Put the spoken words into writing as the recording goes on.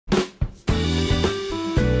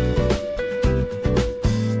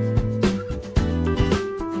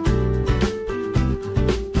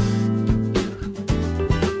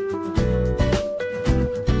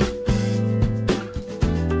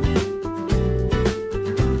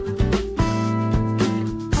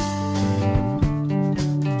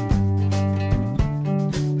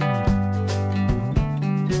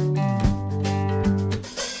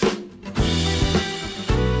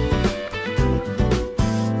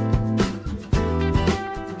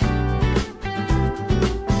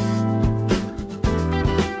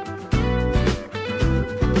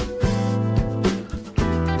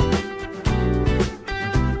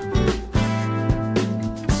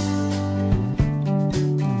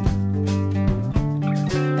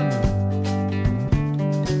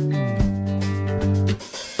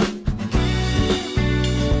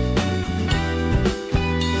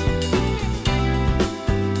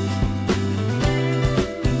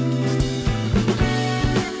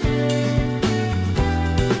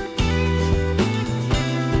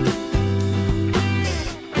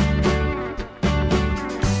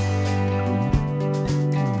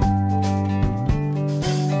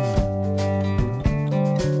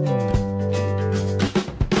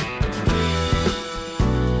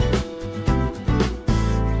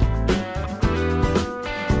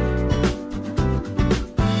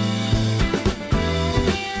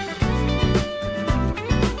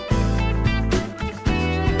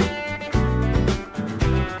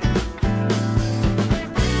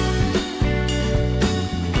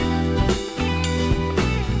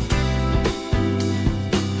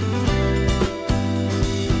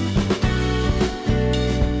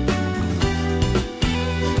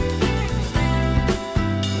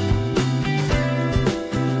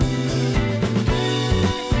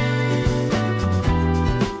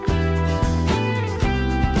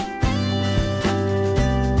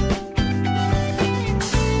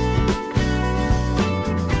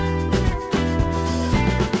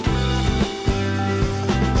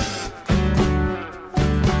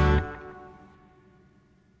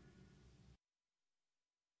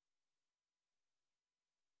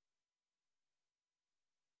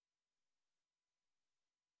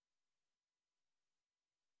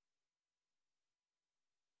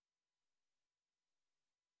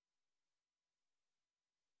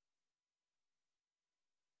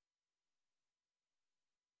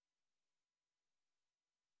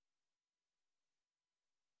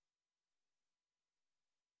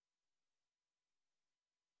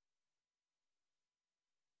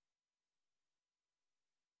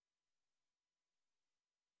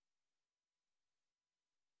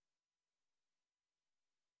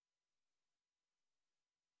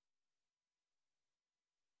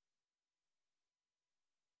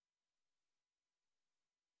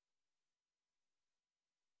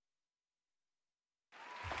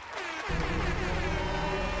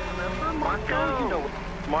Marco, you know,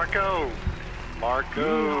 Marco.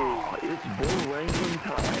 Oh, it's bull wrangling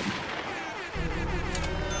time.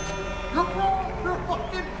 You're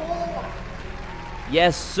fucking bull.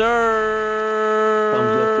 Yes, sir.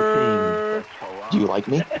 Thumbs up the king. Do you like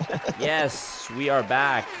me? Yes, we are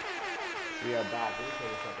back. We are back. Let me turn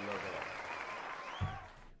this up a little bit.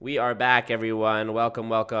 We are back, everyone. Welcome,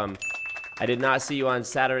 welcome. I did not see you on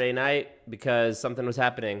Saturday night because something was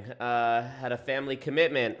happening. Had a family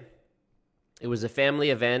commitment. It was a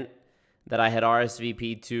family event that I had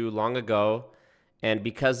RSVP'd to long ago. And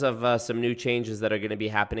because of some new changes that are going to be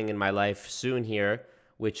happening in my life soon here,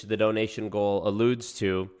 which the donation goal alludes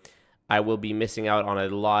to, I will be missing out on a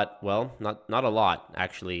lot. Well, not a lot,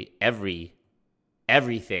 actually.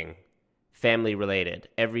 Everything family related.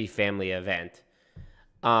 Every family event.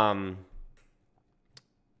 But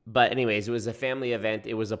anyways, it was a family event.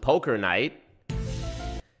 It was a poker night.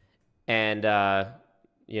 And,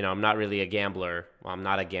 you know, I'm not really a gambler. Well, I'm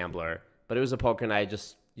not a gambler. But it was a poker night,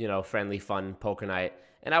 just, you know, friendly, fun poker night.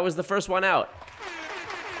 And I was the first one out.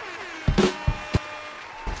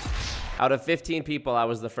 Out of 15 people, I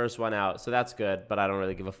was the first one out. So that's good, but I don't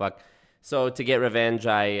really give a fuck. So to get revenge,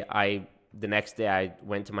 the next day I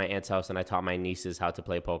went to my aunt's house and I taught my nieces how to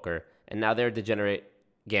play poker. And now they're degenerate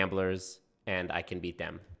gamblers and I can beat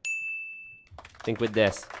them. Think with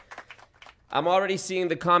this. I'm already seeing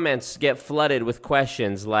the comments get flooded with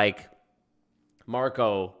questions like,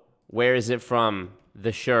 Marco, where is it from?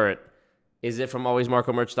 The shirt. Is it from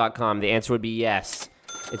alwaysmarcomerch.com? The answer would be yes.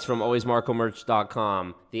 It's from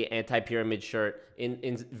alwaysmarcomerch.com. The anti-pyramid shirt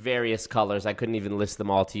in various colors. I couldn't even list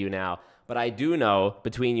them all to you now. But I do know,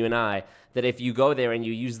 between you and I, that if you go there and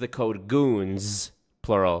you use the code GOONS,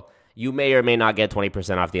 plural, you may or may not get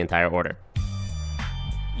 20% off the entire order.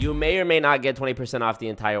 You may or may not get 20% off the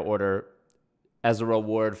entire order as a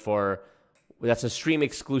reward for, that's a stream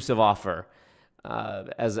exclusive offer,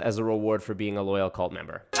 as a reward for being a loyal cult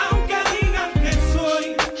member.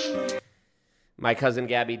 My cousin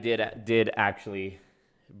Gabby did actually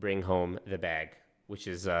bring home the bag, which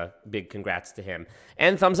is a big congrats to him.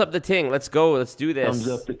 And thumbs up the ting. Let's go. Let's do this. Thumbs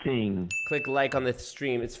up the ting. Click like on the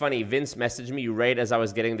stream. It's funny. Vince messaged me right as I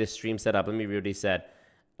was getting this stream set up. Let me read what he said.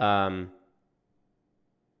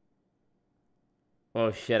 Oh,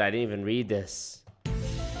 shit. I didn't even read this.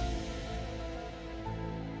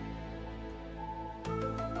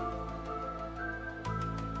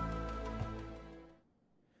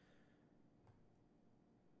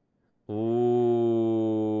 Ooh.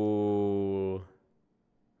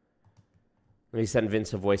 Let me send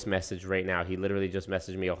Vince a voice message right now. He literally just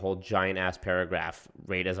messaged me a whole giant-ass paragraph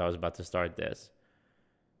right as I was about to start this.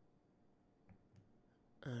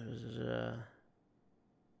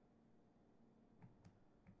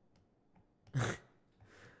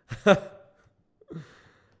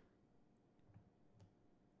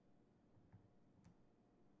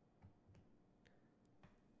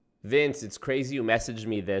 Vince, it's crazy you messaged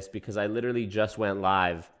me this because I literally just went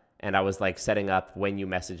live and I was like setting up when you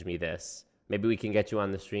messaged me this. Maybe we can get you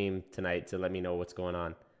on the stream tonight to let me know what's going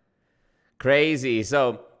on. Crazy.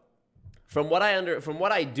 So from what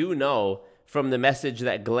I do know from the message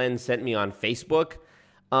that Glenn sent me on Facebook,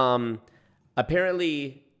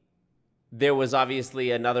 apparently there was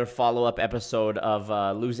obviously another follow-up episode of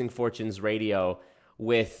Losing Fortunes Radio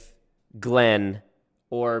with Glenn,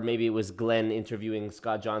 or maybe it was Glenn interviewing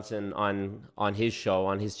Scott Johnson on his show,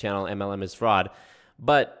 on his channel, MLM is Fraud.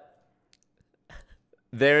 But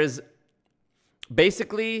there's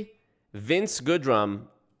basically Vince Goodrum,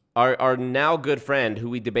 our now good friend who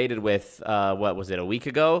we debated with, what was it, a week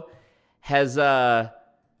ago, has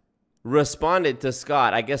responded to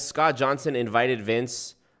Scott. I guess Scott Johnson invited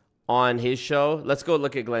Vince on his show. Let's go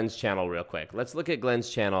look at Glenn's channel real quick. Let's look at Glenn's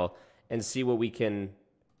channel and see what we can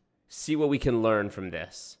learn from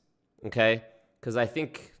this, okay? Because I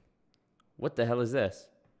think, what the hell is this?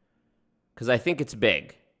 Because I think it's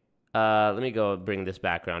big. Let me go bring this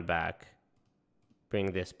background back.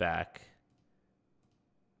 Bring this back.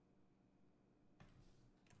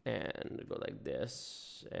 And go like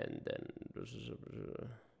this. And then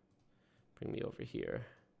bring me over here.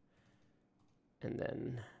 And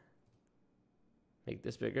then make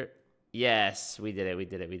this bigger. Yes, we did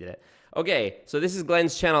it. Okay, so this is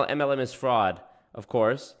Glenn's channel, MLM is Fraud, of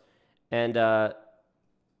course. And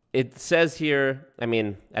it says here, I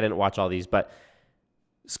mean, I didn't watch all these, but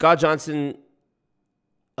Scott Johnson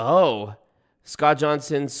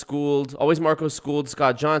schooled, Always Marco schooled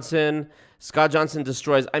Scott Johnson. Scott Johnson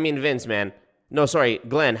destroys, I mean, Vince, man. No, sorry,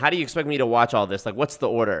 Glenn, how do you expect me to watch all this? Like, what's the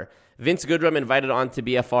order? Vince Goodrum invited on to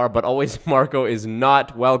BFR, but Always Marco is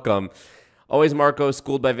not welcome. Always Marco,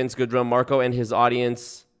 schooled by Vince Goodrum. Marco and his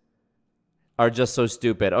audience are just so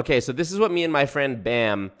stupid. Okay, so this is what me and my friend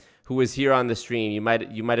Bam, who was here on the stream, you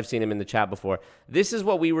might have seen him in the chat before. This is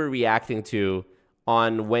what we were reacting to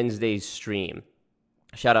on Wednesday's stream.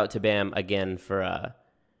 Shout out to Bam again for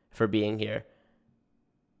being here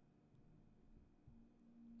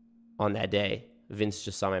on that day. Vince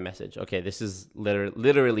just saw my message. Okay, this is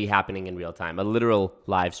literally happening in real time, a literal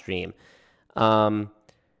live stream.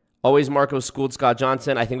 Always Marco schooled Scott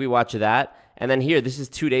Johnson. I think we watched that. And then here, this is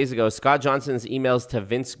 2 days ago, Scott Johnson's emails to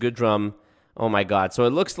Vince Goodrum. Oh my God. So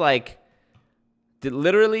it looks like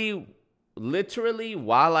literally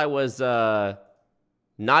while I was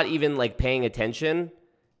not even like paying attention,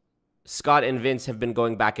 Scott and Vince have been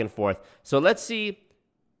going back and forth. So let's see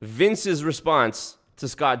Vince's response to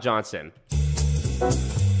Scott Johnson.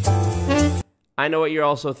 I know what you're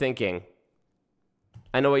also thinking.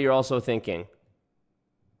 I know what you're also thinking.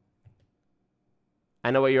 I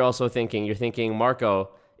know what you're also thinking. You're thinking, Marco,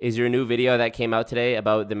 is your new video that came out today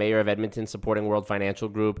about the mayor of Edmonton supporting World Financial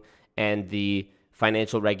Group and the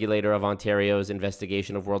financial regulator of Ontario's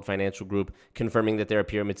investigation of World Financial Group confirming that they're a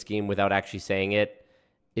pyramid scheme without actually saying it?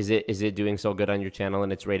 Is it doing so good on your channel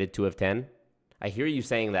and it's rated 2 of 10? I hear you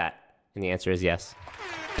saying that, and the answer is yes.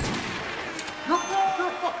 You're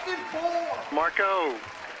fucking bored.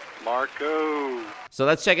 Marco. So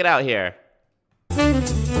let's check it out here.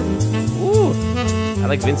 Ooh, I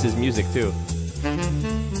like Vince's music too.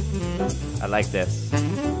 I like this.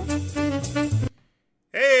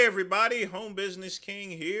 Hey everybody, Home Business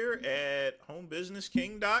King here at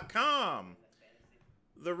homebusinessking.com.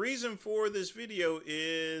 The reason for this video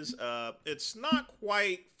is it's not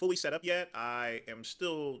quite fully set up yet. I am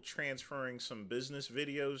still transferring some business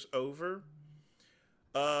videos over.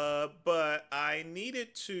 But I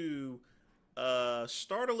needed to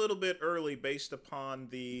start a little bit early based upon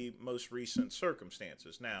the most recent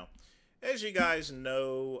circumstances. Now, as you guys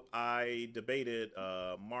know, I debated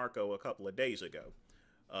Marco a couple of days ago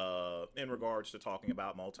in regards to talking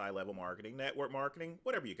about multi-level marketing, network marketing,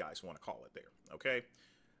 whatever you guys want to call it there, okay?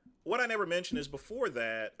 What I never mentioned is before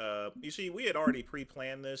that, you see, we had already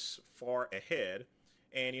pre-planned this far ahead.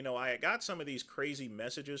 And, you know, I got some of these crazy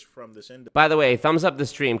messages from this individual. By the way, thumbs up the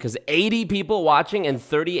stream because 80 people watching and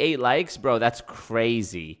 38 likes. Bro, that's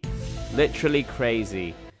crazy. Literally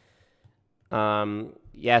crazy.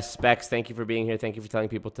 Yes, Specs, thank you for being here. Thank you for telling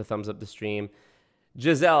people to thumbs up the stream.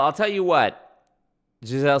 Giselle, I'll tell you what.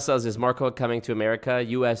 Giselle says, is Marco coming to America?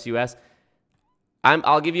 US.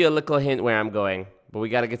 I'll give you a little hint where I'm going. But we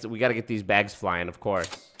gotta get these bags flying, of course.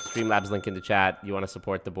 Streamlabs link in the chat. You want to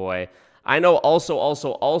support the boy. I know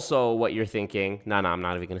also what you're thinking. No, I'm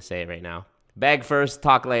not even going to say it right now. Bag first,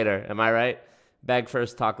 talk later. Am I right? Bag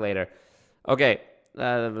first, talk later. Okay.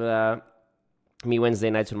 Me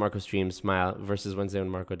Wednesday nights when Marco streams, smile, versus Wednesday when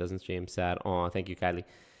Marco doesn't stream, sad. Aw, thank you, Kylie.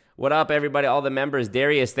 What up, everybody? All the members.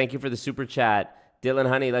 Darius, thank you for the super chat. Dylan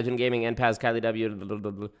Honey, Legend Gaming, NPAS, Kylie W. Blah,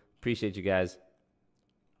 blah, blah. Appreciate you guys.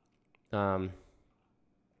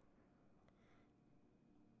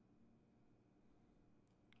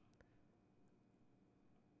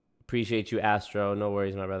 Appreciate you, Astro. No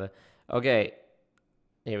worries, my brother. Okay,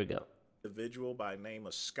 here we go. Individual by name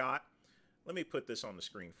of Scott. Let me put this on the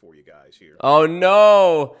screen for you guys here. Oh,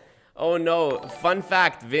 no. Oh, no. Fun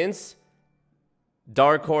fact, Vince.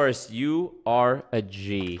 Dark Horse, you are a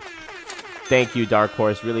G. Thank you, Dark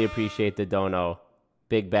Horse. Really appreciate the dono.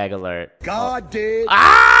 Big bag alert. God did.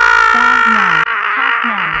 Ah!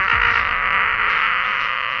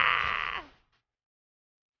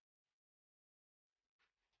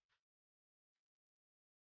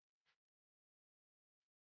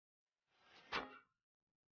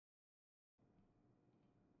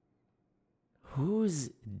 Who's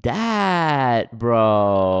that,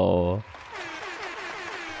 bro?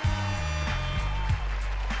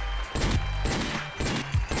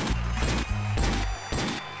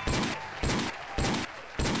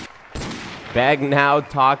 Bag now,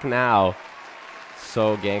 talk now.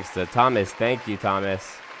 So gangsta. Thomas, thank you,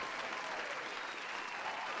 Thomas.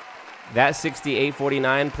 That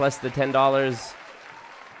 $68.49 plus the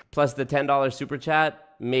 $10 super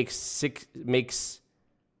chat makes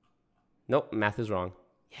nope, math is wrong.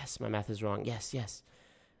 Yes, my math is wrong. Yes.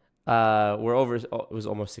 We're over. Oh, it was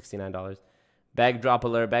almost $69. Bag drop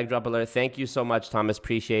alert. Thank you so much, Thomas.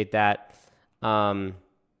 Appreciate that. And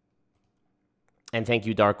thank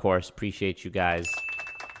you, Dark Horse. Appreciate you guys.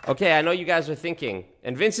 Okay, I know you guys are thinking,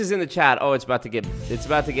 and Vince is in the chat. Oh, it's about to get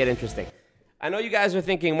interesting. I know you guys are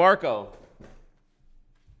thinking, Marco.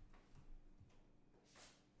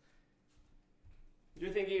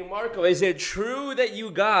 You're thinking, Marco, is it true that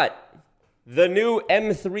you got the new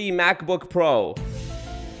M3 MacBook Pro?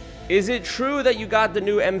 Is it true that you got the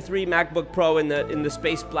new M3 MacBook Pro in the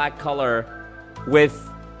space black color with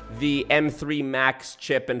the M3 Max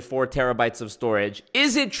chip and 4 terabytes of storage?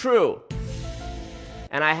 Is it true?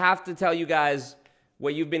 And I have to tell you guys,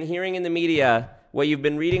 what you've been hearing in the media, what you've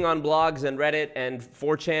been reading on blogs and Reddit and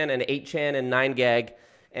 4chan and 8chan and 9gag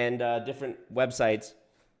and different websites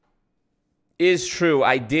is true.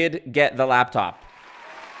 I did get the laptop.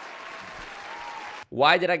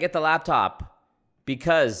 Why did I get the laptop?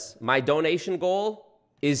 Because my donation goal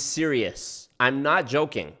is serious. I'm not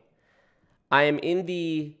joking. I am in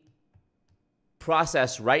the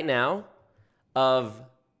process right now of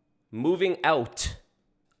moving out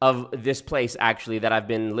of this place, actually, that I've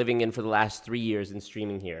been living in for the last 3 years and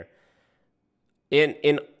streaming here.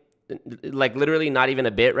 In like literally not even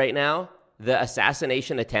a bit right now, the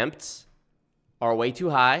assassination attempts are way too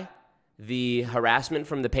high. The harassment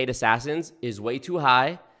from the paid assassins is way too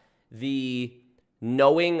high. The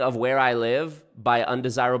knowing of where I live by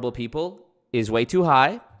undesirable people is way too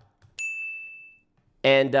high.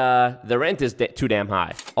 And the rent is too damn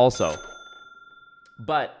high also.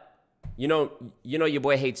 But, you know your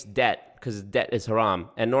boy hates debt because debt is haram.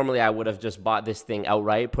 And normally I would have just bought this thing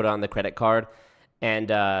outright, put it on the credit card, and,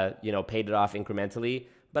 paid it off incrementally.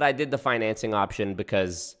 But I did the financing option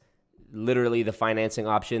because literally the financing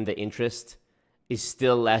option, the interest is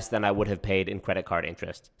still less than I would have paid in credit card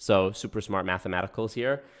interest. So super smart mathematicals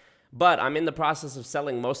here. But I'm in the process of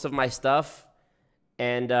selling most of my stuff,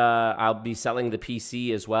 and I'll be selling the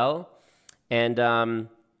PC as well. And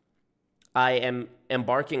I am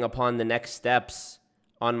embarking upon the next steps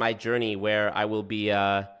on my journey where I will be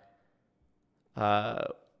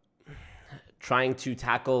trying to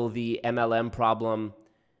tackle the MLM problem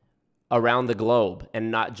around the globe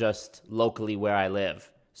and not just locally where I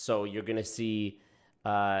live. So you're going to see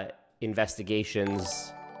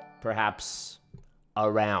investigations perhaps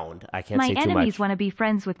around. I can't say too much. My enemies want to be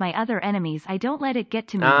friends with my other enemies. I don't let it get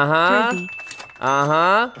to me. Uh-huh. Crazy.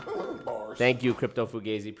 Uh-huh. Thank you, Crypto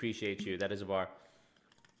Fugazi. Appreciate you. That is a bar.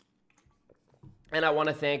 And I want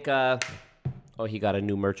to thank... oh, he got a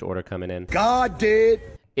new merch order coming in. God did.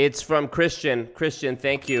 It's from Christian. Christian,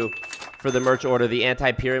 thank you for the merch order. The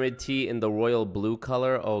anti-pyramid tee in the royal blue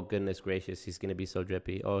color. Oh, goodness gracious. He's going to be so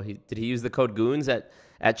drippy. Oh, did he use the code GOONS at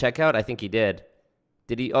checkout? I think he did.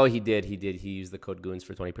 Did he? Oh, he did. He did. He used the code GOONS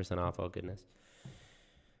for 20% off. Oh, goodness.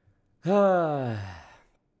 So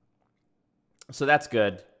that's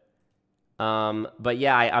good. But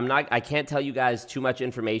yeah, I can't tell you guys too much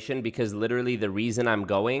information because literally the reason I'm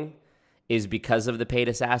going is because of the paid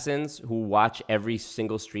assassins who watch every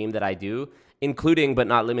single stream that I do, including but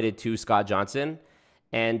not limited to Scott Johnson.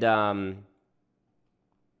 And,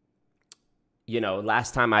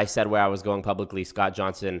 last time I said where I was going publicly, Scott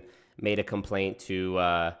Johnson made a complaint to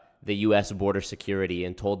the U.S. border security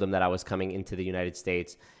and told them that I was coming into the United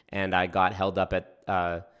States. And I got held up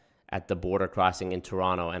at the border crossing in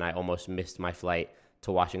Toronto, and I almost missed my flight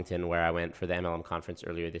to Washington, where I went for the MLM conference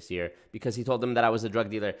earlier this year, because he told them that I was a drug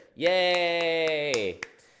dealer. Yay!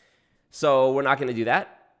 So we're not going to do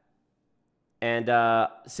that. And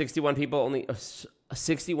 61 people, only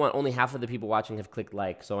half of the people watching have clicked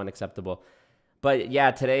like, so unacceptable. But yeah,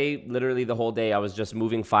 today, literally the whole day, I was just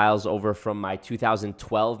moving files over from my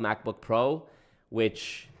 2012 MacBook Pro,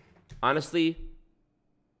 which honestly,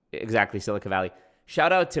 exactly, Silicon Valley.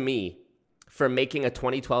 Shout out to me for making a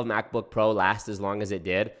 2012 MacBook Pro last as long as it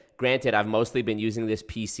did. Granted, I've mostly been using this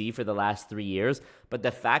PC for the last 3 years, but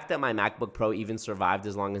the fact that my MacBook Pro even survived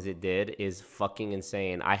as long as it did is fucking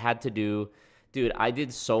insane. I had to I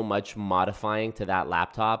did so much modifying to that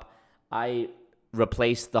laptop. I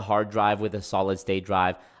replaced the hard drive with a solid state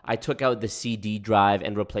drive. I took out the CD drive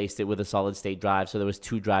and replaced it with a solid state drive, so there was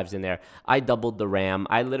 2 drives in there. I doubled the RAM.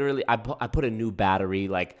 I put a new battery.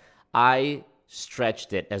 Like, I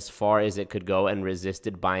stretched it as far as it could go and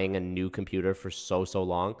resisted buying a new computer for so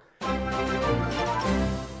long.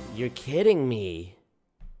 You're kidding me.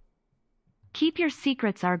 Keep your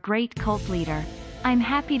secrets, our great cult leader. I'm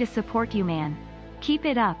happy to support you, man. Keep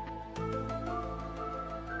it up.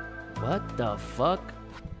 What the fuck?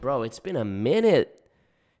 Bro, it's been a minute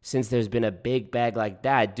since there's been a big bag like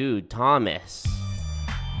that. Dude, Thomas.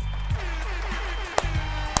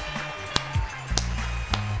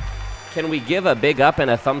 Can we give a big up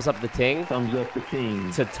and a thumbs up the ting? Thumbs up the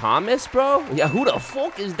ting. To Thomas, bro? Yeah, who the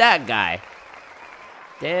fuck is that guy?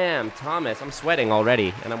 Damn, Thomas. I'm sweating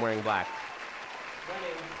already, and I'm wearing black.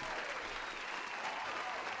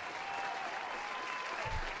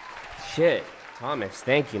 Shit. Thomas,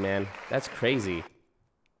 thank you, man. That's crazy.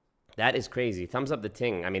 That is crazy. Thumbs up the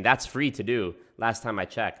ting. I mean, that's free to do. Last time I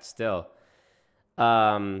checked, still.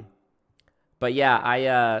 But yeah,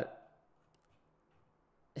 I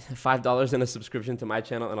 $5 in a subscription to my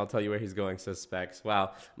channel, and I'll tell you where he's going, says Specs.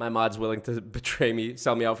 Wow, my mod's willing to betray me,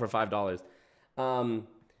 sell me out for $5.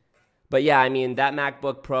 But yeah, I mean, that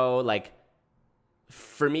MacBook Pro, like,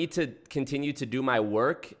 for me to continue to do my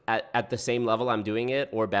work at the same level I'm doing it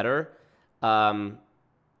or better,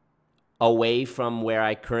 away from where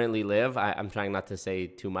I currently live, I'm trying not to say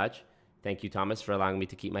too much. Thank you, Thomas, for allowing me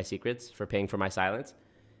to keep my secrets, for paying for my silence.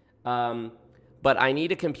 But I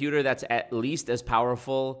need a computer that's at least as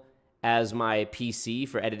powerful as my PC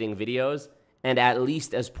for editing videos and at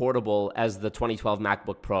least as portable as the 2012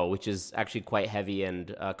 MacBook Pro, which is actually quite heavy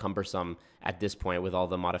and cumbersome at this point with all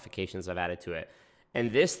the modifications I've added to it.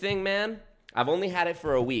 And this thing, man, I've only had it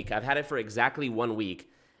for a week. I've had it for exactly 1 week.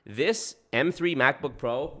 This M3 MacBook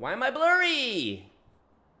Pro, why am I blurry?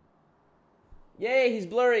 Yay, he's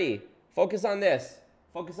blurry. Focus on this.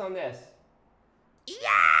 Focus on this.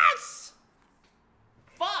 Yes!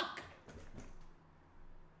 Fuck!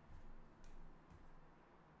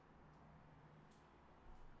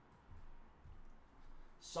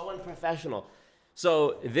 So unprofessional.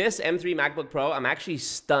 So this M3 MacBook Pro, I'm actually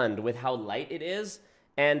stunned with how light it is.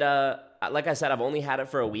 And like I said, I've only had it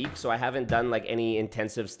for a week, so I haven't done like any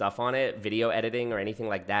intensive stuff on it, video editing or anything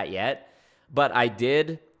like that yet. But I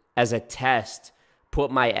did, as a test,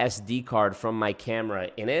 put my SD card from my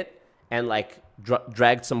camera in it and like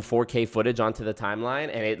dragged some 4K footage onto the timeline,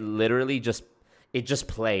 and it literally just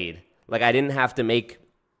played. Like I didn't have to make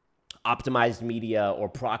optimized media or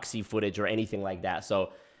proxy footage or anything like that.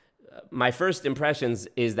 So my first impressions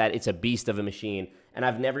is that it's a beast of a machine, and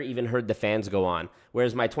I've never even heard the fans go on.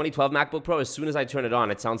 Whereas my 2012 MacBook Pro, as soon as I turn it on,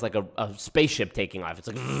 it sounds like a spaceship taking off. It's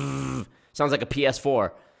like, sounds like a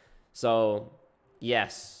PS4. So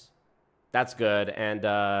yes, that's good. And,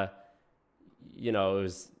 you know, it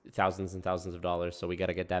was thousands and thousands of dollars, so we got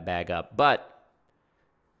to get that bag up. But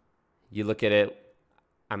you look at it,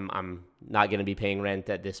 I'm not going to be paying rent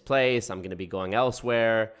at this place. I'm going to be going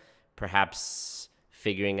elsewhere, perhaps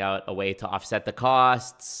figuring out a way to offset the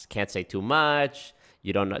costs. Can't say too much.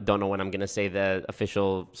 You don't know when I'm going to say the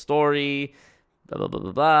official story. Blah, blah, blah,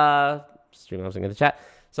 blah, blah. Stream in the chat.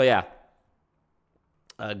 So, yeah.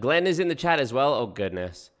 Glenn is in the chat as well. Oh,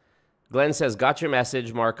 goodness. Glenn says, got your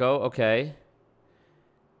message, Marco. Okay.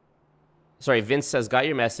 Sorry, Vince says, got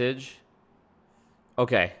your message.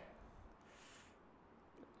 Okay.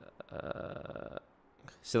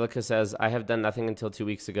 Silica says, I have done nothing until 2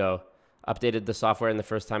 weeks ago. Updated the software in the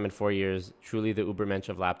first time in 4 years. Truly the Ubermensch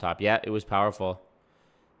of laptop. Yeah, it was powerful.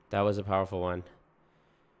 That was a powerful one.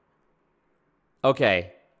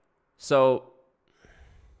 Okay. So,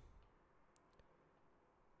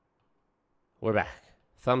 we're back.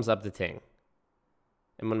 Thumbs up the ting.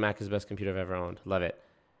 M1 Mac is the best computer I've ever owned. Love it.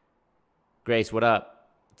 Grace, what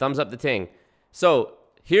up? Thumbs up the ting. So,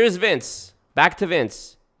 here's Vince. Back to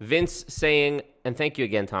Vince. Vince saying, and thank you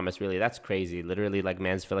again, Thomas, really. That's crazy. Literally, like,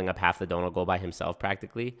 man's filling up half the donut goal by himself,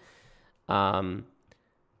 practically.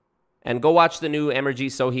 And go watch the new Emerji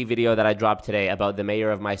Sohi video that I dropped today about the mayor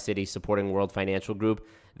of my city supporting World Financial Group.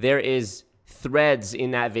 There is threads in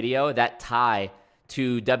that video that tie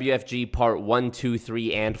to WFG part 1, 2,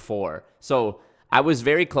 3, and 4. So I was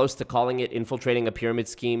very close to calling it Infiltrating a Pyramid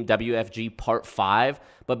Scheme WFG part 5,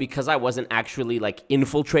 but because I wasn't actually like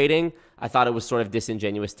infiltrating, I thought it was sort of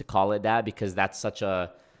disingenuous to call it that, because that's such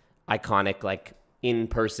a iconic, like,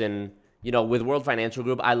 in-person, you know, with World Financial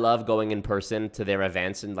Group, I love going in person to their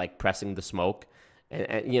events and like pressing the smoke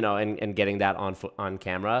and you know, and getting that on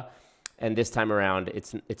camera. And this time around,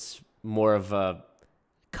 it's more of a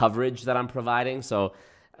coverage that I'm providing. So,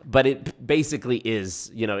 but it basically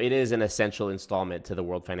is, you know, it is an essential installment to the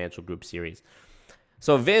World Financial Group series.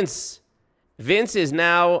 So Vince is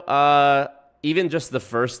now, even just the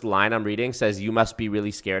first line I'm reading says, you must be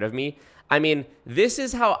really scared of me. I mean, this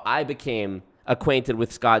is how I became acquainted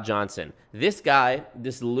with Scott Johnson. This guy,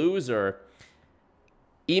 this loser,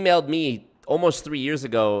 emailed me almost 3 years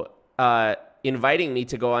ago, inviting me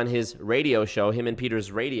to go on his radio show, him and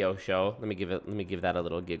Peter's radio show. Let me give that a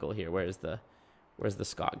little giggle here. Where's the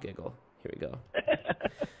Scott giggle? Here we go.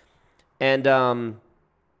 And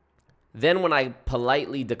then when I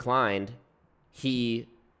politely declined, he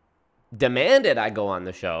demanded I go on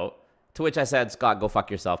the show, to which I said, Scott, go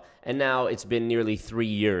fuck yourself. And now it's been nearly 3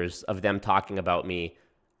 years of them talking about me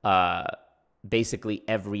basically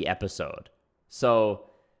every episode. So,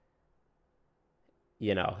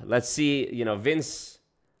 you know, let's see, you know, Vince,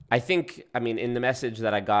 I think, I mean, in the message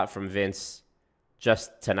that I got from Vince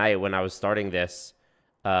just tonight when I was starting this,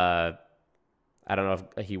 I don't know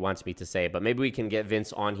if he wants me to say, but maybe we can get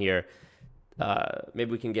Vince on here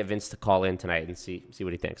maybe we can get Vince to call in tonight and see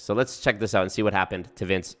what he thinks. So let's check this out and see what happened to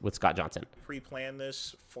Vince with Scott Johnson. Pre-plan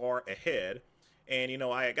this far ahead. And, you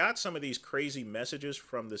know, I got some of these crazy messages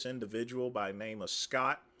from this individual by the name of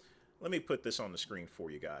Scott. Let me put this on the screen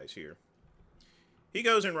for you guys here. He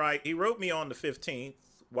goes and he wrote me on the 15th,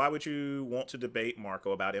 why would you want to debate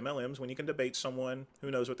Marco about MLMs when you can debate someone who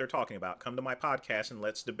knows what they're talking about? Come to my podcast and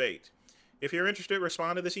let's debate. If you're interested,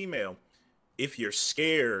 respond to this email. If you're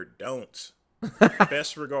scared, don't.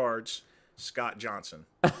 Best regards, Scott Johnson.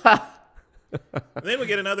 Then we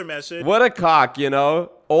get another message. What a cock, you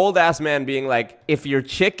know? Old ass man being like, if you're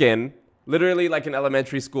chicken, literally like an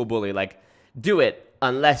elementary school bully, like, do it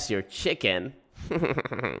unless you're chicken.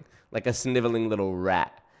 Like a sniveling little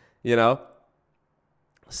rat, you know?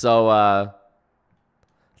 So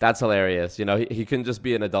that's hilarious. You know, he couldn't just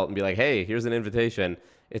be an adult and be like, hey, here's an invitation.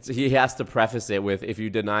 He has to preface it with, if you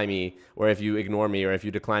deny me, or if you ignore me, or if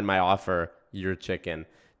you decline my offer, you're chicken.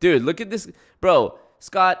 Dude, look at this. Bro,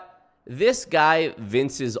 Scott, this guy,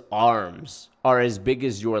 Vince's arms are as big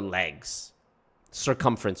as your legs,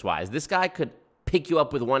 circumference-wise. This guy could pick you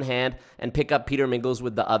up with one hand and pick up Peter Mingles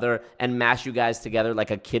with the other and mash you guys together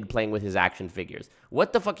like a kid playing with his action figures.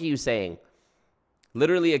 What the fuck are you saying?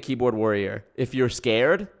 Literally a keyboard warrior. If you're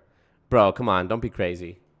scared, bro, come on, don't be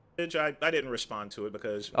crazy. I didn't respond to it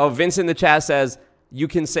because... Oh, Vince in the chat says, you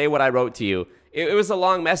can say what I wrote to you. It was a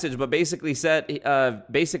long message, but basically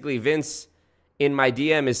Vince in my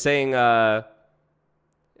DM is saying, the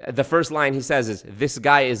first line he says is, this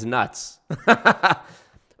guy is nuts.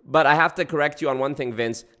 But I have to correct you on one thing,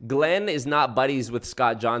 Vince. Glenn is not buddies with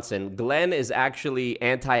Scott Johnson. Glenn is actually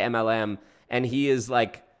anti-MLM, and he is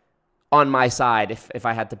like on my side, if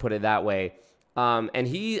I had to put it that way. And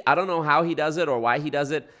I don't know how he does it or why he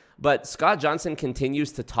does it, but Scott Johnson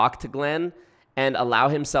continues to talk to Glenn and allow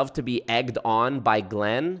himself to be egged on by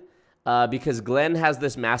Glenn, because Glenn has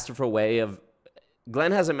a masterful way of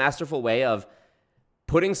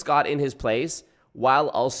putting Scott in his place while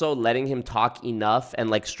also letting him talk enough and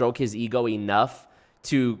like stroke his ego enough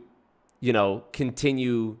to, you know,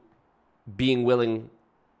 continue being willing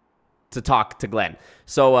to talk to Glenn.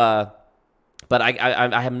 So, but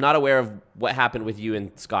I am not aware of what happened with you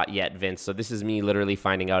and Scott yet, Vince. So this is me literally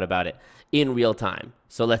finding out about it in real time.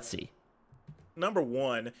 So let's see. Number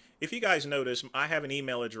one, if you guys notice, I have an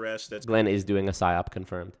email address that's... Glenn is doing a PSYOP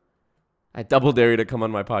confirmed. I double dare you to come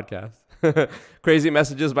on my podcast. Crazy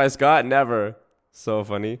messages by Scott? Never. So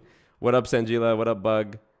funny. What up, Sanjila? What up,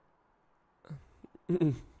 Bug?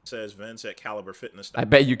 Says Vince at caliberfitness. I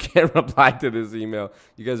bet you can't reply to this email.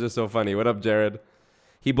 You guys are so funny. What up, Jared?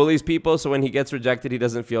 He bullies people, so when he gets rejected, he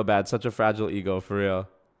doesn't feel bad. Such a fragile ego, for real.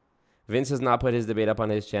 Vince has not put his debate up on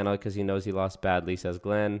his channel because he knows he lost badly, says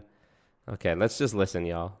Glenn. Okay, let's just listen,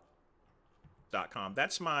 y'all. .com.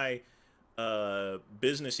 That's my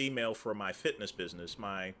business email for my fitness business.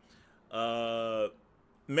 My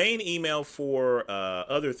main email for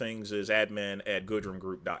other things is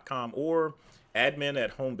admin@goodrumgroup.com or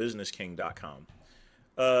admin@homebusinessking.com.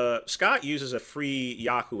 Scott uses a free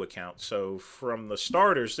Yahoo account, so from the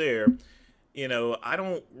starters there, you know, I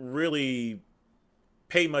don't really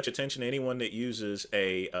pay much attention to anyone that uses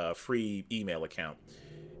a free email account.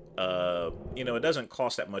 You know, it doesn't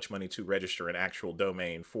cost that much money to register an actual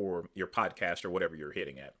domain for your podcast or whatever you're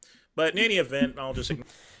hitting at. But in any event, I'll just...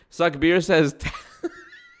 Suckbeer says...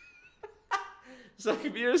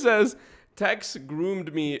 Suckbeer says, Tex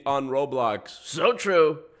groomed me on Roblox. So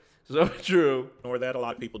true. So true. Or that a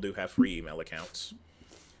lot of people do have free email accounts.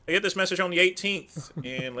 I get this message on the 18th,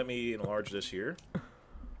 and let me enlarge this here.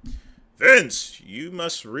 Vince, you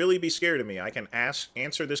must really be scared of me. I can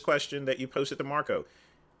answer this question that you posted to Marco.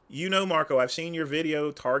 You know, Marco, I've seen your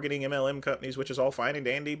video targeting MLM companies, which is all fine and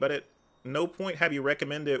dandy, but at no point have you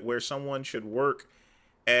recommended where someone should work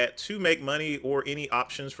at to make money or any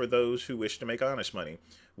options for those who wish to make honest money.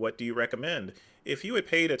 What do you recommend? If you had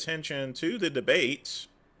paid attention to the debates,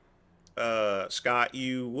 Scott,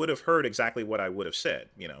 you would have heard exactly what I would have said,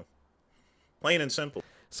 you know, plain and simple.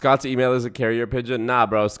 Scott's email is a carrier pigeon. Nah,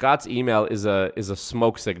 bro. Scott's email is a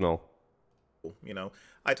smoke signal. You know,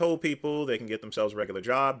 I told people they can get themselves a regular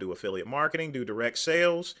job, do affiliate marketing, do direct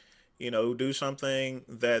sales, you know, do something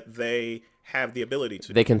that they have the ability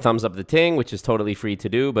to. They can thumbs up the ting, which is totally free to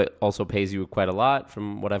do, but also pays you quite a lot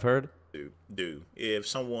from what I've heard. Do. If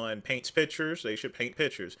someone paints pictures, they should paint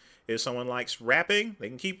pictures. If someone likes rapping, they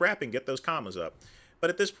can keep rapping, get those commas up. But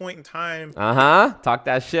at this point in time... Talk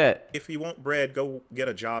that shit. If you want bread, go get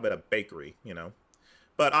a job at a bakery, you know.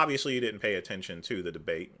 But obviously you didn't pay attention to the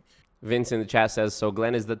debate. Vince in the chat says, so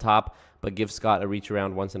Glenn is the top, but give Scott a reach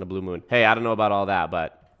around once in a blue moon. Hey, I don't know about all that,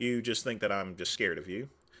 but... You just think that I'm just scared of you.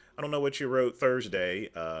 I don't know what you wrote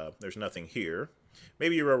Thursday. There's nothing here.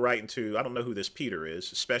 Maybe you were writing to, I don't know who this Peter is,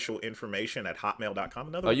 special information at hotmail.com.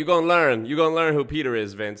 Another Oh, you're going to learn. You're going to learn who Peter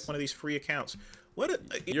is, Vince. one of these free accounts.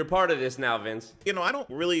 You're part of this now, Vince. You know, I don't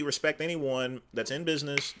really respect anyone that's in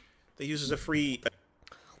business that uses a free...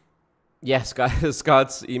 Yeah,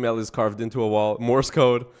 Scott's email is carved into a wall. Morse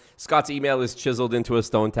code. Scott's email is chiseled into a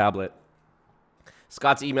stone tablet.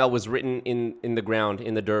 Scott's email was written in the ground,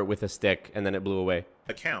 in the dirt with a stick, and then it blew away.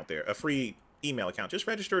 account there, a free email account. Just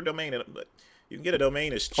register a domain, but you can get a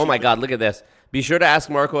domain as cheap. Oh my God, look at this. Be sure to ask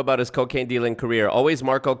Marco about his cocaine dealing career. Always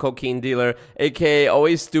Marco, cocaine dealer, aka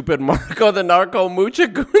always stupid Marco, the narco mucha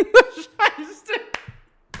gunda.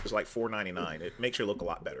 It's like $4.99. It makes you look a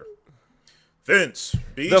lot better. Vince,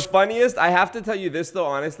 the funniest, I have to tell you this though,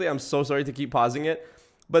 honestly, I'm so sorry to keep pausing it,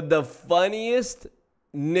 but the funniest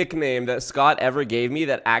nickname that Scott ever gave me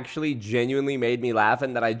that actually genuinely made me laugh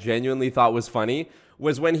and that I genuinely thought was funny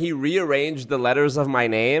was when he rearranged the letters of my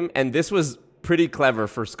name, and this was pretty clever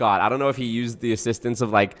for Scott. I don't know if he used the assistance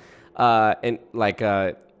of the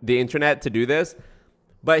internet to do this,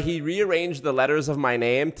 but he rearranged the letters of my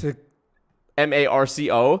name to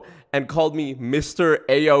M-A-R-C-O and called me Mr.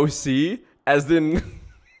 AOC, as in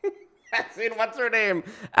what's her name?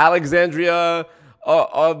 Alexandria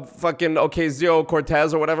fucking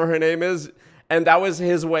Ocasio-Cortez or whatever her name is. And that was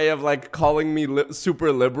his way of like calling me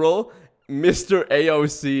super liberal, Mr.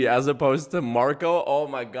 AOC, as opposed to Marco. Oh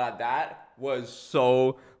my God, that was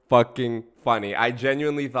so fucking funny. I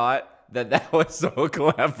genuinely thought that was so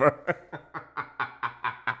clever.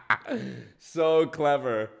 So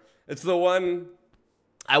clever. It's the one,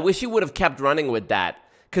 I wish he would have kept running with that,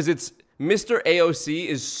 because it's Mr. AOC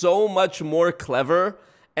is so much more clever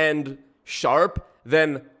and sharp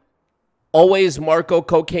than always Marco,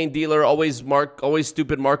 cocaine dealer, always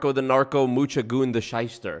stupid Marco, the narco, mucha goon, the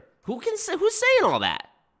shyster. Who's saying all that?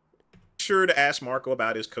 Sure to ask Marco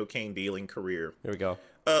about his cocaine dealing career. Here we go.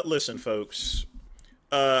 Listen, folks.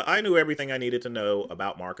 I knew everything I needed to know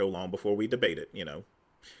about Marco long before we debated, you know.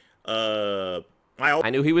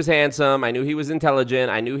 I knew he was handsome. I knew he was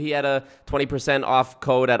intelligent. I knew he had a 20% off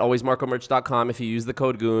code at alwaysmarcomerch.com if you use the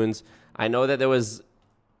code GOONS. I know that there was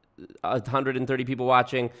 130 people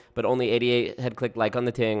watching, but only 88 had clicked like on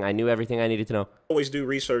the ting. I knew everything I needed to know. Always do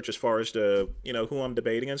research as far as to, you know, who I'm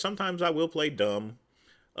debating, and sometimes I will play dumb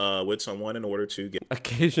with someone in order to get...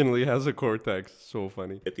 Occasionally has a cortex. So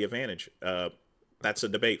funny. Get the advantage. That's a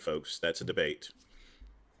debate, folks. That's a debate.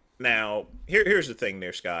 Now, here's the thing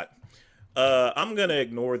there, Scott. I'm going to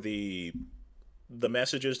ignore the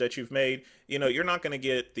messages that you've made. You know, you're not going to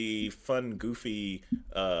get the fun, goofy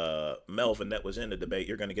Melvin that was in the debate.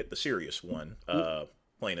 You're going to get the serious one,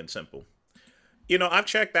 plain and simple. You know, I've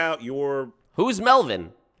checked out your... Who's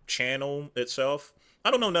Melvin? Channel itself. I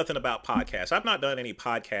don't know nothing about podcasts. I've not done any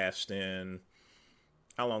podcast in...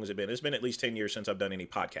 How long has it been? It's been at least 10 years since I've done any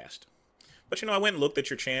podcast. But, you know, I went and looked at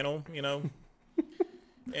your channel, you know...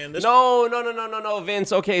 And this No,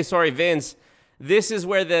 Vince. Okay, sorry, Vince. This is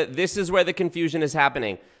where the confusion is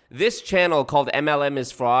happening. This channel called MLM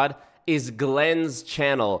is Fraud is Glenn's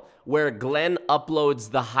channel, where Glenn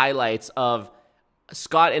uploads the highlights of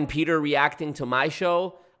Scott and Peter reacting to my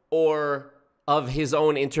show or of his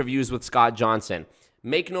own interviews with Scott Johnson.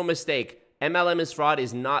 Make no mistake, MLM is Fraud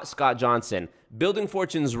is not Scott Johnson. Building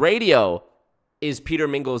Fortunes Radio is Peter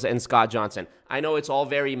Mingles and Scott Johnson. I know it's all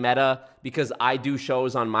very meta because I do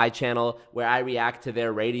shows on my channel where I react to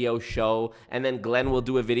their radio show, and then Glenn will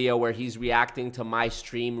do a video where he's reacting to my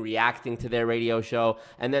stream, reacting to their radio show,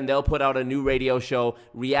 and then they'll put out a new radio show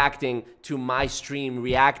reacting to my stream,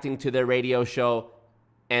 reacting to their radio show,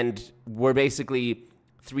 and we're basically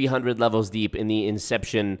 300 levels deep in the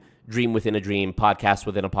Inception dream within a dream, podcast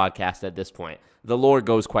within a podcast at this point. The lore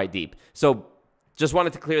goes quite deep. So just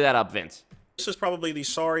wanted to clear that up, Vince. This is probably the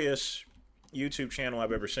sorriest YouTube channel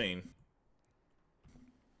I've ever seen.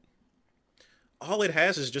 All it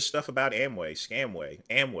has is just stuff about Amway,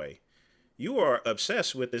 Amway. You are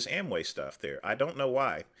obsessed with this Amway stuff there. I don't know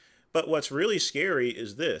why. But what's really scary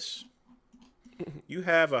is this. You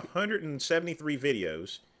have 173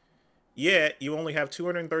 videos, yet you only have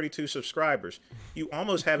 232 subscribers. You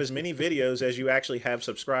almost have as many videos as you actually have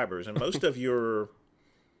subscribers. And most of your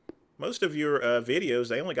videos,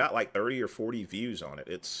 they only got like 30 or 40 views on it.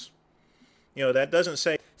 It's, you know, that doesn't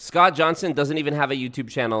say... Scott Johnson doesn't even have a YouTube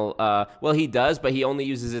channel. Well, he does, but he only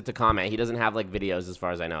uses it to comment. He doesn't have like videos as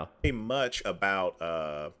far as I know. Much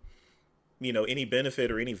about, you know, any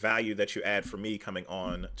benefit or any value that you add for me coming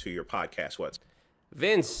on to your podcast. What's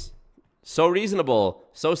Vince, so reasonable,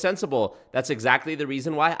 so sensible. That's exactly the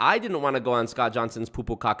reason why I didn't want to go on Scott Johnson's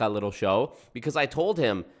Pupu Kaka little show, because I told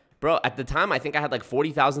him, bro, at the time, I think I had like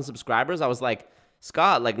 40,000 subscribers. I was like,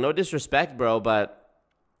 Scott, like, no disrespect, bro, but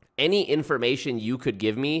any information you could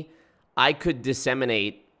give me, I could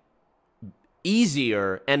disseminate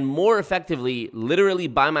easier and more effectively, literally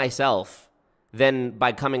by myself, than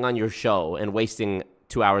by coming on your show and wasting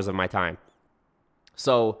 2 hours of my time.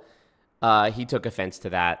 So he took offense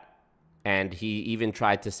to that, and he even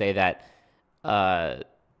tried to say that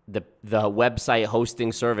the website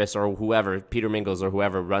hosting service or whoever, Peter Mingles or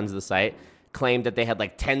whoever runs the site, claimed that they had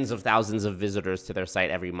like tens of thousands of visitors to their site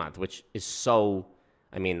every month, which is so,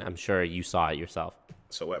 I mean, I'm sure you saw it yourself.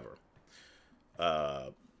 Whatsoever.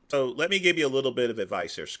 So let me give you a little bit of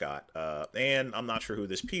advice here, Scott. And I'm not sure who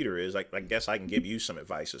this Peter is. I guess I can give you some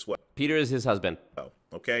advice as well. Peter is his husband. Oh,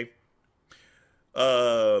 okay.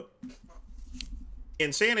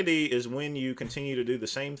 Insanity is when you continue to do the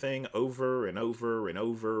same thing over and over and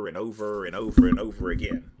over and over and over and over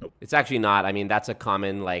again. It's actually not. I mean, that's a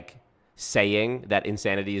common like saying that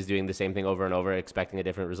insanity is doing the same thing over and over, expecting a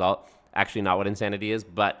different result. Actually not what insanity is,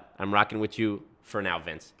 but I'm rocking with you for now,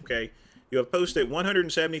 Vince. Okay. You have posted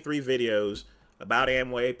 173 videos about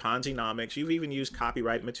Amway, Ponzi-nomics. You've even used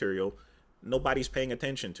copyright material. Nobody's paying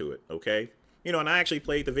attention to it, okay? You know, and I actually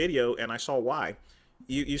played the video, and I saw why.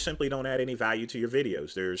 You simply don't add any value to your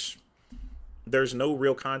videos. There's no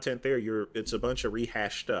real content there. It's a bunch of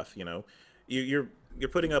rehashed stuff, you know. You're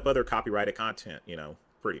putting up other copyrighted content, you know,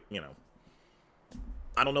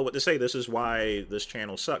 I don't know what to say. This is why this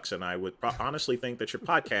channel sucks, and I would honestly think that your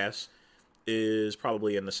podcast is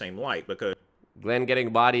probably in the same light, because Glenn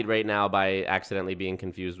getting bodied right now by accidentally being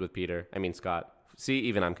confused with Peter. I mean, Scott. See,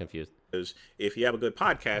 even I'm confused. If you have a good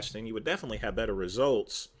podcast, then you would definitely have better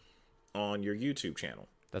results on your YouTube channel.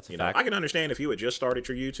 That's a fact. I can understand if you had just started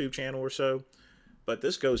your YouTube channel or so, but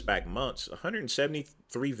this goes back months.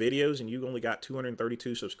 173 videos and you only got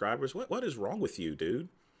 232 subscribers. What is wrong with you, dude?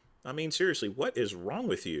 I mean, seriously, what is wrong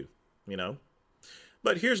with you? You know?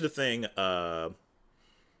 But here's the thing,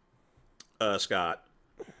 Scott.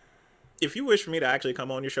 If you wish for me to actually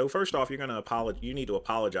come on your show, first off, you need to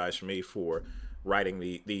apologize for me for writing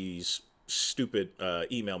these stupid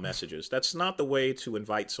email messages. That's not the way to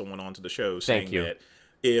invite someone onto the show, saying that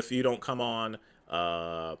if you don't come on,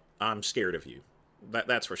 I'm scared of you.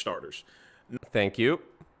 That's for starters. Thank you.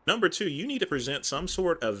 Number two, you need to present some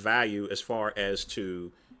sort of value as far as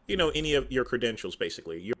to, you know, any of your credentials,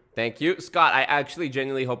 basically. Thank you. Scott, I actually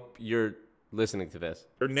genuinely hope you're listening to this.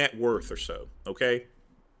 Your net worth or so, okay?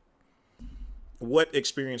 What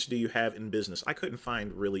experience do you have in business? I couldn't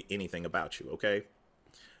find really anything about you, okay?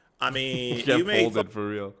 I mean, you may for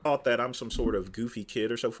real. thought that I'm some sort of goofy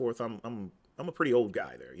kid or so forth. I'm a pretty old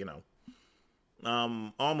guy there, you know.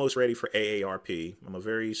 I'm almost ready for AARP. I'm a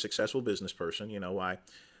very successful business person, you know.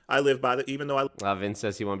 I live by even though Vince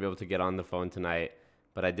says he won't be able to get on the phone tonight,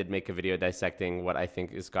 but I did make a video dissecting what I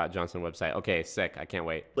think is Scott Johnson website. Okay, sick. I can't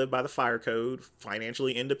wait. Live by the fire code,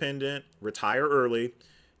 financially independent, retire early.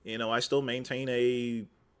 You know, I still maintain a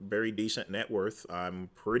very decent net worth. I'm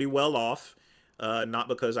pretty well off, not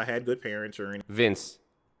because I had good parents or anything. Vince,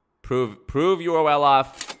 prove you are well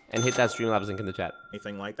off and hit that Streamlabs link in the chat.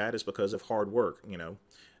 Anything like that is because of hard work, you know,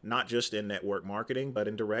 not just in network marketing, but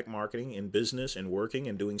in direct marketing, in business, and working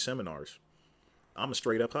and doing seminars. I'm a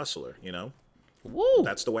straight up hustler, you know. Woo!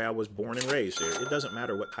 That's the way I was born and raised here. It doesn't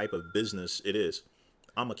matter what type of business it is.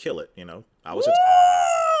 I'm gonna kill it, you know. I was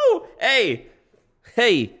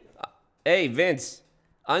Hey, Vince,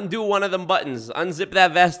 undo one of them buttons. Unzip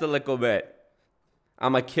that vest a little bit.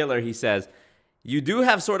 I'm a killer, he says. You do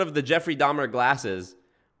have sort of the Jeffrey Dahmer glasses.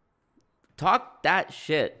 Talk that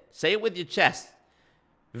shit. Say it with your chest.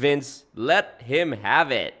 Vince, let him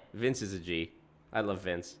have it. Vince is a G. I love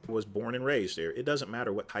Vince. I was born and raised here. It doesn't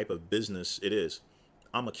matter what type of business it is.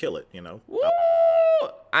 I'm gonna kill it, you know. Woo!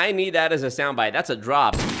 I need that as a soundbite. That's a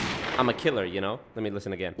drop. I'm a killer, you know? Let me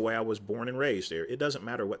listen again. The way I was born and raised here. It doesn't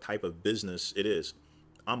matter what type of business it is.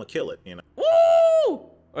 I'm gonna kill it, you know. Woo!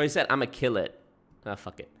 Or he said, I'm gonna kill it.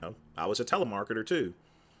 Fuck it. You know, I was a telemarketer too,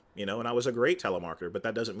 you know, and I was a great telemarketer, but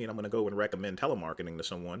that doesn't mean I'm gonna go and recommend telemarketing to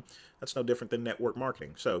someone. That's no different than network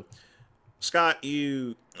marketing. So, Scott,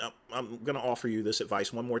 I'm gonna offer you this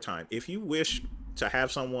advice one more time. If you wish to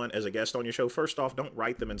have someone as a guest on your show, first off, don't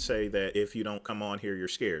write them and say that if you don't come on here, you're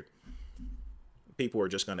scared. People are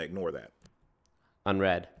just going to ignore that.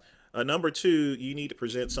 Unread. Number two, you need to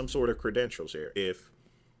present some sort of credentials here. If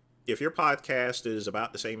your podcast is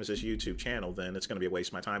about the same as this YouTube channel, then it's going to be a waste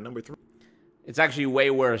of my time. Number three. It's actually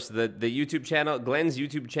way worse. The YouTube channel, Glenn's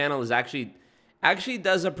YouTube channel is actually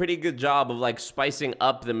does a pretty good job of like spicing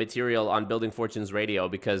up the material on Building Fortunes Radio,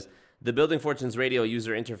 because The Building Fortunes radio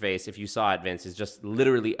user interface, if you saw it, Vince, is just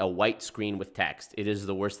literally a white screen with text. It is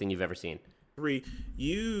the worst thing you've ever seen. 3,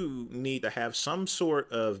 you need to have some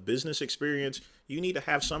sort of business experience. You need to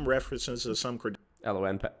have some references to some LOL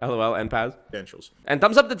and Paz. credentials. And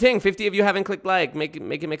thumbs up the ting. 50 of you haven't clicked like. Make it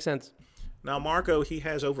make sense. Now, Marco, he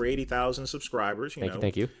has over 80,000 subscribers.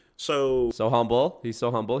 Thank you. So humble. He's so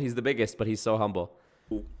humble. He's the biggest, but he's so humble.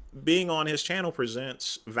 Being on his channel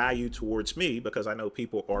presents value towards me because I know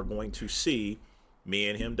people are going to see me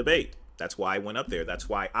and him debate. That's why I went up there. That's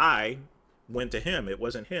why I went to him. It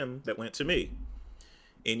wasn't him that went to me.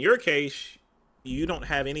 In your case, you don't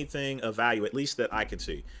have anything of value, at least that I can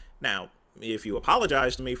see. Now, if you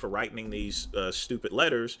apologize to me for writing these stupid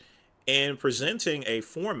letters and presenting a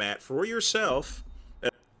format for yourself.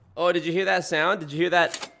 Oh, did you hear that sound? Did you hear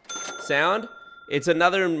that sound? It's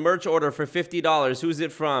another merch order for $50. Who's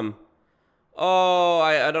it from? Oh,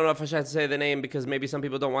 I don't know if I should say the name because maybe some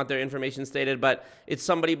people don't want their information stated, but it's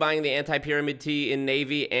somebody buying the anti-pyramid tee in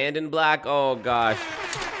navy and in black. Oh, gosh.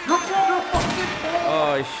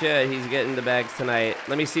 Oh, shit. He's getting the bags tonight.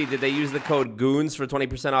 Let me see. Did they use the code GOONS for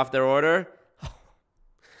 20% off their order?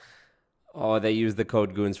 Oh, they used the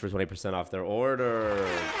code GOONS for 20% off their order.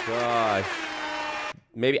 Gosh.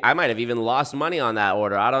 Maybe I might have even lost money on that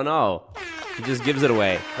order. I don't know. He just gives it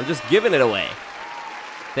away. I'm just giving it away.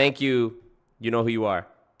 Thank you. You know who you are.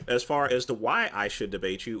 As far as to why I should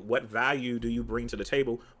debate you, what value do you bring to the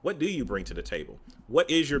table? What do you bring to the table? What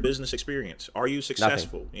is your business experience? Are you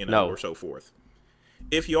successful? Nothing. You know, No. or so forth.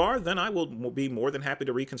 If you are, then I will be more than happy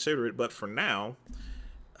to reconsider it. But for now,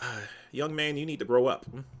 young man, you need to grow up.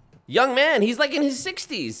 Young man, he's like in his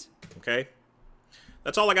 60s. Okay?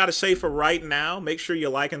 That's all I got to say for right now. Make sure you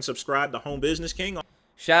like and subscribe to Home Business King.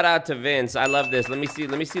 Shout out to Vince. I love this. Let me see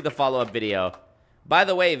the follow-up video. By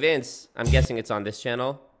the way, Vince, I'm guessing it's on this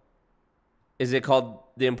channel. Is it called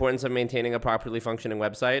The Importance of Maintaining a Properly Functioning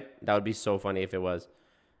Website? That would be so funny if it was.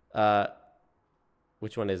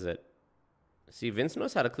 Which one is it? See, Vince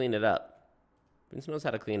knows how to clean it up. Vince knows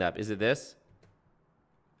how to clean up. Is it this?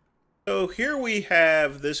 So here we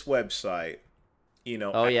have this website. You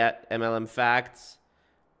know. Oh, yeah. MLM Facts.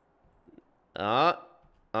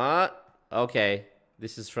 Okay.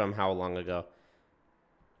 This is from how long ago?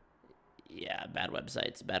 Yeah, bad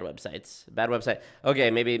websites. Okay,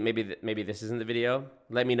 maybe this isn't the video.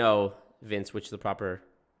 Let me know, Vince, what the proper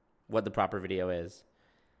video is.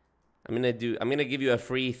 I'm gonna give you a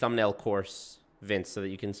free thumbnail course, Vince, so that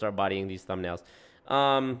you can start bodying these thumbnails.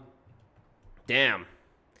 Damn.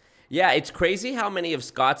 Yeah, it's crazy how many of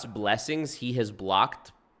Scott's blessings he has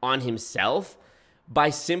blocked on himself by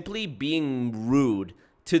simply being rude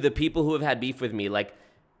to the people who have had beef with me. Like,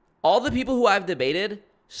 all the people who I've debated,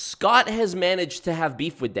 Scott has managed to have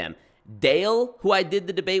beef with them. Dale, who I did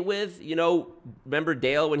the debate with, you know, remember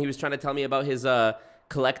Dale when he was trying to tell me about his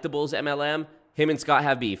collectibles MLM? Him and Scott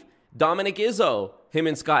have beef. Dominic Izzo, him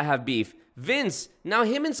and Scott have beef. Vince, now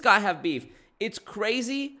him and Scott have beef. It's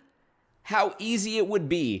crazy how easy it would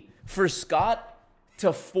be for Scott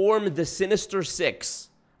to form the Sinister Six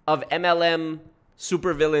of MLM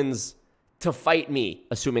supervillains to fight me,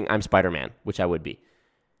 assuming I'm Spider-Man, which I would be.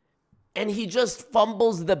 And he just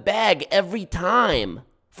fumbles the bag every time.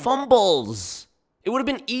 Fumbles. It would have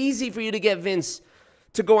been easy for you to get Vince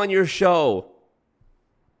to go on your show.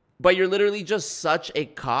 But you're literally just such a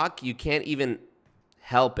cock, you can't even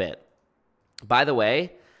help it. By the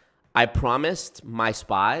way, I promised my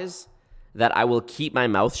spies that I will keep my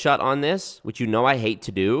mouth shut on this, which you know I hate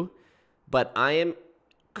to do. But I am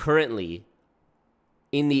currently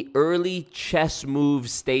in the early chess move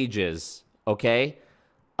stages, okay,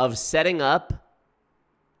 of setting up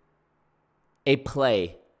a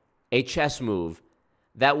play, a chess move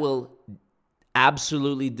that will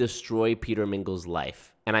absolutely destroy Peter Mingle's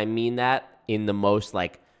life. And I mean that in the most,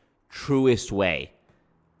 like, truest way.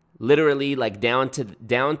 Literally, like, down to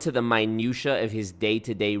the minutia of his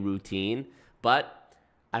day-to-day routine. But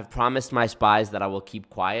I've promised my spies that I will keep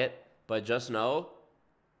quiet. But just know,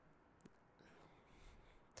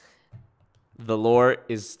 the lore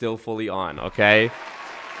is still fully on, okay?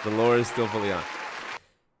 The lore is still fully on.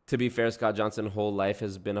 To be fair, Scott Johnson's whole life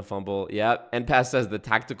has been a fumble. Yep. And Pass says the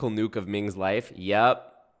tactical nuke of Ming's life.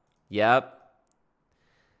 Yep.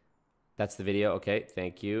 That's the video. Okay,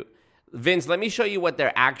 thank you. Vince, let me show you what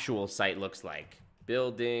their actual site looks like.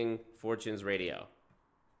 Building Fortunes Radio.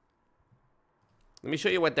 Let me show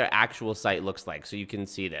you what their actual site looks like so you can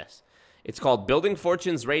see this. It's called Building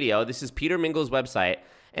Fortunes Radio. This is Peter Mingle's website.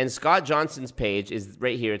 And Scott Johnson's page is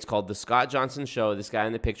right here. It's called The Scott Johnson Show. This guy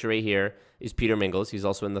in the picture right here is Peter Mingles. He's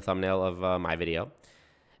also in the thumbnail of my video.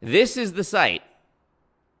 This is the site.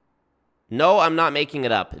 No, I'm not making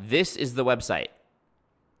it up. This is the website.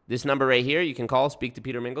 This number right here, you can call, speak to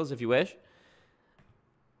Peter Mingles if you wish.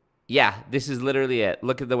 Yeah, this is literally it.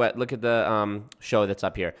 Look at the show that's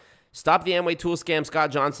up here. Stop the Amway tool scam,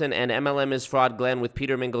 Scott Johnson, and MLM is fraud, Glenn with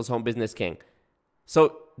Peter Mingles, home business king.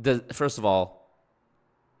 So, first of all,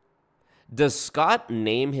 does Scott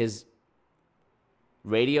name his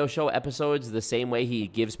radio show episodes the same way he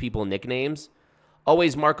gives people nicknames?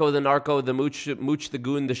 Always Marco the Narco, the Mooch the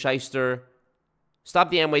Goon, the Shyster. Stop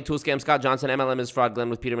the Amway tool scam, Scott Johnson, MLM is fraud, Glenn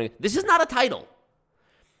with Peter Mingles. This is not a title.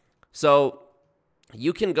 So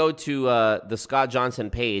you can go to the Scott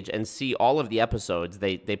Johnson page and see all of the episodes.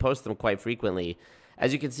 They post them quite frequently.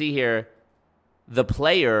 As you can see here, the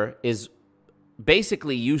player is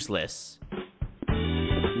basically useless.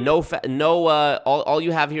 All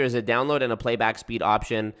you have here is a download and a playback speed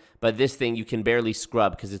option, but this thing you can barely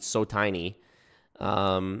scrub because it's so tiny.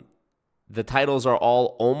 The titles are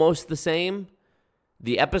all almost the same.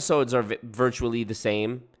 The episodes are virtually the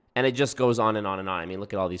same, and it just goes on and on and on. I mean,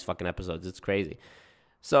 look at all these fucking episodes. It's crazy.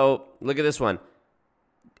 So look at this one.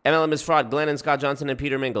 MLM is fraud, Glenn and Scott Johnson and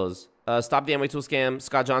Peter Mingles. Stop the Amway tool scam,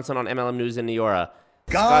 Scott Johnson on MLM News in Neora.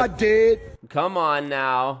 God did. Come on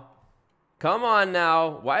now. Come on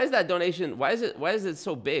now. Why is that donation? Why is it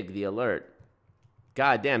so big, the alert?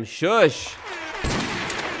 God damn, shush.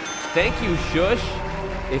 Thank you, shush.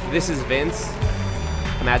 If this is Vince,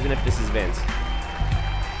 imagine if this is Vince.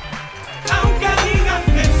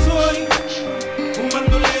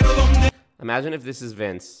 Imagine if this is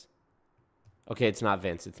Vince. Okay, it's not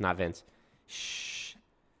Vince. It's not Vince. Shh.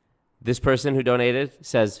 This person who donated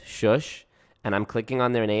says shush, and I'm clicking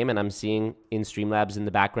on their name, and I'm seeing in Streamlabs in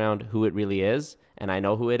the background who it really is, and I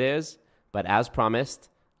know who it is, but as promised,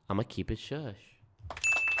 I'm going to keep it shush.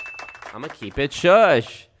 I'm going to keep it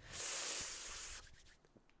shush.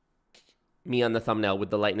 Me on the thumbnail with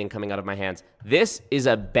the lightning coming out of my hands. This is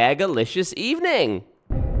a bagalicious evening.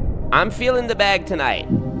 I'm feeling the bag tonight.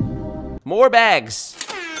 More bags.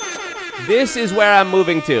 This is where I'm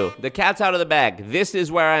moving to. The cat's out of the bag. This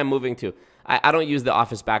is where I'm moving to. I don't use the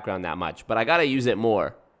office background that much, but I gotta use it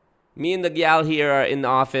more. Me and the gal here are in the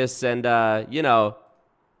office, and, you know,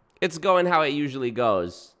 it's going how it usually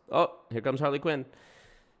goes. Oh, here comes Harley Quinn.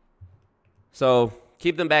 So,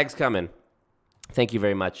 keep them bags coming. Thank you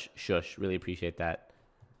very much, Shush. Really appreciate that.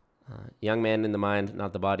 Young man in the mind,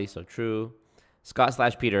 not the body, so true.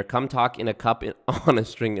 Scott/Peter, come talk in a cup on a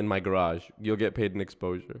string in my garage. You'll get paid in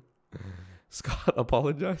exposure. Scott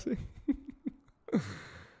apologizing.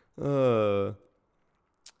 Here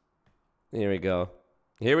we go.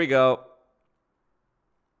 Here we go.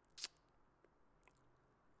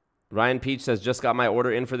 Ryan Peach says, just got my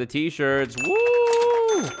order in for the t-shirts. Woo!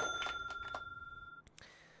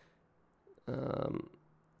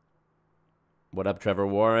 What up, Trevor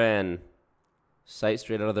Warren? Site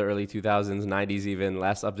straight out of the early 2000s, 90s even.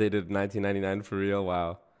 Last updated 1999 for real.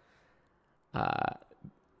 Wow.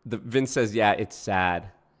 The Vince says, yeah, it's sad.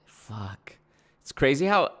 Fuck. It's crazy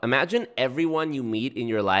how, imagine everyone you meet in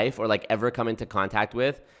your life or like ever come into contact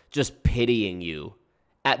with just pitying you.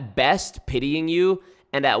 At best, pitying you,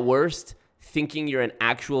 and at worst, thinking you're an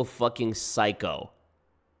actual fucking psycho.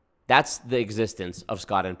 That's the existence of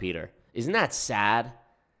Scott and Peter. Isn't that sad?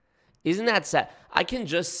 Isn't that sad? I can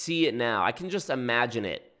just see it now. I can just imagine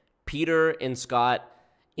it. Peter and Scott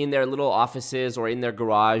in their little offices or in their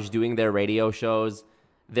garage doing their radio shows,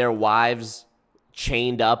 their wives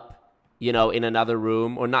chained up, you know, in another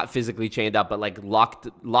room, or not physically chained up, but like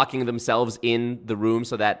locking themselves in the room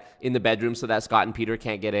in the bedroom so that Scott and Peter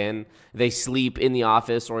can't get in. They sleep in the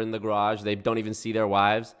office or in the garage. They don't even see their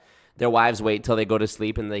wives. Their wives wait till they go to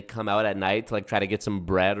sleep and they come out at night to like try to get some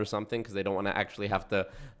bread or something because they don't want to actually have to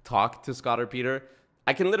talk to Scott or Peter.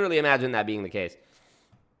 I can literally imagine that being the case.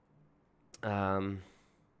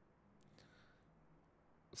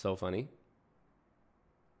 So funny.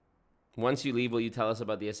 Once you leave, will you tell us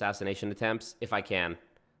about the assassination attempts? If I can.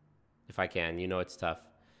 If I can. You know it's tough.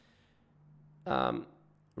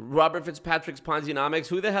 Robert Fitzpatrick's Ponzi-nomics.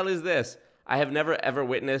 Who the hell is this? I have never, ever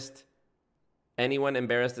witnessed anyone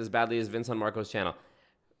embarrassed as badly as Vince on Marco's channel.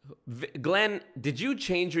 Glenn, did you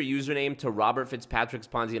change your username to Robert Fitzpatrick's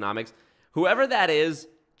Ponzi-nomics? Whoever that is,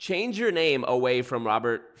 change your name away from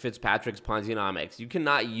Robert Fitzpatrick's Ponzi-nomics. You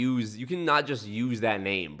cannot just use that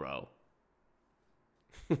name, bro.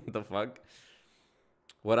 The fuck?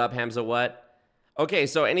 What up, Hamza? What? Okay,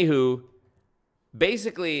 so anywho,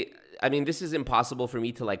 basically, I mean, this is impossible for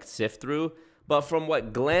me to like sift through, but from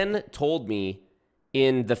what Glenn told me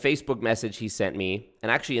in the Facebook message he sent me, and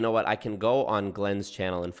actually, you know what? I can go on Glenn's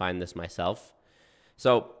channel and find this myself.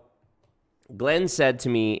 So Glenn said to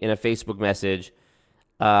me in a Facebook message,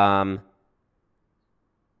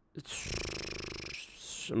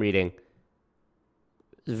 I'm reading.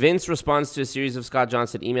 Vince responds to a series of Scott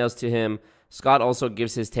Johnson emails to him. Scott also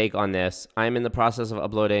gives his take on this. I'm in the process of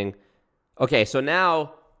uploading. Okay, so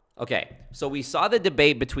now, so we saw the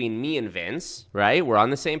debate between me and Vince, right? We're on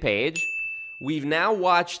the same page. We've now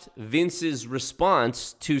watched Vince's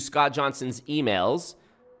response to Scott Johnson's emails.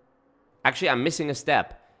 Actually, I'm missing a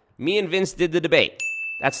step. Me and Vince did the debate.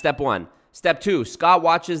 That's step one. Step two, Scott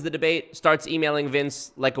watches the debate, starts emailing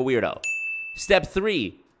Vince like a weirdo. Step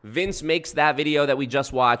three, Vince makes that video that we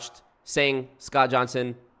just watched saying, Scott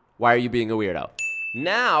Johnson, why are you being a weirdo?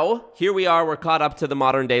 Now, here we are, we're caught up to the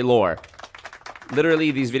modern day lore.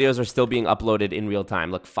 Literally, these videos are still being uploaded in real time,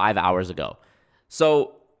 like 5 hours ago.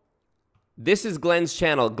 So, this is Glenn's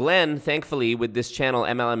channel. Glenn, thankfully, with this channel,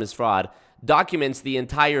 MLM is Fraud, documents the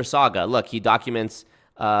entire saga. Look, he documents,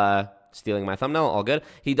 stealing my thumbnail, all good.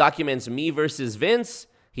 He documents me versus Vince.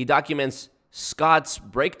 He documents Scott's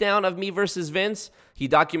breakdown of me versus Vince. He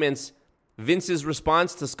documents Vince's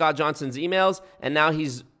response to Scott Johnson's emails. And now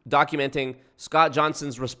he's documenting Scott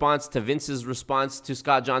Johnson's response to Vince's response to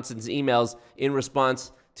Scott Johnson's emails in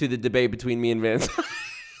response to the debate between me and Vince. I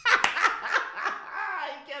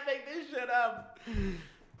can't make this shit up.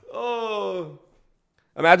 Oh.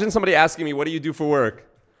 Imagine somebody asking me, what do you do for work?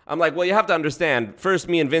 I'm like, well, you have to understand. First,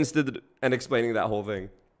 me and Vince did, and explaining that whole thing.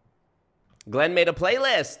 Glenn made a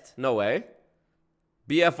playlist. No way.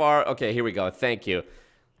 BFR. Okay, here we go. Thank you.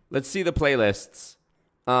 Let's see the playlists.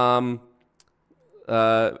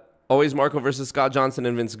 Always Marco versus Scott Johnson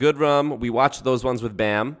and Vince Goodrum. We watched those ones with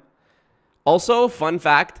Bam. Also, fun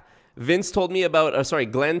fact, Glenn told me about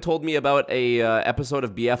a episode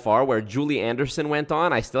of BFR where Julie Anderson went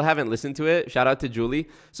on. I still haven't listened to it. Shout out to Julie.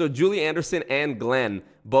 So Julie Anderson and Glenn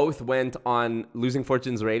both went on Losing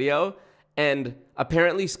Fortunes Radio. And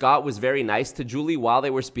apparently Scott was very nice to Julie while they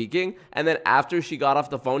were speaking. And then after she got off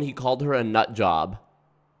the phone, he called her a nut job.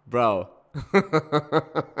 Bro.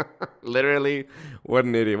 Literally, what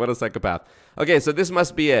an idiot. What a psychopath. Okay, so this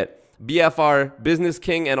must be it. BFR, Business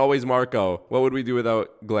King, and Always Marco. What would we do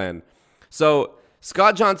without Glenn? So,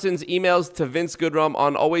 Scott Johnson's emails to Vince Goodrum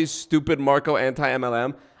on Always Stupid Marco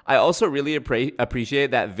Anti-MLM. I also really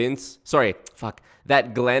appreciate that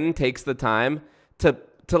that Glenn takes the time to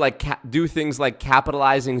like do things like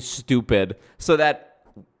capitalizing stupid so that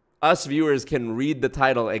us viewers can read the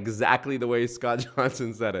title exactly the way Scott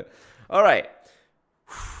Johnson said it. All right.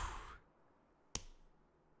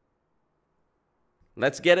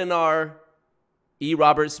 Let's get in our E.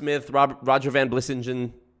 Robert Smith, Roger Van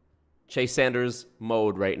Blissingen, Chase Sanders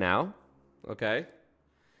mode right now. Okay.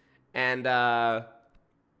 And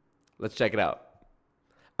let's check it out.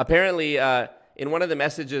 Apparently, in one of the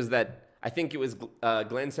messages that I think it was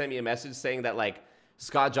Glenn sent me a message saying that like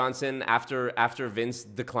Scott Johnson, after Vince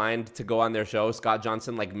declined to go on their show, Scott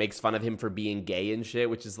Johnson like makes fun of him for being gay and shit,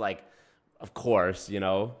 which is like, of course, you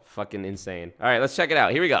know, fucking insane. All right, let's check it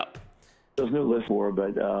out. Here we go. Those new listeners,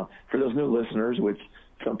 but for those new listeners, which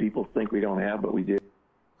some people think we don't have, but we do.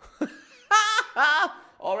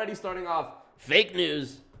 Already starting off fake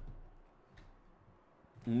news.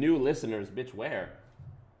 New listeners, bitch, where?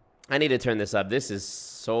 I need to turn this up. This is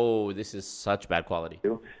such bad quality.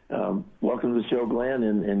 Welcome to the show, Glenn,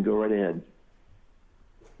 and go right ahead.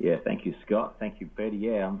 Yeah, thank you, Scott. Thank you, Peter.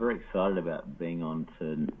 Yeah, I'm very excited about being on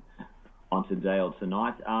today or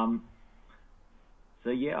tonight. So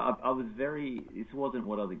yeah, I was this wasn't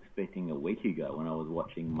what I was expecting a week ago when I was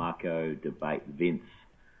watching Marco debate Vince.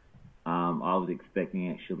 I was expecting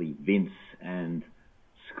actually Vince and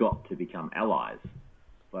Scott to become allies,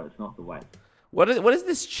 but it's not the way. What is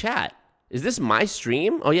this chat? Is this my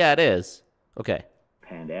stream? Oh yeah, it is. Okay.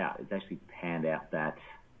 Panned out. It's actually panned out that.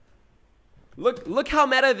 Look how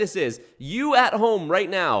meta this is. You at home right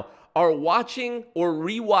now are watching or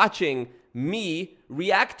rewatching me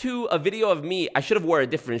react to a video of me. I should have wore a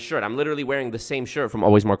different shirt. I'm literally wearing the same shirt from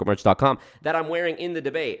alwaysmarcomerch.com that I'm wearing in the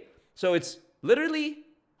debate. So it's literally,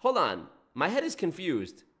 hold on. My head is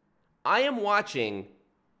confused. I am watching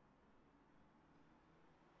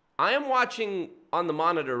on the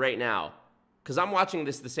monitor right now because I'm watching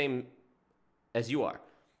this the same as you are.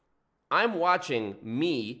 I'm watching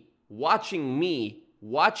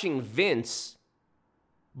Vince,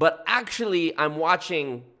 but actually I'm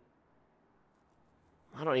watching,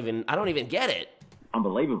 I don't even get it.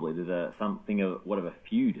 Unbelievably, there's something of a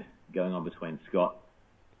feud going on between Scott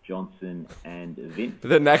Johnson and Vince.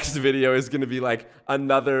 The next video is going to be like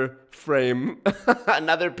another frame,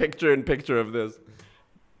 another picture-in-picture of this.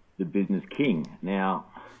 The Business King. Now,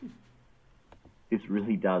 this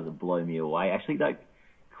really does blow me away. Actually, though, can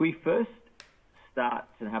we first start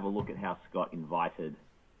to have a look at how Scott invited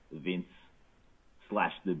Vince /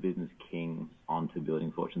 splash the Business King onto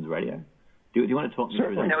Building Fortunes Radio. Do you want to talk me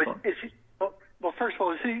through that? Now, well, first of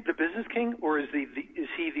all, is he the Business King, or is he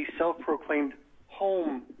the self-proclaimed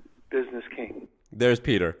home Business King? There's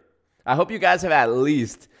Peter. I hope you guys have at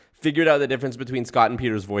least figured out the difference between Scott and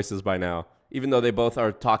Peter's voices by now, even though they both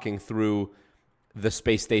are talking through the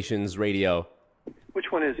space station's radio. Which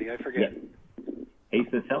one is he? I forget. Yeah. He's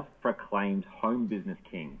the self-proclaimed home business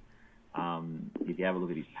king. If you have a look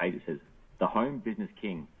at his page, it says, the home business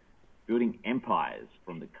king, building empires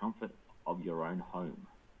from the comfort of your own home.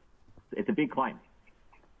 It's a big claim.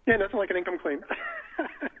 Yeah, nothing like an income claim.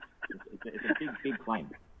 It's a big claim.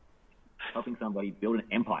 Helping somebody build an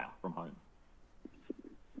empire from home.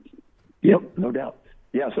 Yep, no doubt.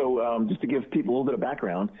 Yeah, so just to give people a little bit of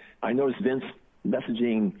background, I noticed Vince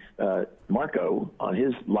messaging Marco on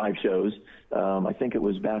his live shows. I think it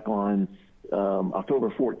was back on October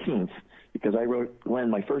 14th, because I wrote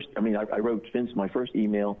I wrote Vince my first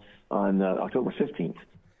email on October 15th.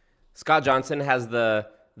 Scott Johnson has the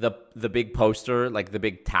big poster, like the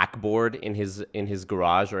big tack board in his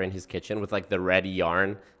garage or in his kitchen with like the red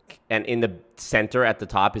yarn, and in the center at the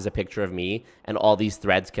top is a picture of me and all these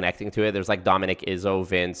threads connecting to it. There's like Dominic, Izzo,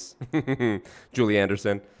 Vince, Julie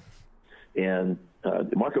Anderson. And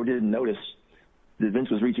Marco didn't notice that Vince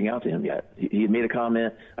was reaching out to him yet. He had made a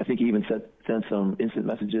comment. I think he even sent some instant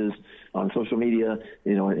messages on social media,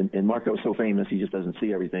 and Marco's so famous, he just doesn't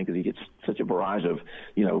see everything because he gets such a barrage of,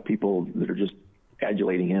 people that are just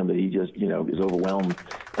adulating him that he just, is overwhelmed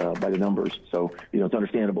by the numbers. So, it's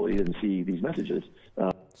understandable he didn't see these messages.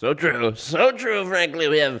 So true,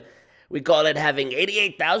 frankly. We call it having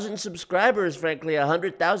 88,000 subscribers, frankly,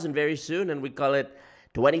 100,000 very soon, and we call it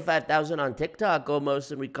 25,000 on TikTok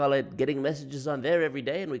almost, and we call it getting messages on there every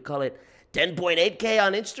day, and we call it 10.8K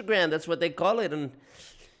on Instagram. That's what they call it, and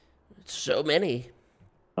it's so many.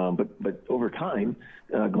 But over time,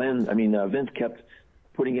 Vince kept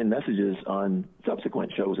putting in messages on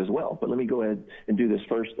subsequent shows as well. But let me go ahead and do this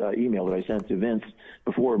first email that I sent to Vince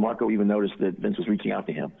before Marco even noticed that Vince was reaching out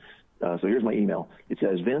to him. So here's my email. It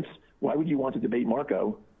says, Vince, why would you want to debate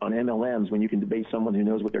Marco on MLMs when you can debate someone who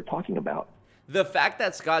knows what they're talking about? The fact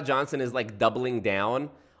that Scott Johnson is like doubling down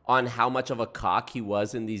on how much of a cock he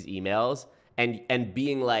was in these emails and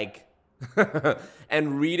being like,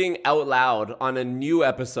 and reading out loud on a new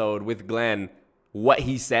episode with Glenn what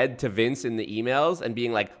he said to Vince in the emails and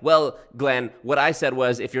being like, well, Glenn, what I said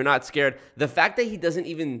was, if you're not scared, the fact that he doesn't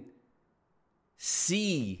even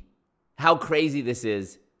see how crazy this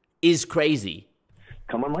is crazy.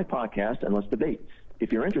 Come on my podcast and let's debate.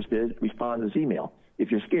 If you're interested, respond to this email.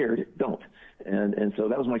 If you're scared, don't. And so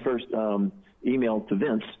that was my first email to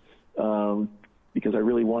Vince because I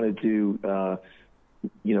really wanted to,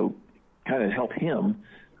 kind of help him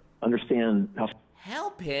understand how...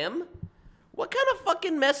 Help him? What kind of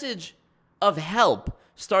fucking message of help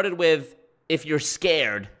started with, if you're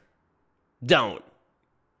scared, don't?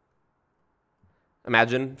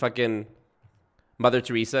 Imagine fucking Mother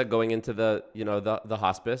Teresa going into the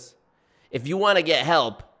hospice. If you want to get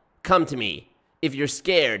help, come to me. If you're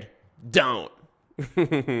scared, don't.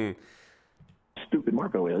 Stupid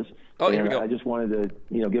Marco is. Oh, here we go. I just wanted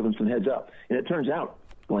to, give him some heads up. And it turns out,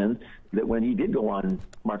 Glenn, that when he did go on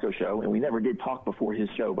Marco's show, and we never did talk before his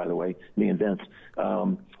show, by the way, me and Vince,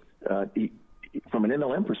 from an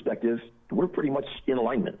MLM perspective, we're pretty much in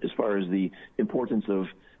alignment as far as the importance of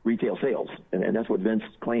retail sales. And that's what Vince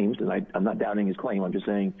claims, and I'm not doubting his claim. I'm just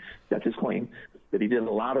saying that's his claim, that he did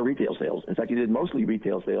a lot of retail sales. In fact, he did mostly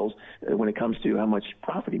retail sales when it comes to how much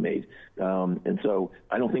profit he made. And so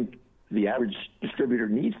I don't think the average distributor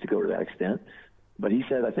needs to go to that extent. But he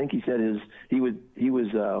said, when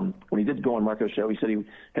he did go on Marco's show, he said he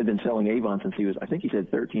had been selling Avon since he was,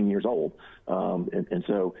 13 years old. And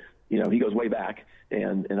so, he goes way back.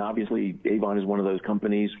 And obviously Avon is one of those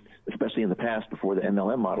companies, especially in the past before the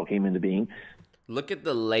MLM model came into being. Look at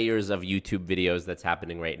the layers of YouTube videos that's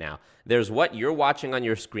happening right now. There's what you're watching on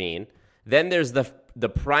your screen. Then there's the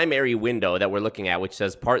primary window that we're looking at, which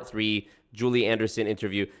says Part 3, Julie Anderson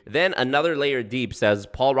interview. Then another layer deep says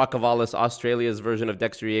Paul Rockavalis, Australia's version of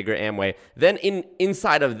Dexter Yeager, Amway. Then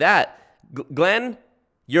inside of that, Glenn,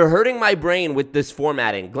 you're hurting my brain with this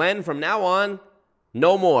formatting. Glenn, from now on,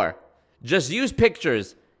 no more. Just use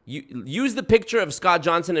pictures. Use the picture of Scott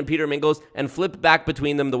Johnson and Peter Mingles and flip back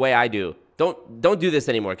between them the way I do. Don't do this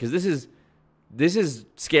anymore, because this is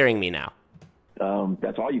scaring me now.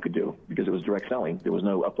 That's all you could do because it was direct selling. There was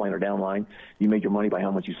no upline or downline. You made your money by how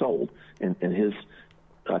much you sold. And his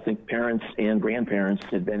I think parents and grandparents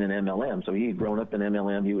had been in MLM. So he had grown up in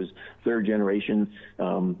MLM. He was third generation,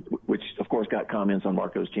 which of course got comments on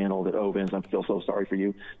Marco's channel that, oh, Vince, I feel so sorry for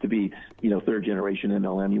you to be, third generation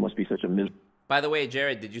MLM. You must be such a By the way,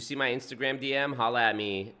 Jared, did you see my Instagram DM? Holla at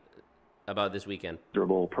me about this weekend.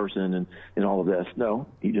 Miserable person and all of this. No,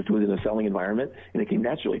 he just was in a selling environment and it came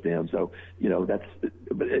naturally to him. So,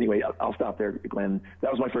 but anyway, I'll stop there, Glenn.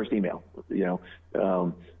 That was my first email,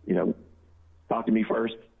 talk to me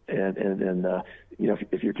first. And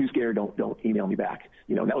if you're too scared, don't email me back.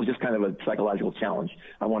 That was just kind of a psychological challenge.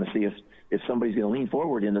 I want to see if somebody's going to lean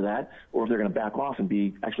forward into that, or if they're going to back off and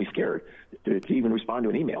be actually scared to even respond to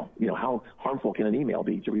an email. How harmful can an email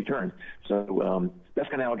be to return? So that's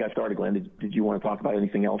kind of how it got started, Glenn. Did you want to talk about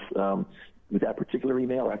anything else with that particular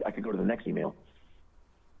email? Or I could go to the next email.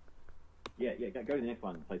 Yeah, go to the next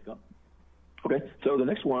one, please, Scott. Okay, so the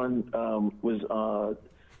next one was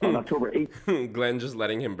on October 8th. Glenn just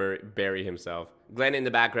letting him bury himself. Glenn in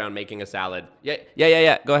the background making a salad.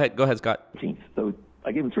 Yeah. Go ahead, Scott. So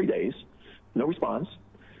I gave him 3 days, no response.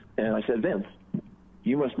 And I said, Vince,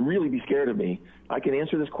 you must really be scared of me. I can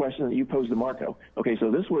answer this question that you posed to Marco. Okay,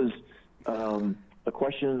 so this was a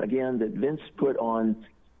question, again, that Vince put on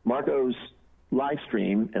Marco's live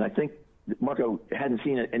stream. And I think Marco hadn't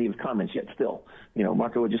seen any of his comments yet still.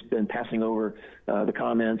 Marco had just been passing over the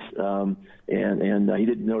comments, and he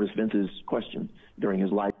didn't notice Vince's question during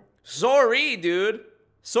his live. Sorry, dude.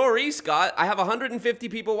 Sorry, Scott. I have 150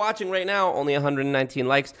 people watching right now, only 119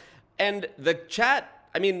 likes. And the chat,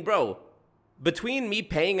 I mean, bro, between me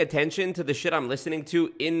paying attention to the shit I'm listening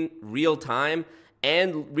to in real time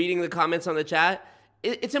and reading the comments on the chat,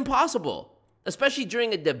 it's impossible, especially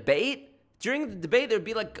during a debate. During the debate, there'd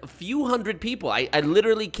be like a few hundred people. I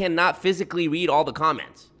literally cannot physically read all the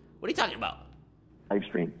comments. What are you talking about? Live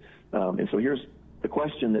stream. And so here's the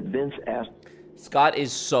question that Vince asked. Scott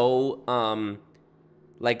is so,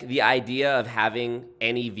 like the idea of having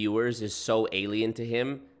any viewers is so alien to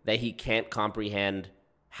him that he can't comprehend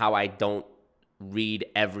how I don't read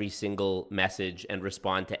every single message and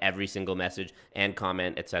respond to every single message and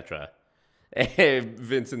comment, etc. Hey,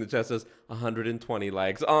 Vince in the chat says 120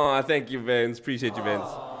 likes. Oh, thank you, Vince. Appreciate you, Vince.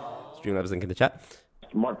 Streamlabs link in the chat.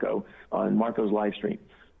 Marco on Marco's live stream.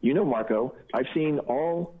 Marco, I've seen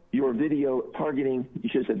all your video targeting. You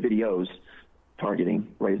should have said videos targeting,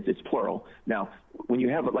 right? It's plural. Now, when you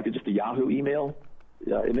have just a Yahoo email,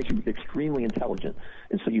 it makes you extremely intelligent.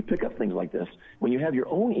 And so you pick up things like this. When you have your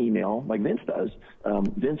own email, like Vince does,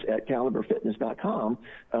 vince@caliberfitness.com,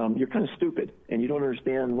 you're kind of stupid, and you don't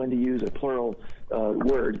understand when to use a plural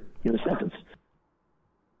word in a sentence.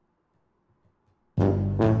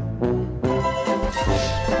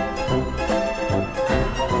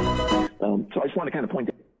 So I just want to kind of point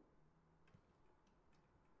out.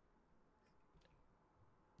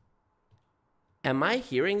 Am I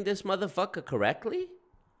hearing this motherfucker correctly?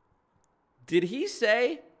 Did he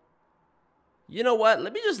say, you know what,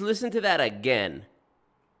 let me just listen to that again?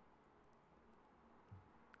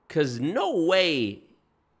 Because no way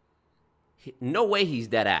he's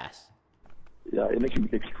dead ass. It makes you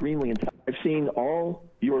extremely intelligent. I've seen all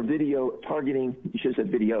your video targeting. You should have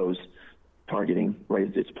said videos targeting,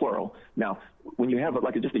 right? It's plural. Now, when you have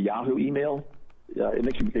just a Yahoo email, it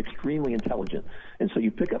makes you extremely intelligent. And so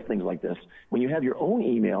you pick up things like this. When you have your own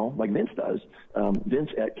email, like Vince does,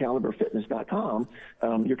 vince@caliberfitness.com,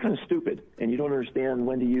 you're kind of stupid, and you don't understand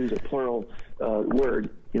when to use a plural word.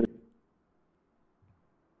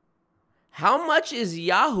 How much is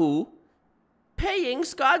Yahoo paying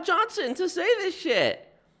Scott Johnson to say this shit?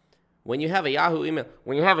 When you have a Yahoo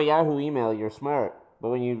email, you're smart. But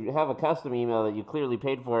when you have a custom email that you clearly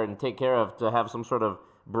paid for and take care of to have some sort of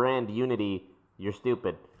brand unity, you're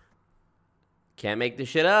stupid. Can't make this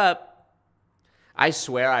shit up. I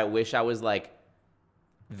swear I wish I was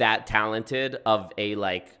that talented of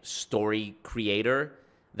a story creator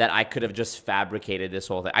that I could have just fabricated this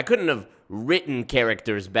whole thing. I couldn't have written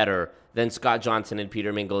characters better than Scott Johnson and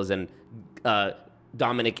Peter Mingles and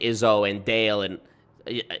Dominic Izzo and Dale, and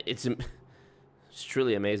it's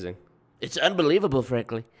truly amazing. It's unbelievable,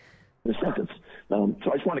 frankly. The sentence. So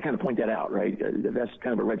I just want to kind of point that out, right? That's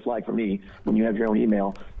kind of a red flag for me. When you have your own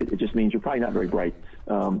email, it just means you're probably not very bright.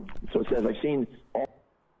 So it says, I've seen all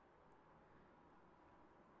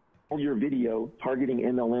your video targeting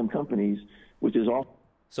MLM companies, which is all.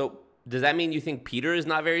 So does that mean you think Peter is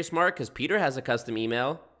not very smart? Because Peter has a custom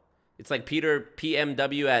email. It's like Peter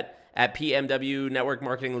PMW at PMW Network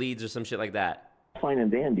Marketing Leads or some shit like that. Fine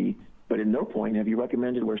and dandy, but at no point have you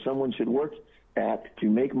recommended where someone should work at to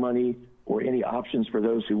make money or any options for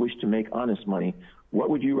those who wish to make honest money. What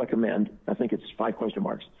would you recommend? I think it's 5 question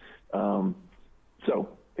marks. So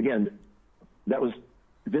again, that was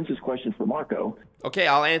Vince's question for Marco. Okay,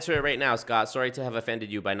 I'll answer it right now, Scott. Sorry to have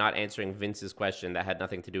offended you by not answering Vince's question. That had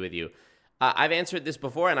nothing to do with you. I've answered this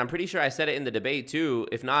before, and I'm pretty sure I said it in the debate too.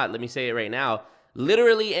 If not, let me say it right now.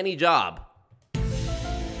 Literally any job.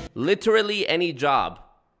 Literally any job.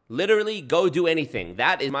 Literally go do anything.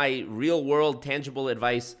 That is my real world tangible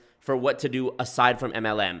advice for what to do aside from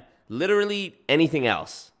MLM. Literally anything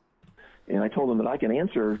else. And I told him that I can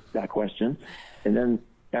answer that question. And then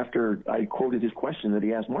after I quoted his question that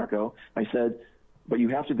he asked Marco, I said, but you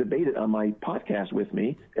have to debate it on my podcast with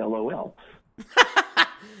me, LOL.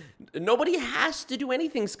 Nobody has to do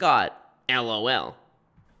anything, Scott. LOL.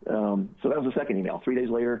 So that was the second email. 3 days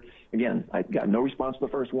later, again, I got no response to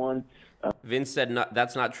the first one. Vince said, no,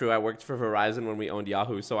 that's not true. I worked for Verizon when we owned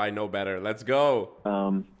Yahoo, so I know better. Let's go.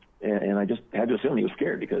 And I just had to assume he was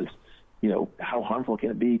scared because, you know, how harmful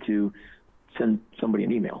can it be to send somebody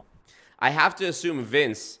an email? I have to assume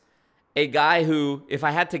Vince, a guy who, if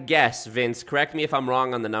I had to guess, Vince, correct me if I'm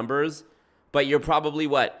wrong on the numbers, but you're probably,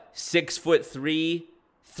 what, 6'3",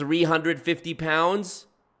 350 pounds?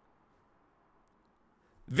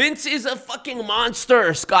 Vince is a fucking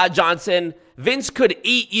monster, Scott Johnson. Vince could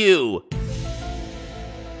eat you.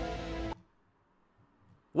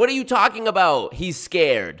 What are you talking about? He's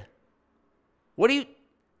scared. What do you...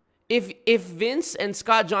 If Vince and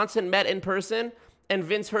Scott Johnson met in person and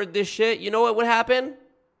Vince heard this shit, you know what would happen?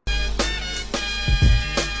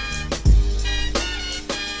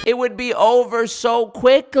 It would be over so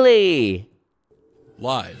quickly.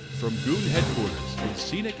 Live from Goon headquarters in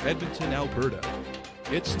scenic Edmonton, Alberta,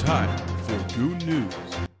 it's time for Goon News.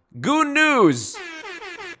 Goon News.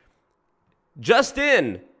 Just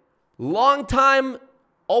in, longtime,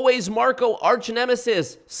 always Marco arch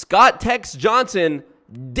nemesis, Scott Tex Johnson,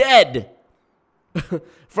 dead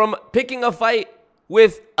from picking a fight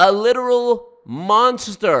with a literal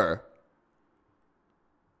monster.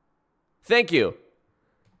 Thank you.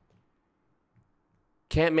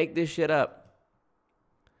 Can't make this shit up.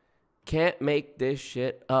 Can't make this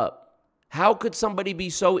shit up. How could somebody be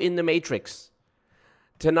so in the Matrix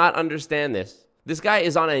to not understand this? This guy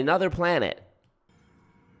is on another planet.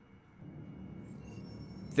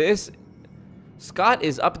 Scott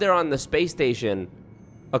is up there on the space station,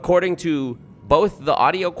 according to both the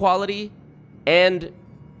audio quality and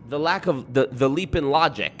the lack of the leap in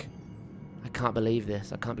logic. I can't believe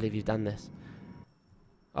this. I can't believe you've done this.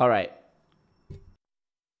 All right.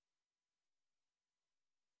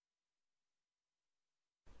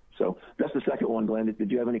 So that's the second one, Glenn.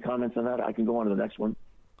 Did you have any comments on that? I can go on to the next one.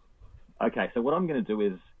 Okay, so what I'm going to do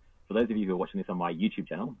is, for those of you who are watching this on my YouTube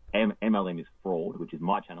channel, MLM is Fraud, which is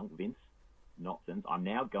my channel, Vince Nonsense. I'm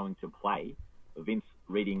now going to play Vince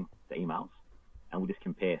reading the emails, and we'll just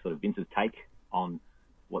compare sort of Vince's take on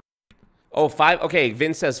what... Oh, okay,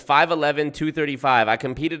 Vince says 5'11", 235. I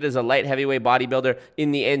competed as a light heavyweight bodybuilder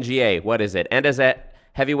in the NGA. What is it? And as a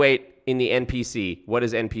heavyweight in the NPC. What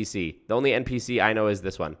is NPC? The only NPC I know is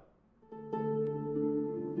this one.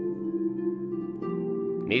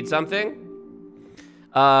 Need something?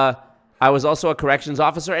 I was also a corrections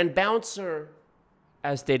officer and bouncer,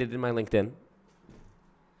 as stated in my LinkedIn.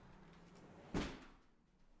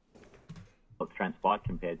 What's transpired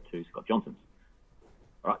compared to Scott Johnson's.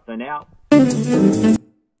 All right, so now...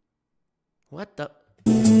 What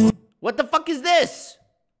the fuck is this?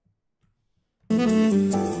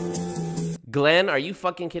 Glenn, are you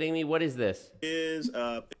fucking kidding me? What is this? Is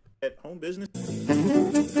at home business.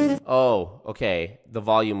 Oh, okay. The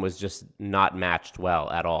volume was just not matched well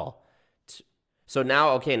at all. So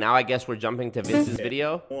now, okay, now I guess we're jumping to Vince's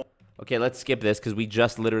video. Okay, let's skip this because we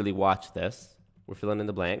just literally watched this. We're filling in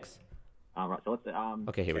the blanks. Right, so let's...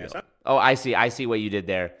 okay, here we go. Oh, I see what you did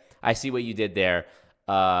there. I see what you did there,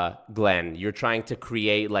 Glenn. You're trying to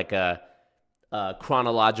create like a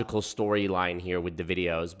chronological storyline here with the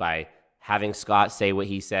videos by having Scott say what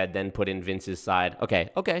he said, then put in Vince's side.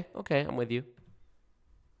 Okay, I'm with you.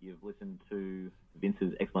 You've listened to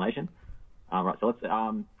Vince's explanation. Right, so let's...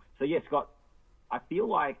 so yeah, Scott, I feel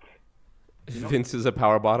like... Vince is a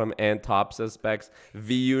power bottom and top suspects.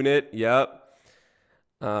 V-Unit, yep.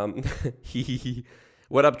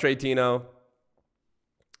 What up, Trey Tino?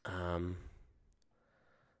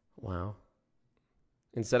 Wow.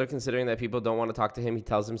 Instead of considering that people don't want to talk to him, he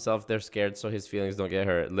tells himself they're scared so his feelings don't get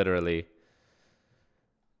hurt. Literally.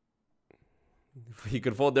 He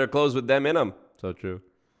could fold their clothes with them in them. So true.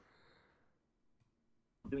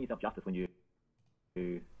 Doing yourself justice when you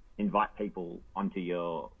invite people onto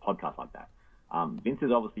your podcast like that. Vince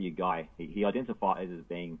is obviously a guy. He identifies as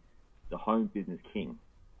being the home business king.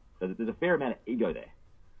 So there's a fair amount of ego there.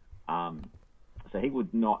 So he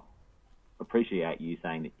would not appreciate you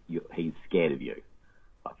saying that he's scared of you.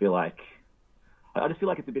 I just feel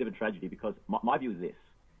like it's a bit of a tragedy because my view is this: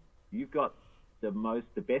 you've got the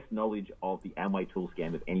best knowledge of the Amway tool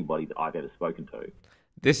scam of anybody that I've ever spoken to.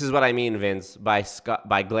 This is what I mean, Vince, by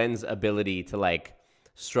Glenn's ability to like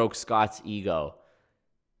stroke Scott's ego.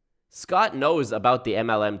 Scott knows about the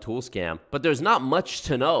MLM tool scam, but there's not much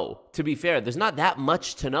to know. To be fair, there's not that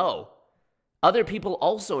much to know. Other people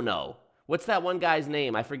also know. What's that one guy's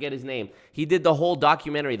name? I forget his name. He did the whole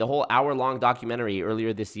documentary, the whole hour-long documentary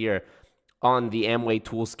earlier this year on the Amway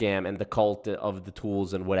tool scam and the cult of the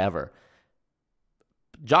tools and whatever.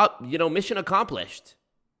 Job, mission accomplished.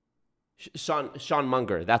 Sean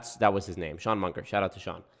Munger, that was his name. Sean Munger. Shout out to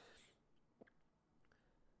Sean.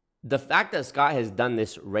 The fact that Scott has done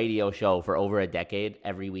this radio show for over a decade,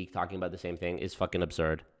 every week talking about the same thing, is fucking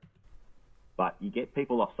absurd. But you get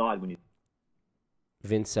people offside when you...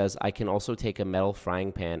 Vince says, I can also take a metal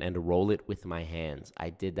frying pan and roll it with my hands.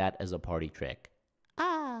 I did that as a party trick.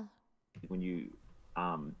 When you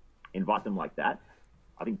invite them like that,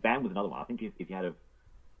 I think Bam was another one. I think if you had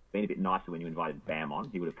been a bit nicer when you invited Bam on,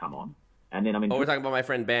 he would have come on. And then, we're talking about my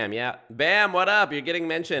friend Bam, yeah. Bam, what up? You're getting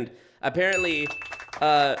mentioned. Apparently,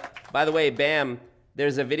 by the way, Bam,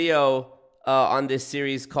 there's a video on this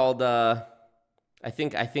series called, I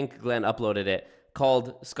think Glenn uploaded it,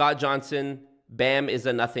 called Scott Johnson, Bam is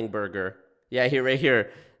a Nothing Burger. Yeah, right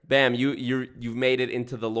here. Bam, you've made it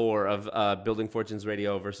into the lore of Building Fortunes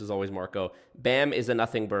Radio versus Always Marco. Bam is a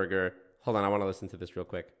Nothing Burger. Hold on, I want to listen to this real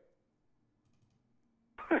quick.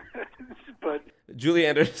 But Julie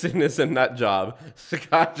Anderson is a nut job.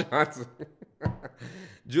 Scott Johnson.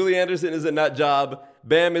 Julie Anderson is a nut job.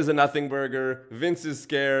 Bam is a nothing burger. Vince is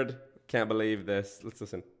scared. Can't believe this. Let's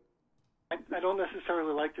listen. I don't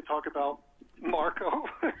necessarily like to talk about Marco,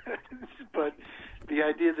 but the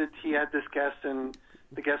idea that he had this guest and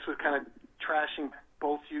the guest was kind of trashing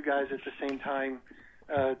both you guys at the same time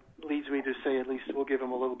leads me to say at least we'll give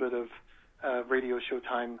him a little bit of radio show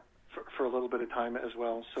time for a little bit of time as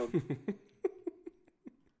well. So.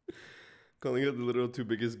 Calling it the literal two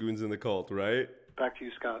biggest goons in the cult, right? Back to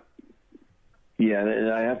you, Scott. Yeah,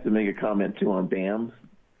 and I have to make a comment, too, on Bam.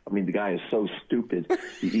 I mean, the guy is so stupid.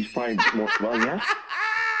 He's probably more... Well, yeah.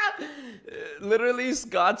 Literally,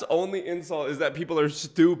 Scott's only insult is that people are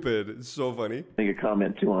stupid. It's so funny. Make a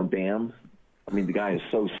comment, too, on Bam. I mean, the guy is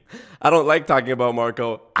so... I don't like talking about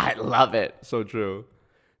Marco. I love it. So true.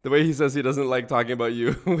 The way he says he doesn't like talking about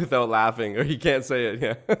you without laughing, or he can't say it,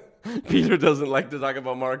 yeah. Peter doesn't like to talk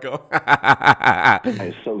about Marco.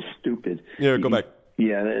 He's so stupid. Yeah, go back.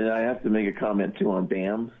 Yeah, and I have to make a comment, too, on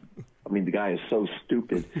Bam. I mean, the guy is so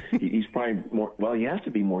stupid. He's probably more... Well, he has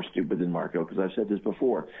to be more stupid than Marco, because I've said this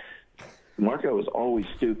before. Marco is always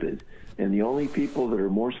stupid, and the only people that are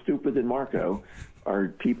more stupid than Marco are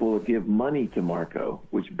people that give money to Marco,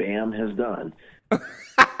 which Bam has done.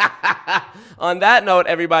 On that note,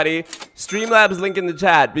 everybody, Streamlabs link in the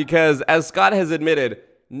chat, because as Scott has admitted,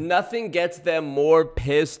 nothing gets them more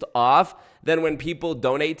pissed off than when people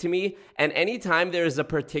donate to me. And anytime there is a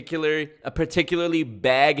particularly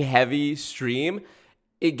bag-heavy stream,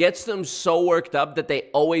 it gets them so worked up that they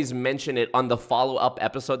always mention it on the follow-up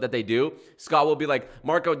episode that they do. Scott will be like,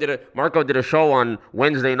 Marco did a show on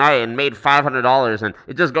Wednesday night and made $500, and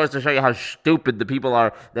it just goes to show you how stupid the people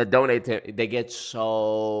are that donate to him. They get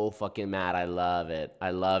so fucking mad. I love it.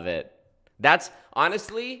 I love it. That's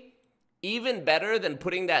honestly even better than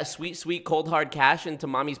putting that sweet, sweet cold hard cash into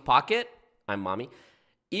mommy's pocket. I'm mommy.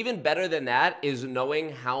 Even better than that is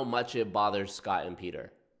knowing how much it bothers Scott and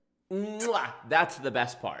Peter. Mwah! That's the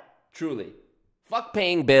best part, truly. Fuck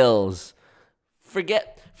paying bills.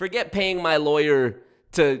 Forget paying my lawyer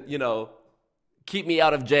to, keep me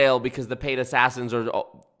out of jail because the paid assassins are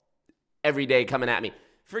every day coming at me.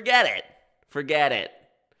 Forget it. Forget it.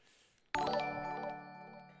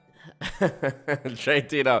 Trey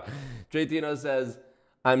Tino says,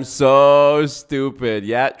 I'm so stupid.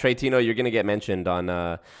 Yeah, Trey Tino, you're going to get mentioned on...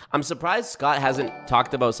 I'm surprised Scott hasn't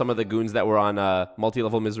talked about some of the goons that were on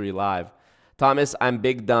Multi-Level Misery Live. Thomas, I'm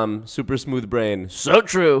big dumb, super smooth brain. So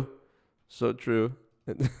true. So true.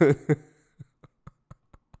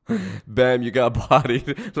 Bam, you got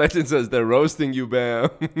bodied. Legend says they're roasting you,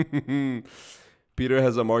 Bam. Peter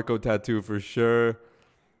has a Marco tattoo for sure.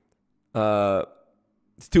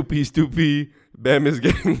 Stoopy. Bam is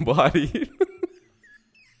getting bodied.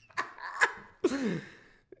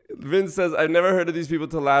 Vince says, I've never heard of these people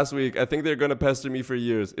till last week. I think they're going to pester me for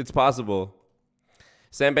years. It's possible.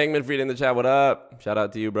 Sam Bankman-Fried in the chat. What up? Shout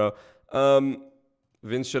out to you, bro.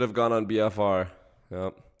 Vince should have gone on BFR.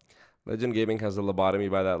 Yep. Legend Gaming has a lobotomy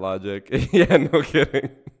by that logic. Yeah, no kidding.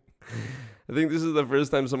 I think this is the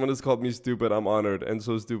first time someone has called me stupid. I'm honored and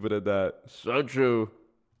so stupid at that. So true.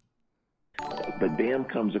 But Bam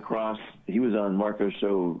comes across, he was on Marco's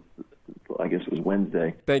show, I guess it was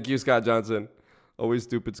Wednesday. Thank you, Scott Johnson. Always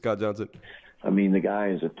stupid, Scott Johnson. I mean, the guy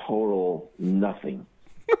is a total nothing.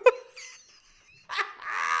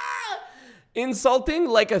 Insulting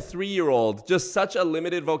like a 3-year-old. Just such a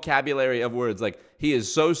limited vocabulary of words. Like, he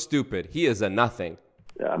is so stupid. He is a nothing.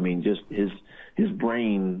 I mean, just his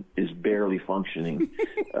brain is barely functioning.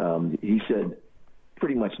 He said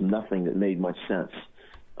pretty much nothing that made much sense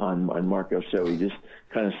on Marco's show. He just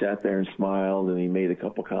kind of sat there and smiled, and he made a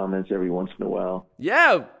couple comments every once in a while.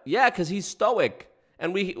 Yeah, because he's stoic.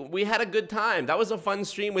 And we had a good time. That was a fun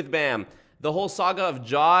stream with Bam. The whole saga of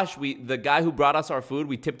Josh, the guy who brought us our food,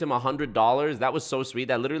 we tipped him $100. That was so sweet.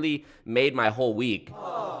 That literally made my whole week.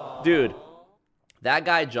 Aww. Dude, that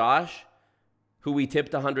guy Josh, who we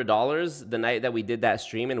tipped $100 the night that we did that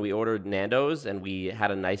stream, and we ordered Nando's, and we had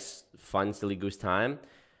a nice, fun, silly goose time.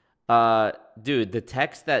 Dude, the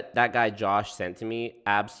text that guy Josh sent to me,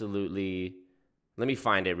 absolutely. Let me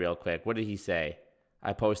find it real quick. What did he say?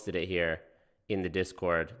 I posted it here in the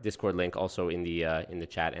Discord link, also in the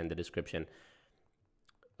chat and the description.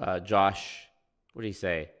 Josh, what did he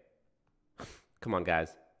say? Come on, guys,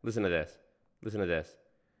 listen to this. Listen to this.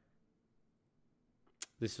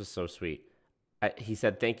 This was so sweet. He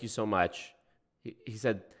said, "Thank you so much." He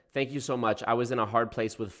said, "Thank you so much. I was in a hard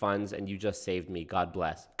place with funds, and you just saved me. God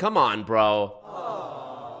bless." Come on, bro.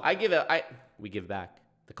 Aww. We give back.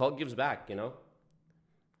 The cult gives back. You know.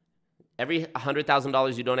 Every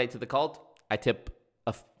 $100,000 you donate to the cult, I tip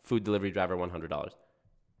a food delivery driver $100.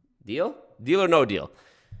 Deal? Deal or no deal?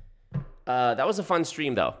 That was a fun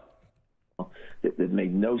stream, though. It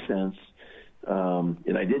made no sense.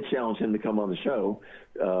 And I did challenge him to come on the show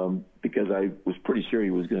because I was pretty sure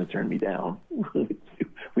he was going to turn me down,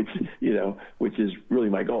 which is really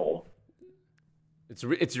my goal.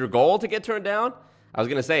 It's your goal to get turned down? I was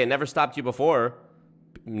going to say, it never stopped you before,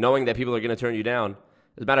 knowing that people are going to turn you down.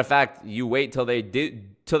 As a matter of fact, you wait till they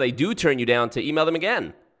do turn you down to email them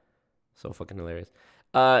again. So fucking hilarious.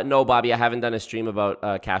 No, Bobby, I haven't done a stream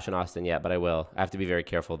about Cash and Austin yet, but I will. I have to be very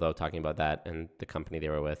careful, though, talking about that and the company they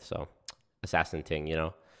were with. So, assassin ting, you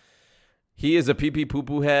know. He is a pee-pee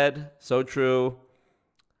poo-poo head. So true.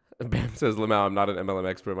 Bam says, Lamau, I'm not an MLM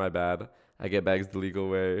expert, my bad. I get bags the legal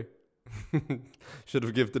way. Should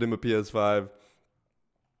have gifted him a PS5.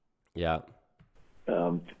 Yeah.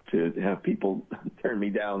 To have people turn me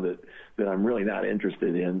down that I'm really not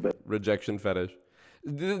interested in. But rejection fetish.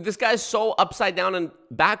 This guy's so upside down and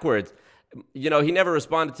backwards. You know, he never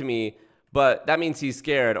responded to me, but that means he's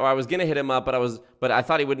scared. Or I was gonna hit him up, but I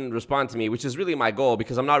thought he wouldn't respond to me, which is really my goal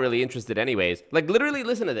because I'm not really interested anyways. Like, literally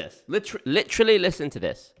listen to this. Literally listen to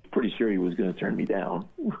this. Pretty sure he was gonna turn me down,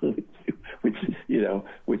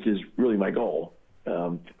 which is really my goal.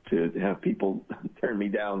 To have people turn me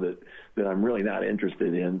down that I'm really not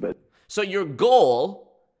interested in. But so your goal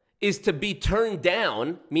is to be turned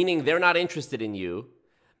down, meaning they're not interested in you,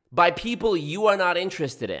 by people you are not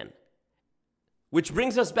interested in. Which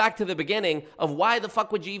brings us back to the beginning of why the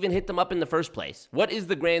fuck would you even hit them up in the first place? What is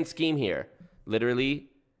the grand scheme here? Literally,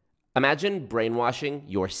 imagine brainwashing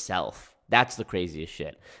yourself. That's the craziest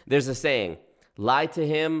shit. There's a saying, lie to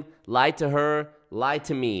him, lie to her, lie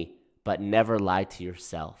to me, but never lie to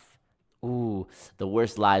yourself. Ooh, the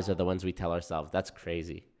worst lies are the ones we tell ourselves. That's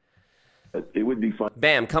crazy. It would be fun.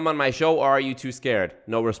 Bam, come on my show, or are you too scared?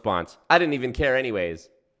 No response. I didn't even care anyways.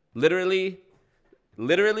 Literally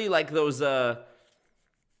like those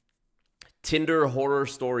Tinder horror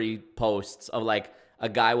story posts of like a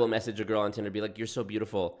guy will message a girl on Tinder, be like, "You're so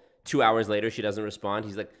beautiful." 2 hours later, she doesn't respond.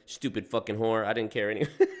 He's like, "Stupid fucking whore. I didn't care anyway."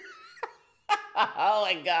 Oh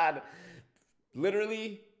my God.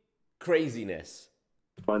 Literally craziness.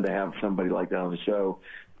 Fun to have somebody like that on the show,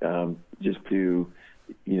 just to,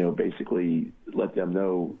 basically let them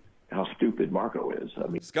know how stupid Marco is. I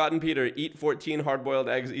mean, Scott and Peter, eat 14 hard-boiled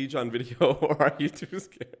eggs each on video, or are you too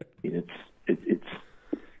scared?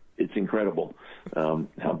 It's incredible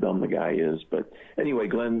how dumb the guy is. But anyway,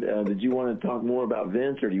 Glenn, did you want to talk more about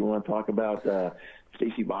Vince, or do you want to talk about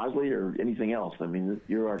Stacey Bosley or anything else? I mean,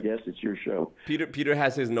 you're our guest. It's your show. Peter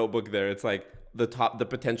has his notebook there. It's like the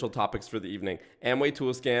potential topics for the evening: Amway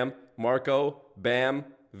tool scam, Marco, Bam,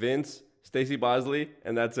 Vince, Stacey Bosley,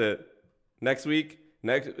 and that's it. Next week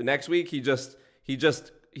he just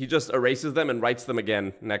erases them and writes them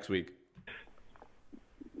again next week.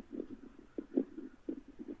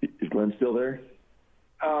 Is Glenn still there?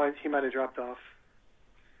 He might have dropped off.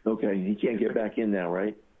 Okay, he can't get back in now,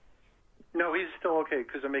 right? No, he's still okay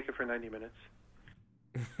because I make it for 90 minutes.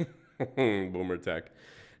 Boomer tech.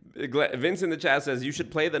 Vince in the chat says, you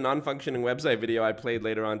should play the non-functioning website video I played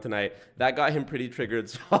later on tonight. That got him pretty triggered,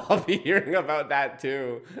 so I'll be hearing about that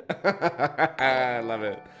too. I love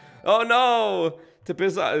it. Oh no! To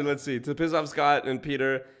piss off, let's see. To piss off Scott and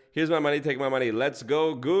Peter, here's my money, take my money. Let's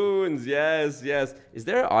go, goons. Yes, yes. Is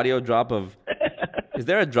there an audio drop of... is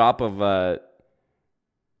there a drop of...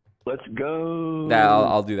 Let's go. That,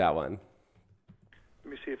 I'll do that one.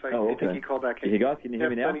 Let me see if I think he called back. You guys, can you hear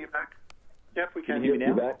me now? Yep, we can. Can you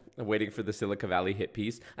hear me now? I'm waiting for the Silicon Valley hit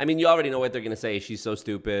piece. I mean, you already know what they're going to say. She's so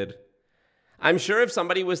stupid. I'm sure if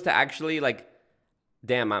somebody was to actually, like,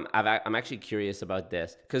 damn, I'm actually curious about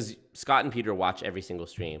this. Because Scott and Peter watch every single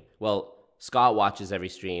stream. Well, Scott watches every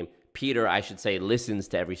stream. Peter, I should say, listens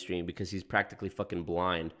to every stream because he's practically fucking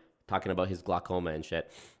blind, talking about his glaucoma and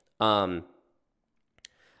shit.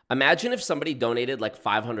 Imagine if somebody donated like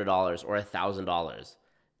 $500 or $1,000.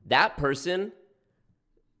 That person...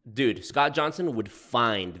 Dude, Scott Johnson would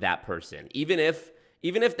find that person. Even if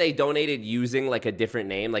they donated using like a different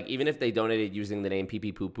name, like even if they donated using the name Pee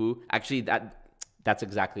Pee Poo Poo, actually that's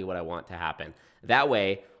exactly what I want to happen. That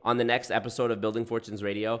way, on the next episode of Building Fortunes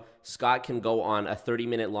Radio, Scott can go on a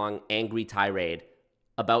 30-minute long angry tirade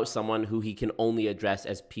about someone who he can only address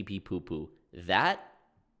as Pee Pee Poo Poo. That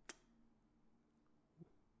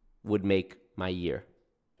would make my year.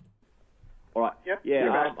 All right. Yep.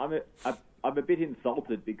 Yeah, I'm a bit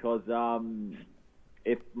insulted because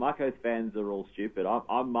if Marco's fans are all stupid,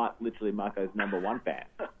 I'm literally Marco's #1 fan.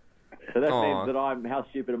 So that means that how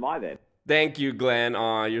stupid am I then? Thank you, Glenn.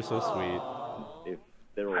 Aw, you're so sweet. If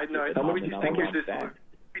they're all we just think you're disillusioned.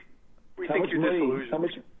 We think you're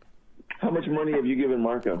disillusioned. How much money have you given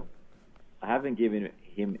Marco? I haven't given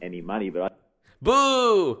him any money, but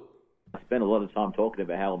Boo! I spent a lot of time talking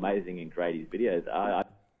about how amazing and great his videos are.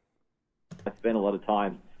 I spent a lot of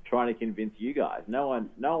time trying to convince you guys. No one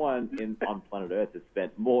on planet Earth has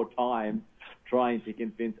spent more time trying to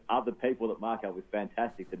convince other people that Marco was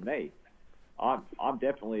fantastic than me. I'm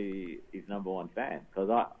definitely his #1 fan because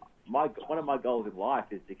one of my goals in life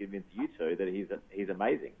is to convince you two that he's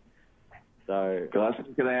amazing. So that's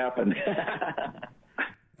what's gonna happen.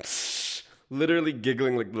 Literally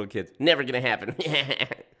giggling like little kids. Never gonna happen.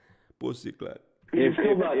 Pussy clap. You're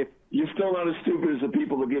still not as stupid as the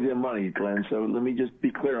people that give him money, Glenn, so let me just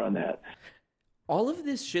be clear on that. All of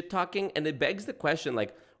this shit talking, and it begs the question,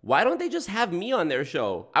 like, why don't they just have me on their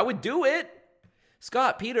show? I would do it.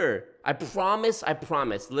 Scott, Peter, I promise,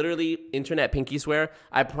 literally, internet pinky swear,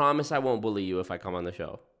 I promise I won't bully you if I come on the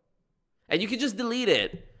show. And you can just delete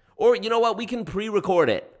it. Or, you know what, we can pre-record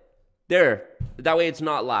it. There, that way it's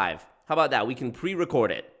not live. How about that? We can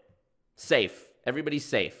pre-record it. Safe. Everybody's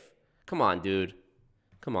safe. Come on, dude.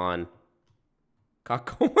 Come on.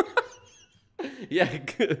 Cockcoma. Yeah,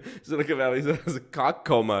 Silicon Valley has a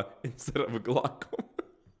cockcoma instead of a glaucoma.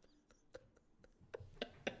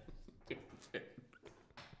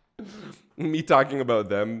 Me talking about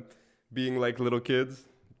them being like little kids.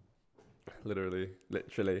 Literally.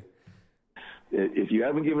 If you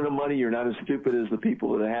haven't given them money, you're not as stupid as the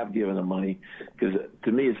people that have given them money. Because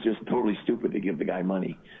to me, it's just totally stupid to give the guy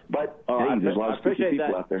money. But there's a lot of stupid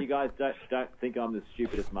people out there. You guys don't think I'm the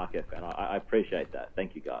stupidest Marco fan. I appreciate that.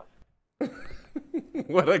 Thank you, guys.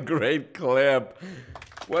 What a great clip.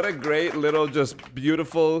 What a great little, just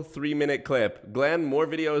beautiful 3-minute clip. Glenn, more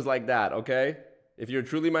videos like that, okay? If you're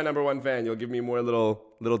truly my #1 fan, you'll give me more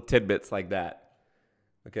little tidbits like that.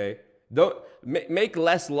 Okay? Don't make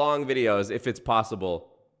less long videos if it's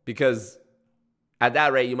possible, because at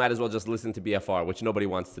that rate you might as well just listen to BFR, which nobody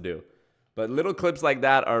wants to do. But little clips like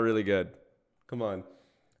that are really good. Come on.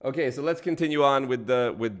 Okay, so let's continue on with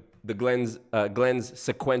the Glenn's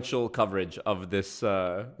sequential coverage of this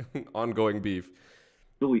ongoing beef.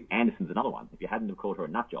 Julie Anderson's another one. If you hadn't have called her a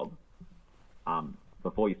nut job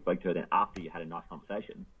before you spoke to her, then after you had a nice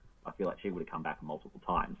conversation, I feel like she would have come back multiple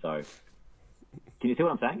times. So, can you see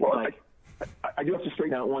what I'm saying? Well, I do have to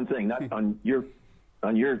straighten out one thing, not on your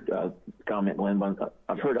comment, Glenn, but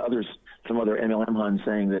I've heard some other MLM huns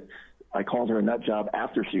saying that I called her a nut job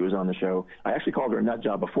after she was on the show. I actually called her a nut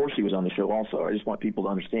job before she was on the show also. I just want people to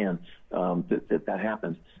understand that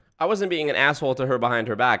happened. I wasn't being an asshole to her behind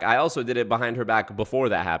her back. I also did it behind her back before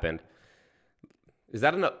that happened. Is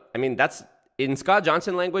that enough? I mean, that's, in Scott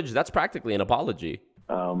Johnson language, that's practically an apology.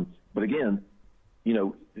 But again,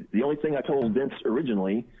 the only thing I told Vince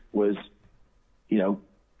originally was,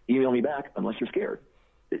 email me back unless you're scared.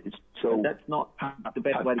 So that's not the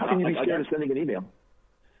best way to go. How can you be scared of sending an email?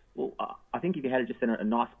 Well, I think if you had just sent a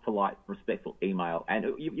nice, polite, respectful email, and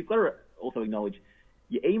you've got to also acknowledge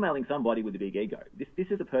you're emailing somebody with a big ego. This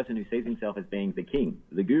is a person who sees himself as being the king,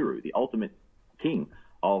 the guru, the ultimate king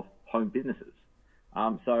of home businesses.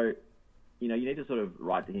 So, you know, you need to sort of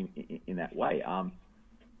write to him in that way. I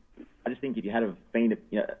just think if you had have been,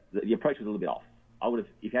 you know, the approach was a little bit off. I would have,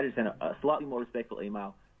 if you had to send a slightly more respectful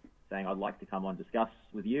email saying, I'd like to come on and discuss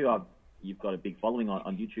with you. You've got a big following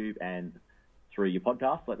on YouTube and through your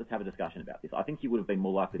podcast. Let's have a discussion about this. I think you would have been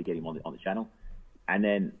more likely to get him on the channel. And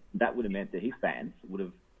then that would have meant that his fans would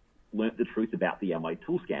have learnt the truth about the Amway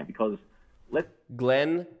tool scam, because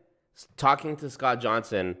Glenn talking to Scott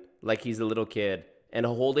Johnson like he's a little kid and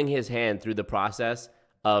holding his hand through the process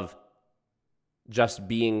of just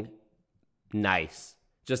being nice,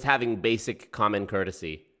 just having basic common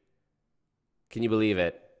courtesy. Can you believe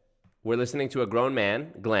it? We're listening to a grown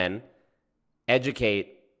man, Glenn,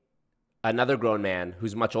 educate another grown man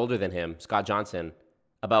who's much older than him, Scott Johnson,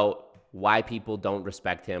 about why people don't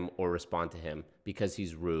respect him or respond to him because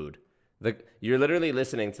he's rude. You're literally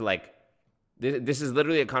listening to, like, this is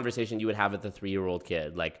literally a conversation you would have with a 3-year-old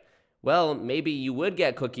kid. Like, well, maybe you would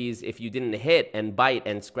get cookies if you didn't hit and bite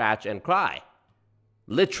and scratch and cry.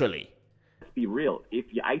 Literally. Let's be real. If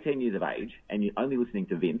you're 18 years of age and you're only listening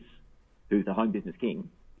to Vince, who's the home business king,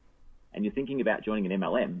 and you're thinking about joining an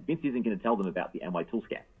MLM, Vince isn't going to tell them about the Amway tool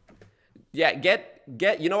scam. Yeah,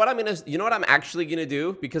 you know what I'm actually gonna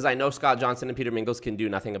do, because I know Scott Johnson and Peter Mingles can do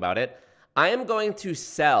nothing about it. I am going to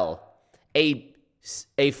sell a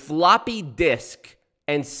floppy disk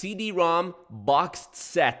and CD-ROM boxed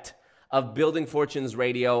set of Building Fortunes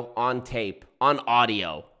Radio on tape, on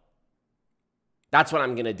audio. That's what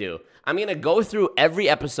I'm gonna do. I'm gonna go through every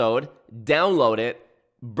episode, download it,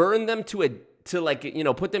 burn them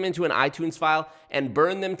put them into an iTunes file and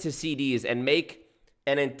burn them to CDs and make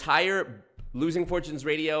an entire Losing Fortunes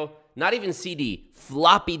Radio, not even CD,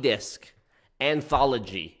 floppy disk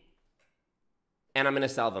anthology. And I'm going to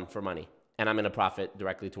sell them for money. And I'm going to profit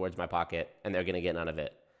directly towards my pocket. And they're going to get none of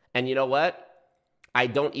it. And you know what? I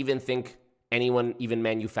don't even think anyone even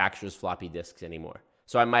manufactures floppy disks anymore.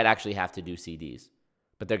 So I might actually have to do CDs.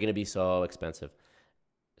 But they're going to be so expensive.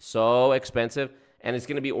 So expensive. And it's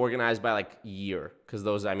going to be organized by like year. Because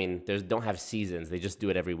those, they don't have seasons. They just do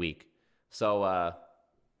it every week. So,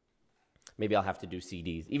 maybe I'll have to do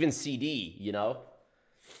CDs. Even CD, you know?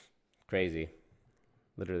 Crazy.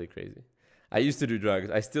 Literally crazy. I used to do drugs.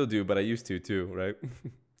 I still do, but I used to too, right?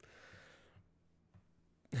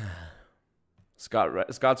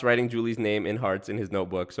 Scott's writing Julie's name in hearts in his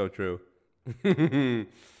notebook. So true.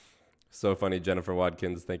 So funny, Jennifer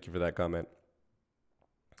Watkins. Thank you for that comment.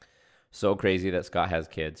 So crazy that Scott has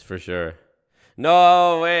kids, for sure.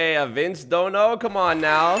 No way, a Vince don't know? Come on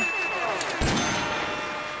now.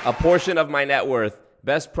 A portion of my net worth.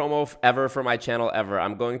 Best promo ever for my channel ever.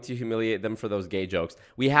 I'm going to humiliate them for those gay jokes.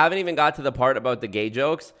 We haven't even got to the part about the gay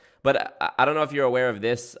jokes, but I don't know if you're aware of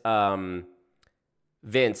this,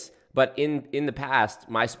 Vince, but in the past,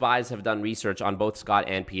 my spies have done research on both Scott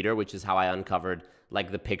and Peter, which is how I uncovered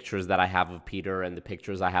like the pictures that I have of Peter and the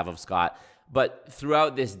pictures I have of Scott. But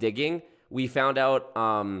throughout this digging, we found out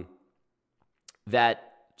that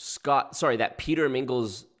Peter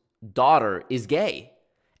Mingle's daughter is gay.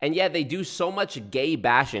 And yeah, they do so much gay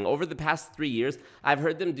bashing. Over the past 3 years, I've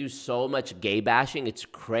heard them do so much gay bashing. It's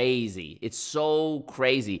crazy. It's so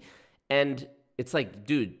crazy. And it's like,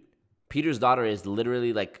 dude, Peter's daughter is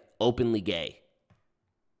literally like openly gay.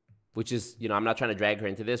 Which is, I'm not trying to drag her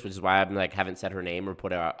into this, which is why I'm like, haven't said her name or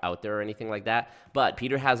put her out there or anything like that. But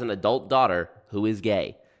Peter has an adult daughter who is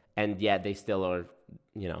gay. And yeah, they still are,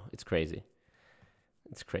 it's crazy.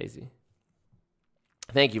 It's crazy.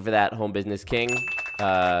 Thank you for that, Home Business King,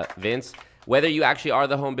 Vince. Whether you actually are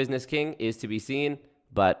the Home Business King is to be seen,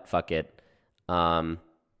 but fuck it. Thank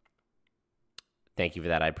you for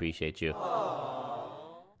that. I appreciate you.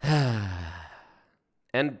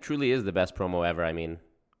 And truly is the best promo ever.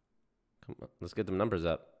 Come on, let's get them numbers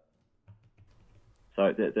up.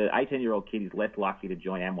 So the 18-year-old kid is less likely to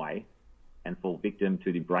join Amway and fall victim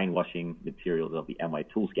to the brainwashing materials of the Amway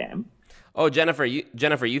tool scam. Oh, Jennifer,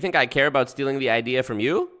 you think I care about stealing the idea from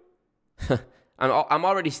you? I'm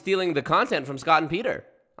already stealing the content from Scott and Peter.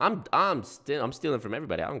 I'm stealing from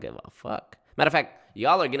everybody. I don't give a fuck. Matter of fact,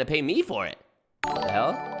 y'all are gonna pay me for it. What the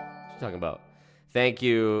hell? What are you talking about? Thank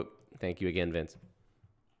you again, Vince.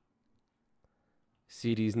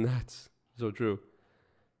 CD's nuts. So true.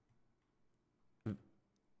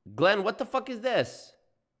 Glenn, what the fuck is this?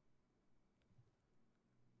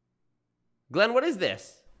 Glenn, what is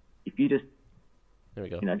this? If you just, there we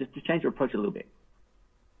go. Just change your approach a little bit.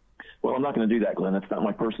 Well, I'm not going to do that, Glenn. That's not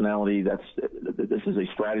my personality. This is a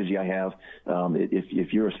strategy I have.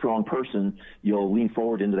 If you're a strong person, you'll lean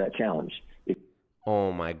forward into that challenge.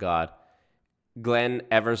 Oh my God. Glenn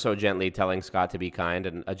ever so gently telling Scott to be kind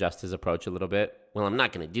and adjust his approach a little bit. Well, I'm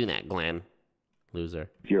not going to do that, Glenn. Loser.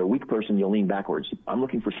 If you're a weak person, you'll lean backwards. I'm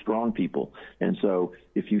looking for strong people. And so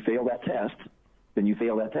if you fail that test, then you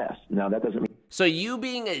fail that test. Now, that doesn't mean... So you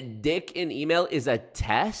being a dick in email is a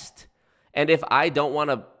test? And if I don't want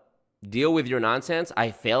to deal with your nonsense,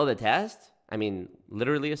 I fail the test? I mean,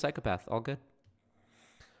 literally a psychopath. All good.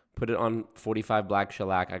 Put it on 45 black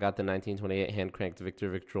shellac. I got the 1928 hand-cranked Victor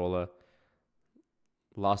Victrola.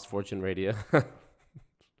 Lost Fortune Radio.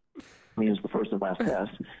 means the first and last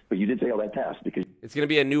test, but you did fail that test because... It's going to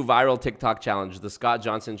be a new viral TikTok challenge, the Scott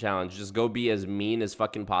Johnson challenge. Just go be as mean as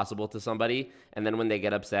fucking possible to somebody, and then when they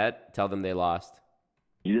get upset, tell them they lost.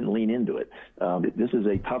 You didn't lean into it. This is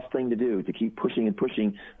a tough thing to do, to keep pushing and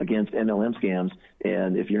pushing against MLM scams,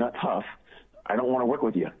 and if you're not tough, I don't want to work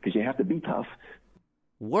with you because you have to be tough.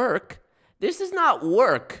 Work? This is not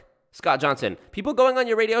work, Scott Johnson. People going on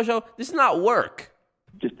your radio show, this is not work.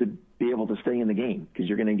 Just to be able to stay in the game because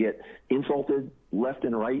you're going to get insulted left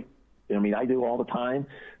and right. I mean, I do all the time,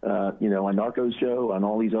 on Narco's show, on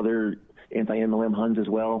all these other anti-MLM Huns as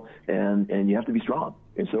well, and you have to be strong.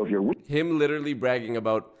 And so if you're weak... Him literally bragging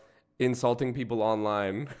about insulting people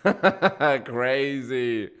online.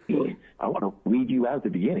 Crazy. I want to weed you out at the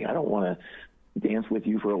beginning. I don't want to dance with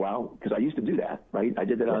you for a while because I used to do that, right? I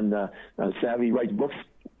did that on Savvy Writes Books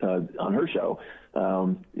on her show.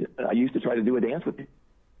 I used to try to do a dance with you.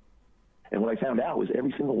 And what I found out was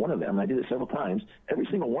every single one of them, and I did it several times, every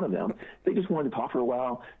single one of them, they just wanted to talk for a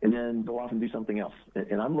while and then go off and do something else.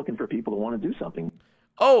 And I'm looking for people who want to do something.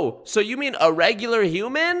 Oh, so you mean a regular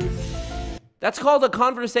human? That's called a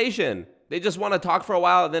conversation. They just want to talk for a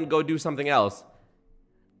while and then go do something else.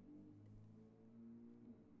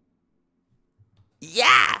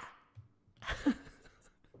 Yeah!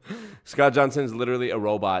 Scott Johnson's literally a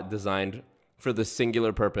robot designed for the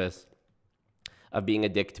singular purpose of being a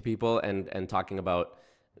dick to people and talking about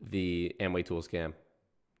the Amway tool scam.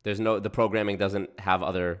 The programming doesn't have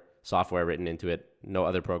other software written into it. No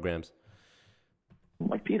other programs.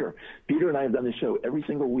 Like Peter. Peter and I have done this show every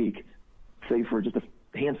single week, save for just a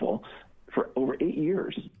handful, for over 8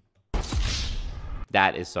 years.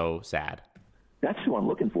 That is so sad. That's who I'm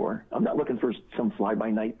looking for. I'm not looking for some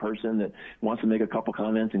fly-by-night person that wants to make a couple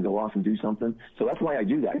comments and go off and do something. So that's why I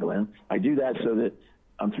do that, Glenn. I do that so that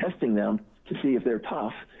I'm testing them to see if they're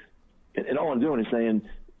tough. And all I'm doing is saying,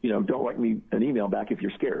 don't write me an email back if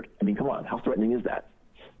you're scared. I mean, come on. How threatening is that?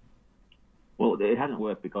 Well, it hasn't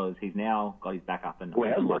worked because he's now got his back up and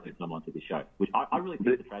invited someone to the show, which I really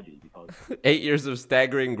think is a tragedy because... 8 years of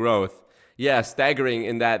staggering growth. Yeah, staggering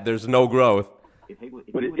in that there's no growth.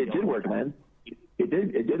 But it did work, man.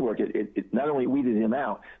 It did work. It not only weeded him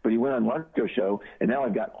out, but he went on Marco's show, and now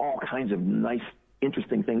I've got all kinds of nice,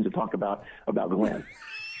 interesting things to talk about Glenn.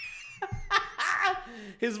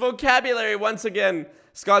 His vocabulary, once again,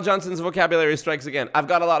 Scott Johnson's vocabulary strikes again. I've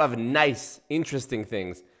got a lot of nice, interesting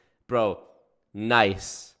things. Bro,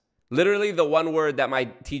 nice. Literally the one word that my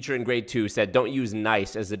teacher in grade 2 said, don't use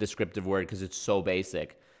nice as a descriptive word because it's so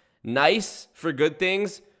basic. Nice for good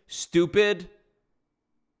things, stupid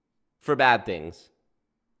for bad things.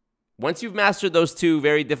 Once you've mastered those two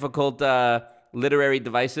very difficult literary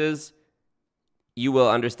devices, you will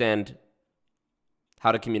understand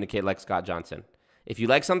how to communicate like Scott Johnson. If you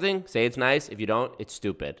like something, say it's nice. If you don't, it's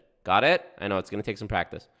stupid. Got it? I know it's going to take some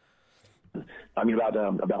practice. I mean,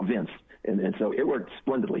 about Vince. And so it worked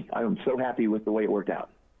splendidly. I'm so happy with the way it worked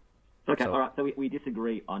out. Okay, all right. So we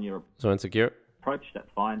disagree on your so insecure approach. That's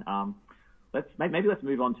fine. Maybe let's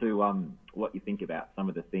move on to what you think about some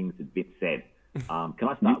of the things that Vince said. Can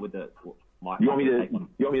I start with you want me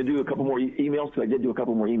to do a couple more emails? Because I did do a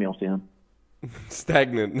couple more emails to him.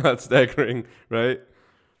 Stagnant, not staggering, right?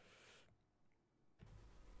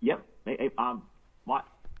 Yep.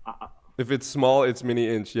 If it's small, it's mini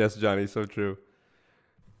inch. Yes, Johnny, so true.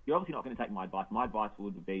 You're obviously not going to take my advice. My advice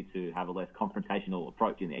would be to have a less confrontational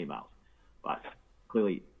approach in the emails. But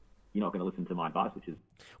clearly, you're not going to listen to my advice, which is...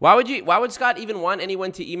 Why would Scott even want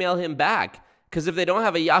anyone to email him back? Because if they don't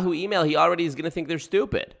have a Yahoo email, he already is going to think they're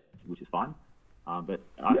stupid. Which is fine. But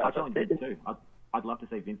I challenge Vince too. I'd love to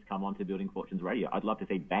see Vince come on to Building Fortunes Radio. I'd love to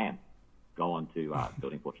see Bam go on to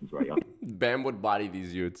Building Fortunes Radio. Bam would body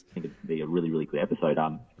these youths. I think it'd be a really, really good episode.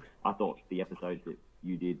 I thought the episodes that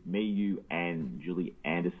you did, me, you, and Julie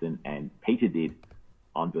Anderson and Peter did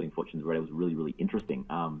on Building Fortunes Radio was really, really interesting.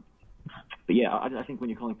 But yeah, I think when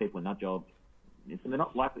you're calling people a nut job, they're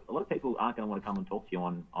not likely. A lot of people aren't going to want to come and talk to you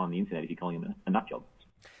on the internet if you're calling them a nut job.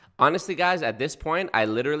 Honestly, guys, at this point, I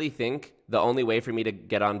literally think the only way for me to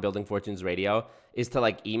get on Building Fortunes Radio is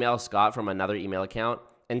to email Scott from another email account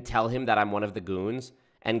and tell him that I'm one of the goons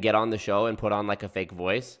and get on the show and put on a fake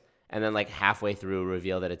voice and then halfway through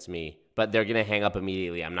reveal that it's me. but they're going to hang up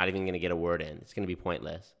immediately. I'm not even going to get a word in. It's going to be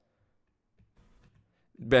pointless.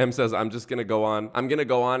 Bam says, I'm just going to go on. I'm going to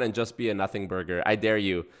go on and just be a nothing burger. I dare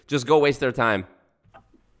you. Just go waste their time.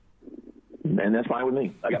 And that's fine with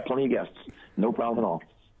me. I got plenty of guests. No problem at all.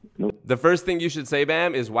 Nope. The first thing you should say,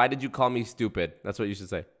 Bam, is why did you call me stupid? That's what you should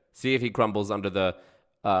say. See if he crumbles under the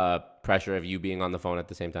pressure of you being on the phone at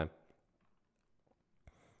the same time.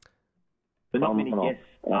 But not many guests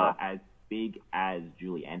are as big as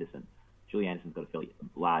Julie Anderson. Julie Anderson's got a fairly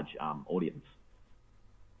large audience.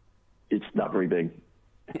 It's not very big.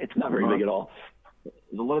 It's not very big at all.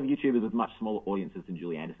 There's a lot of YouTubers with much smaller audiences than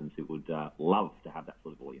Julie Anderson's who would love to have that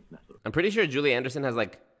sort of audience. And that sort of I'm pretty sure Julie Anderson has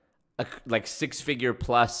like a six-figure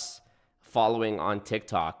plus following on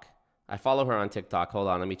TikTok. I follow her on TikTok. Hold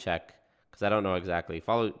on, let me check because I don't know exactly.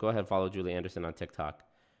 Go ahead, follow Julie Anderson on TikTok.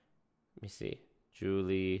 Let me see.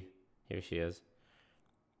 Julie, here she is.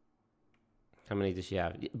 How many does she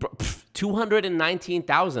have?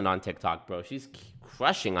 219,000 on TikTok, bro. She's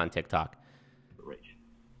crushing on TikTok. rich.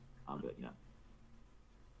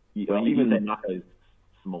 But even that Knuckles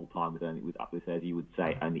small time with Uplift, as you would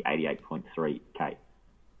say, only 88.3K.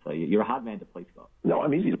 So you're a hard man to please, Scott. No,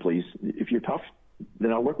 I'm easy to please. If you're tough,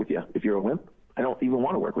 then I'll work with you. If you're a wimp, I don't even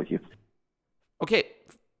want to work with you. Okay,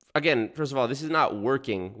 again, first of all, this is not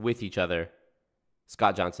working with each other,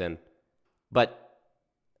 Scott Johnson. But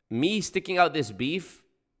me sticking out this beef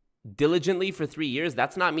diligently for 3 years,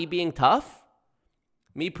 that's not me being tough.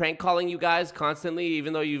 Me prank calling you guys constantly,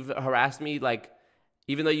 even though you've harassed me,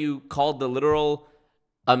 even though you called the literal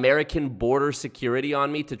American border security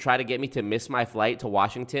on me to try to get me to miss my flight to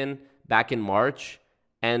Washington back in March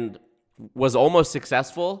and was almost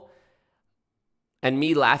successful, and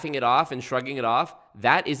me laughing it off and shrugging it off,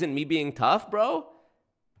 that isn't me being tough, bro.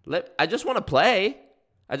 I just want to play.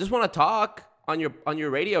 I just want to talk on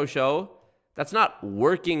your radio show. That's not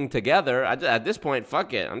working together. At this point,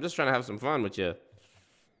 fuck it. I'm just trying to have some fun with you.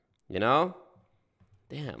 You know?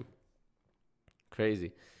 Damn.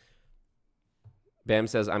 Crazy. Bam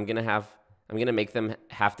says, I'm gonna make them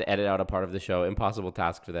have to edit out a part of the show. Impossible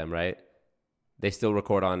task for them, right? They still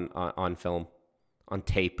record on film, on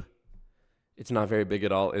tape. It's not very big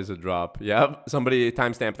at all, is a drop. Yep. Somebody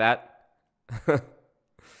timestamp that.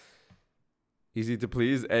 Easy to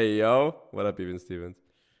please. Hey, yo. What up, Even Stevens?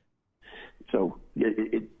 So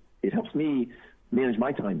it helps me manage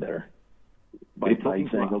my time better. By saying,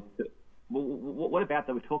 what about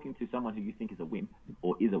that we're talking to someone who you think is a wimp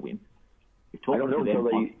or is a wimp? I don't know until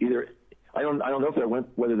they either. I don't know if they're wimp,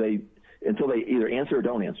 until they either answer or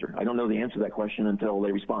don't answer. I don't know the answer to that question until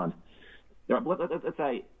they respond. Let's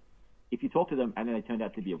say if you talk to them and then they turned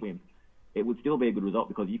out to be a wimp, it would still be a good result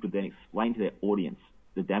because you could then explain to their audience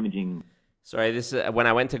the damaging. Sorry, this is when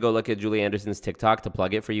I went to go look at Julie Anderson's TikTok to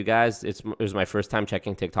plug it for you guys. It was my first time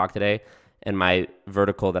checking TikTok today, and my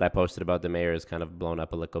vertical that I posted about the mayor is kind of blown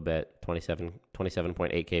up a little bit,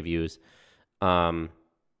 27.8K views.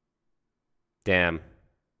 Damn,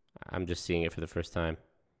 I'm just seeing it for the first time.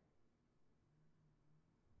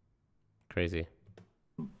 Crazy.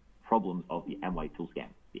 Problems of the Amway tool scam,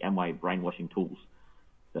 the Amway brainwashing tools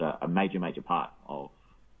that are a major part of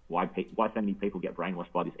why so many people get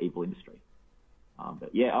brainwashed by this evil industry.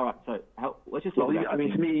 But yeah, all right. So let's just. Well, I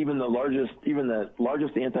mean, to me, even the largest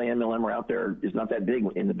anti-MLMer out there is not that big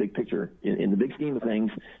in the big picture. In the big scheme of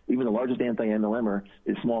things, even the largest anti-MLMer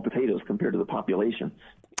is small potatoes compared to the population.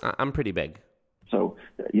 I'm pretty big. So,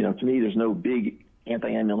 to me, there's no big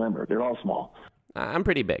anti-MLMer. They're all small. I'm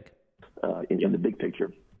pretty big. In the big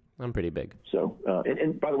picture. I'm pretty big. So,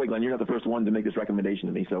 and by the way, Glenn, you're not the first one to make this recommendation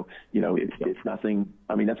to me. So, it's nothing.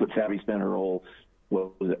 I mean, that's what Savvy spent her whole,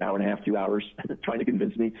 was it, hour and a half, 2 hours trying to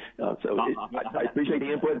convince me. I appreciate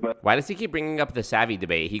the input. But why does he keep bringing up the Savvy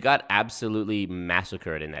debate? He got absolutely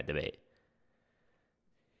massacred in that debate.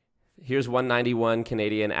 Here's 191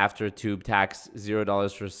 Canadian after tube tax,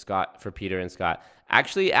 $0 for Peter and Scott.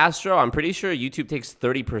 Actually, Astro, I'm pretty sure YouTube takes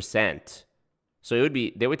 30%. So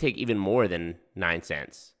they would take even more than 9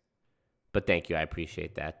 cents. But thank you, I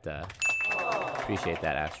appreciate that. Appreciate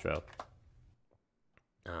that, Astro.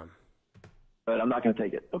 But I'm not going to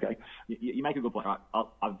take it. Okay. You make a good point. Right.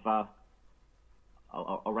 I'll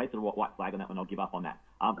raise the white flag on that one. I'll give up on that.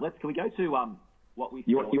 Can we go to what we?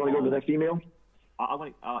 You want to go to the next email? I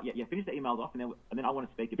want to. Finish the emails off, and then I want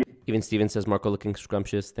to speak about. Even Stevens says Marco looking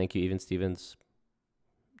scrumptious. Thank you, Even Stevens.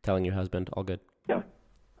 Telling your husband, all good. Yeah.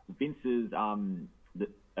 Vince's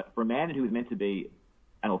for a man who is meant to be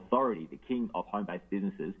an authority, the king of home-based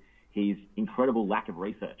businesses, his incredible lack of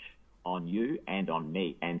research on you and on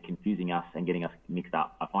me and confusing us and getting us mixed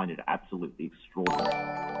up, I find it absolutely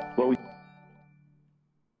extraordinary. Well,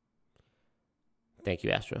 thank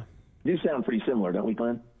you, Astro. do sound pretty similar, don't we,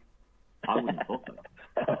 Glenn? I wouldn't have thought so.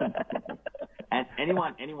 And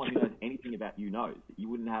anyone who knows anything about you knows that you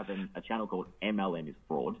wouldn't have a channel called MLM is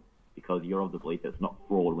fraud, because you're of the belief that it's not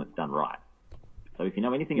fraud when it's done right. So if you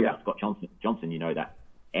know anything about Scott Johnson, you know that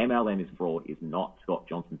MLM is fraud is not Scott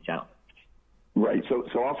Johnson's channel. Right. So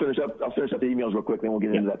I'll finish up the emails real quick, then we'll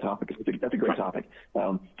get into that topic. That's a great topic.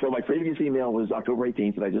 So my previous email was October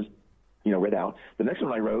 18th that I just read out. The next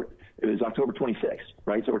one I wrote, it was October 26th,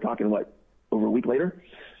 right? So we're talking, over a week later?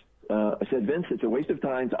 I said, Vince, it's a waste of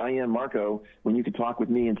time to IM Marco when you could talk with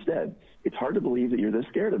me instead. It's hard to believe that you're this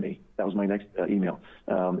scared of me. That was my next email.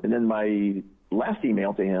 And then my last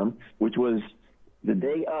email to him, which was the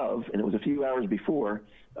day of, and it was a few hours before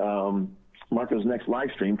Marco's next live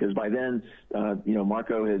stream, because by then,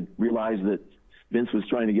 Marco had realized that Vince was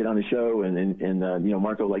trying to get on the show, and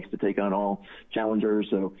Marco likes to take on all challengers.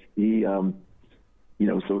 So he,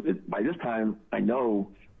 by this time, I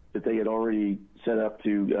know that they had already set up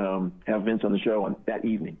to have Vince on the show on that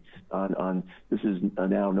evening. On this is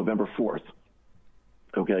now November 4th.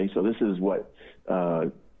 Okay, so this is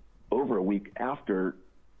over a week after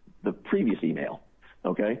the previous email.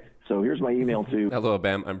 Okay, so here's my email to. Hello,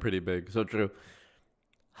 Bam. I'm pretty big. So true.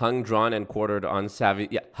 Hung, drawn, and quartered on Savvy.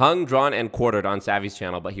 Yeah, hung, drawn, and quartered on Savvy's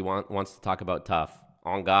channel, but he wants to talk about tough.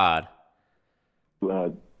 On God.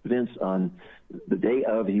 Vince on the day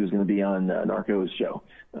of he was going to be on Narco's show.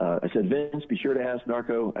 I said, Vince, be sure to ask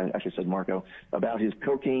Narco, I actually said Marco, about his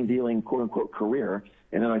cocaine dealing quote-unquote career.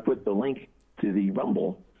 And then I put the link to the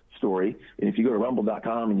Rumble story. And if you go to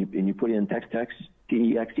rumble.com and you put in Tex,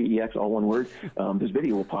 T-E-X, all one word, this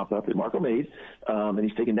video will pop up that Marco made. And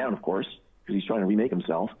he's taken down, of course, because he's trying to remake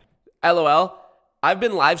himself. LOL. I've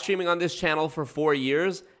been live streaming on this channel for 4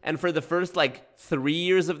 years, and for the first 3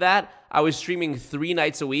 years of that, I was streaming 3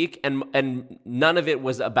 nights a week, and none of it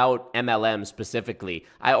was about MLM specifically.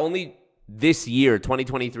 I only this year,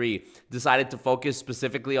 2023, decided to focus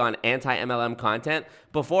specifically on anti-MLM content.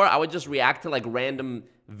 Before, I would just react to random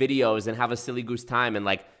videos and have a silly goose time and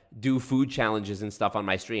do food challenges and stuff on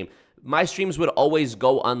my stream. My streams would always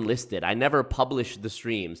go unlisted. I never published the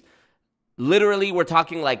streams. Literally, we're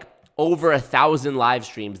talking over 1,000 live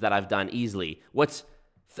streams that I've done easily.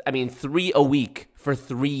 3 a week for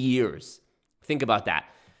 3 years. Think about that.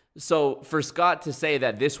 So for Scott to say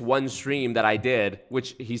that this one stream that I did,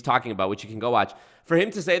 which he's talking about, which you can go watch, for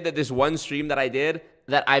him to say that this one stream that I did,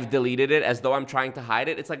 that I've deleted it as though I'm trying to hide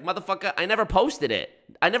it, it's motherfucker, I never posted it.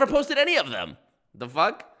 I never posted any of them. The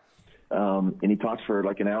fuck? And he talks for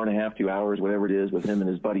an hour and a half, 2 hours, whatever it is, with him and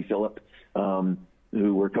his buddy Philip,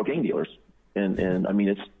 who were cocaine dealers. And I mean,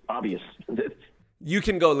 it's obvious. You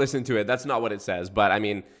can go listen to it. That's not what it says. But I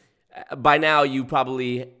mean, by now you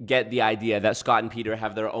probably get the idea that Scott and Peter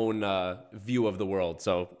have their own view of the world.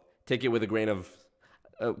 So take it with a grain of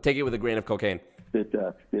cocaine.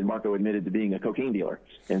 That Marco admitted to being a cocaine dealer.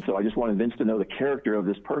 And so I just wanted Vince to know the character of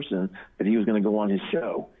this person that he was going to go on his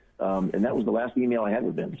show. And that was the last email I had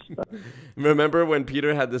with Vince. Remember when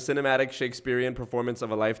Peter had the cinematic Shakespearean performance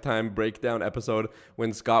of a lifetime breakdown episode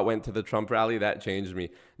when Scott went to the Trump rally? That changed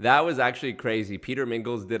me. That was actually crazy. Peter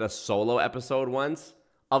Mingles did a solo episode once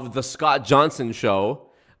of the Scott Johnson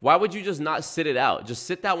show. Why would you just not sit it out? Just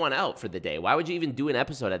sit that one out for the day. Why would you even do an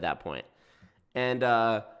episode at that point? And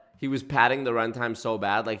he was padding the runtime so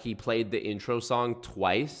bad, he played the intro song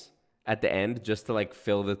twice at the end just to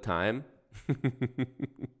fill the time.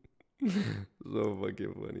 So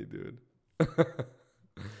fucking funny, dude.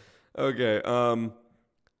 Okay,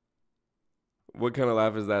 what kind of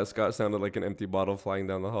laugh is that? Scott sounded like an empty bottle flying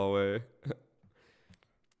down the hallway.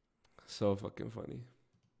 So fucking funny.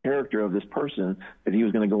 Character of this person that he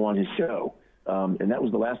was going to go on his show. And that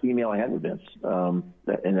was the last email I had with Vince.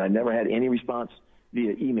 And I never had any response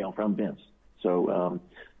via email from Vince. So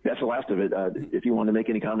that's the last of it. If you want to make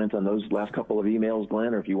any comments on those last couple of emails,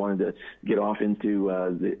 Glenn, or if you wanted to get off into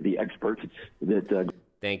the experts that...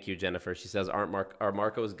 Thank you, Jennifer. She says, are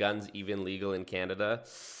Marco's guns even legal in Canada?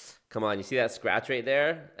 Come on, you see that scratch right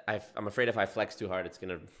there? I'm afraid if I flex too hard, it's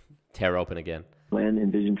going to tear open again. Glenn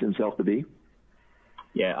envisions himself to be?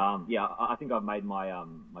 Yeah, I think I've made my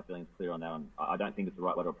my feelings clear on that one. I don't think it's the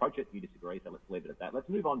right way to approach it. You disagree, so let's leave it at that. Let's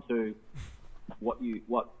move on to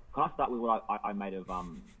can I start with what I made of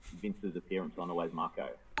Vince's appearance on Always Marco?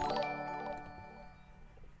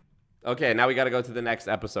 Okay, now we got to go to the next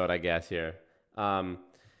episode, I guess, here.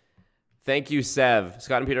 Thank you, Sev.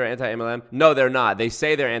 Scott and Peter are anti-MLM? No, they're not. They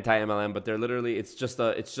say they're anti-MLM, but they're literally, it's just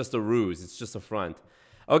a ruse. It's just a front.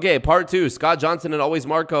 Okay, part 2. Scott Johnson and Always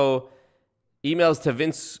Marco emails to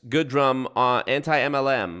Vince Goodrum on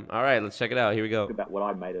anti-MLM. All right, let's check it out. Here we go. About what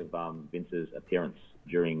I made of Vince's appearance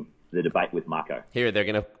during the debate with Marco. Here, they're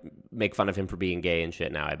going to make fun of him for being gay and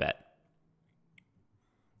shit now, I bet.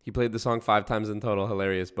 He played the song 5 times in total.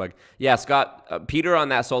 Hilarious bug. Yeah, Scott, Peter on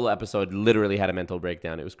that solo episode literally had a mental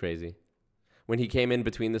breakdown. It was crazy. When he came in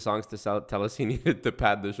between the songs to tell us he needed to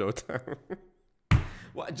pad the showtime.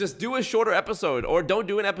 Well, just do a shorter episode, or don't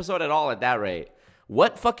do an episode at all at that rate.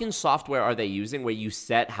 What fucking software are they using where you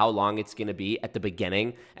set how long it's going to be at the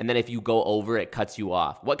beginning, and then if you go over, it cuts you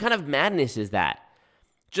off? What kind of madness is that?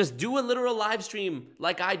 Just do a literal live stream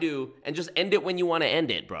like I do, and just end it when you want to end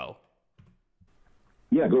it, bro.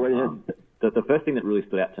 Yeah, go right ahead. The first thing that really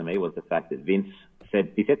stood out to me was the fact that Vince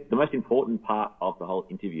said the most important part of the whole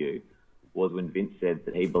interview was when Vince said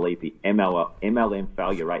that he believed the MLM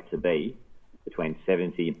failure rate to be between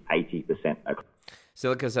 70 and 80%.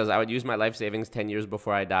 Silica says, I would use my life savings 10 years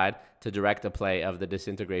before I died to direct a play of the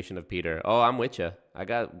disintegration of Peter. Oh, I'm with you.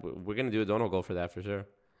 We're going to do a donor goal for that for sure.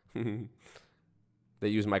 They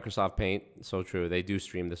use Microsoft Paint. So true. They do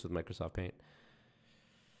stream this with Microsoft Paint.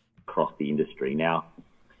 Across the industry. Now,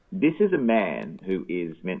 this is a man who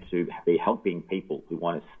is meant to be helping people who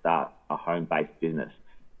want to start a home-based business.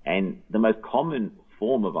 And the most common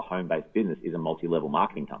form of a home-based business is a multi-level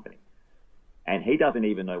marketing company. And he doesn't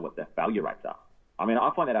even know what their failure rates are. I mean,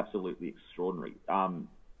 I find that absolutely extraordinary.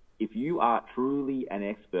 If you are truly an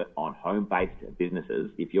expert on home-based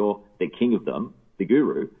businesses, if you're the king of them, the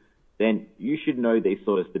guru, then you should know these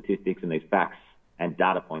sort of statistics and these facts and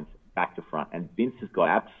data points back to front. And Vince has got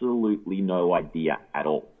absolutely no idea at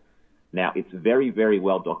all. Now, it's very, very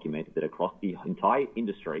well documented that across the entire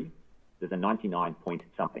industry, there's a 99 point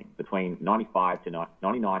something, between 95 to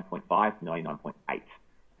 99.5 to 99.8.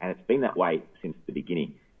 And it's been that way since the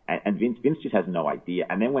beginning. And Vince just has no idea.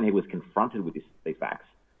 And then when he was confronted with these facts,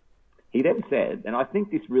 he then said, and I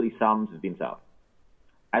think this really sums Vince up,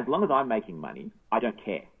 as long as I'm making money, I don't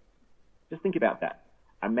care. Just think about that.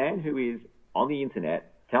 A man who is on the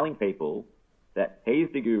internet telling people that he is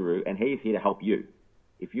the guru and he is here to help you.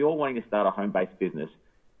 If you're wanting to start a home-based business,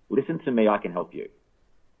 listen to me, I can help you.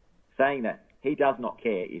 Saying that he does not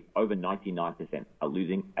care if over 99% are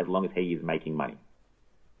losing as long as he is making money.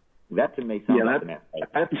 That to me sounds like the man.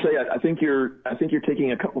 I have to say, I think you're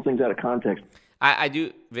taking a couple things out of context. I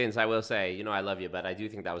do, Vince, I will say, you know, I love you, but I do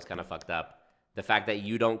think that was kind of fucked up. The fact that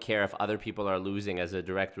you don't care if other people are losing as a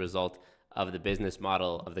direct result of the business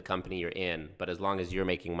model of the company you're in, but as long as you're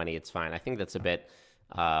making money, it's fine. I think that's a bit,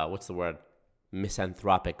 what's the word,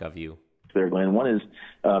 misanthropic of you. There, Glenn. One is,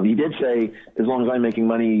 he did say, as long as I'm making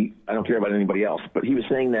money, I don't care about anybody else. But he was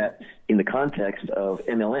saying that in the context of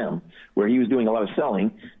MLM, where he was doing a lot of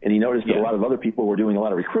selling, and he noticed that a lot of other people were doing a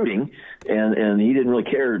lot of recruiting, and he didn't really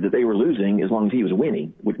care that they were losing as long as he was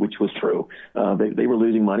winning, which was true. They were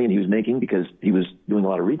losing money, and he was making because he was doing a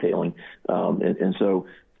lot of retailing. And so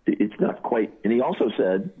it's not quite. And he also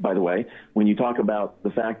said, by the way, when you talk about the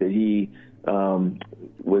fact that he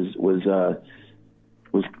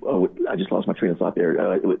I just lost my train of thought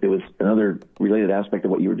there. It was another related aspect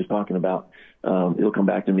of what you were just talking about. It'll come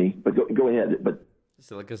back to me, but go ahead. But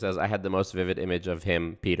Silica says, I had the most vivid image of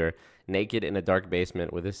him, Peter, naked in a dark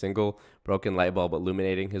basement with a single broken light bulb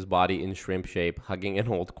illuminating his body in shrimp shape, hugging an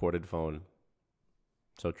old corded phone.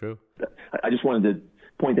 So true. I just wanted to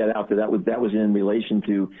point that out, that was in relation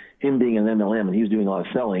to him being an MLM, and he was doing a lot of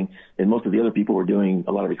selling, and most of the other people were doing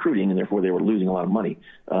a lot of recruiting, and therefore they were losing a lot of money.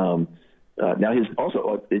 Now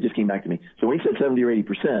it just came back to me. So when he said 70 or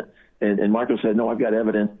 80%, and Marco said, no, I've got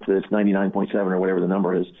evidence that it's 99.7 or whatever the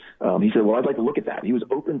number is. He said, well, I'd like to look at that. He was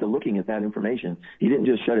open to looking at that information. He didn't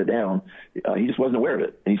just shut it down. He just wasn't aware of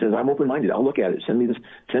it. And he says, I'm open-minded. I'll look at it. Send me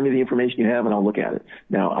the information you have, and I'll look at it.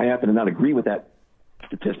 Now, I happen to not agree with that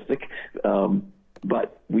statistic,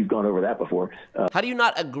 but we've gone over that before. How do you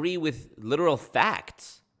not agree with literal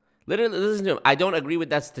facts? Literally, listen to him. I don't agree with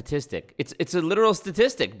that statistic. It's a literal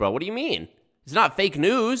statistic, bro. What do you mean? It's not fake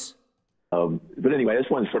news. But anyway, I just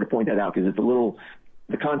wanted to sort of point that out because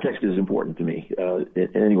the context is important to me.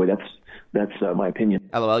 And anyway, that's my opinion.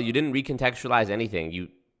 LOL, you didn't recontextualize anything.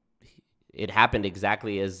 It happened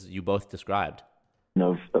exactly as you both described.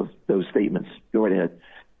 Of those statements. Go right ahead.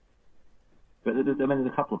 But there's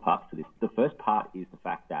a couple of parts to this. The first part is the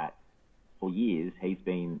fact that for years he's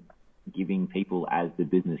been giving people as the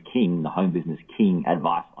business king, the home business king,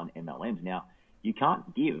 advice on MLMs. Now, you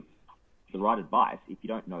can't give the right advice if you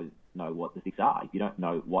don't know what the six are, if you don't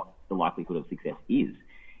know what the likelihood of success is.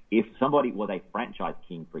 If somebody was a franchise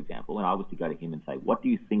king, for example, and I was to go to him and say, what do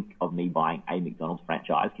you think of me buying a McDonald's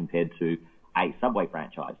franchise compared to a Subway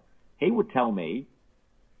franchise? He would tell me,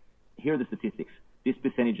 here are the statistics. This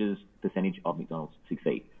percentage of McDonald's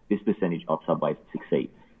succeed. This percentage of Subways succeed.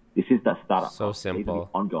 This is the startup so cost. simple. These are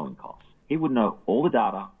the ongoing costs. He would know all the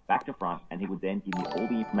data back to front, and he would then give me all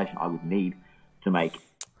the information I would need to make.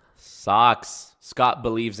 Sucks. Scott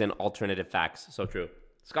believes in alternative facts. So true.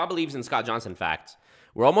 Scott believes in Scott Johnson facts.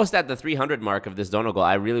 We're almost at the 300 mark of this donut goal.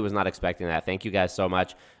 I really was not expecting that. Thank you guys so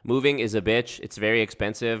much. Moving is a bitch. It's very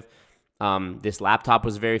expensive. This laptop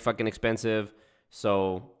was very fucking expensive.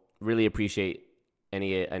 So really appreciate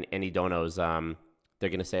any donos. They're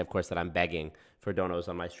going to say, of course, that I'm begging for donos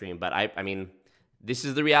on my stream. But I mean, this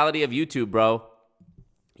is the reality of YouTube, bro.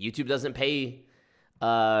 YouTube doesn't pay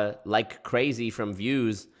like crazy from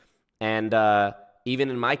views. And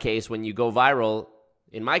even in my case, when you go viral,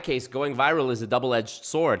 in my case, going viral is a double-edged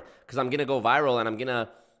sword because I'm going to go viral and I'm going to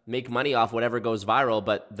make money off whatever goes viral.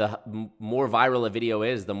 But the more viral a video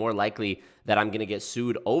is, the more likely that I'm going to get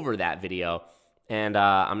sued over that video. And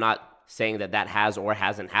I'm not saying that that has or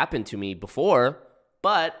hasn't happened to me before.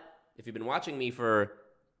 But if you've been watching me for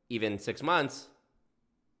even 6 months,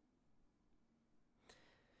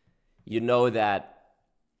 you know that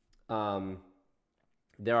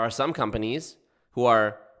there are some companies who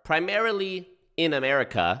are primarily in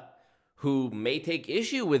America who may take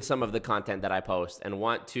issue with some of the content that I post and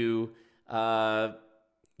want to,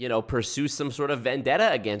 pursue some sort of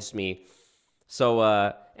vendetta against me. So,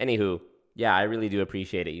 anywho, yeah, I really do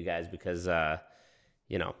appreciate it, you guys, because, I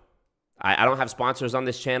don't have sponsors on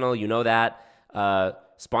this channel. You know that.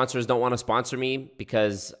 Sponsors don't want to sponsor me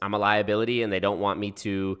because I'm a liability and they don't want me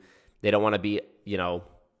to, they don't want to be,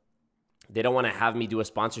 they don't want to have me do a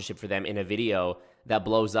sponsorship for them in a video that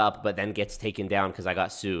blows up but then gets taken down because I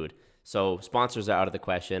got sued. So sponsors are out of the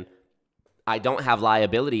question. I don't have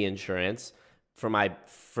liability insurance for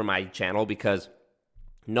my channel because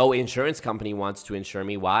no insurance company wants to insure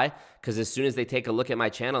me. Why? Because as soon as they take a look at my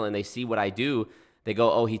channel and they see what I do, they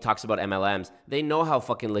go, oh, he talks about MLMs. They know how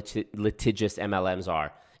fucking litigious MLMs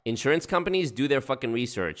are. Insurance companies do their fucking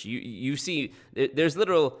research. You see, there's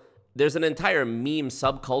an entire meme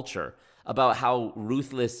subculture about how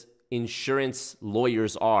ruthless insurance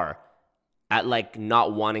lawyers are at like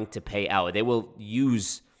not wanting to pay out. They will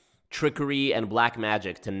use trickery and black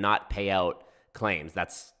magic to not pay out claims.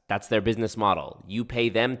 That's their business model. You pay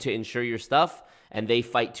them to insure your stuff and they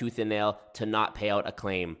fight tooth and nail to not pay out a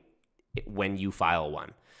claim when you file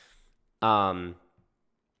one.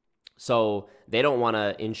 So they don't want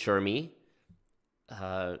to insure me.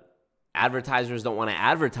 Advertisers don't want to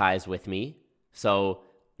advertise with me. So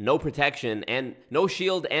no protection and no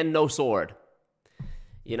shield and no sword.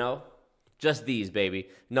 Just these, baby.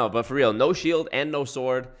 No, but for real, no shield and no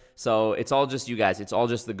sword. So it's all just you guys. It's all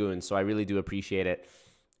just the goons. So I really do appreciate it.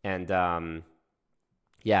 And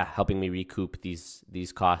helping me recoup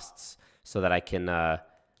these costs so that I can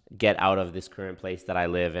get out of this current place that I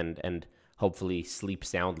live and hopefully sleep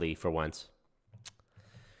soundly for once.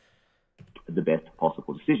 The best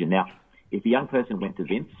possible decision. Now, if a young person went to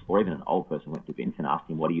Vince, or even an old person went to Vince and asked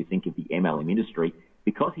him, what do you think of the MLM industry?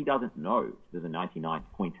 Because he doesn't know there's a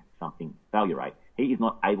 99-point-something failure rate, he is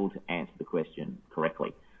not able to answer the question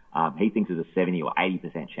correctly. He thinks there's a 70 or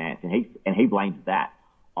 80% chance, and he blames that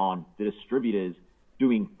on the distributors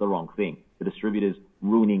doing the wrong thing. The distributors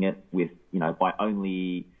ruining it with, by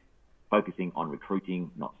only focusing on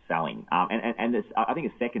recruiting, not selling. And I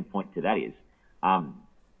think a second point to that is,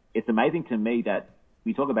 it's amazing to me that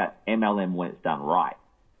we talk about MLM when it's done right.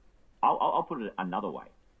 I'll put it another way.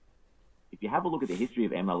 If you have a look at the history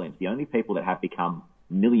of MLMs, the only people that have become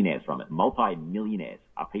millionaires from it, multi-millionaires,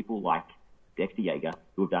 are people like Dexter Yeager,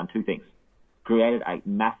 who have done two things. Created a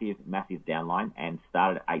massive, massive downline and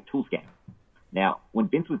started a tool scam. Now, when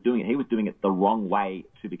Vince was doing it, he was doing it the wrong way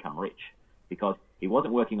to become rich because he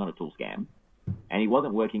wasn't working on a tool scam and he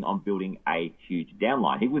wasn't working on building a huge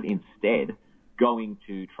downline. He was instead going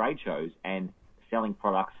to trade shows and selling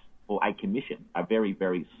products for a commission, a very,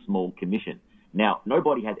 very small commission. Now,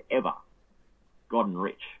 nobody has ever gotten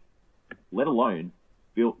rich, let alone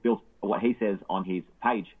built what he says on his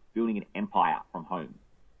page, building an empire from home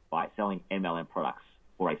by selling MLM products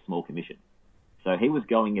for a small commission. So he was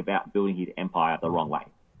going about building his empire the wrong way.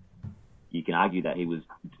 You can argue that he was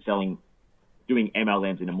doing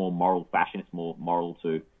MLMs in a more moral fashion. It's more moral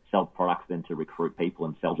to sell products than to recruit people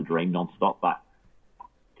and sell to dream nonstop. But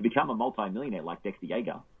to become a multi-millionaire like Dexter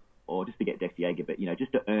Yeager, or just to get Dexter Yeager, but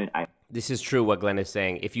just to earn a... This is true what Glenn is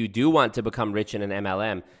saying. If you do want to become rich in an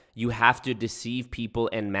MLM, you have to deceive people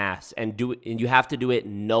en masse and you have to do it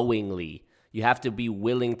knowingly. You have to be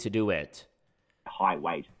willing to do it. High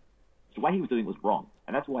wage. So the way he was doing it was wrong.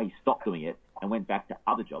 And that's why he stopped doing it and went back to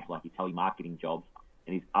other jobs like his telemarketing jobs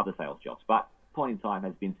and his other sales jobs. But point in time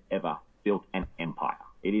has Vince ever built an empire.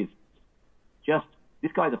 It is just,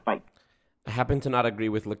 this guy's a fake. I happen to not agree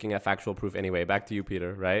with looking at factual proof anyway. Back to you,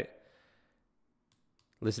 Peter, right?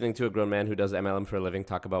 Listening to a grown man who does MLM for a living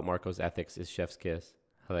talk about Marco's ethics is chef's kiss.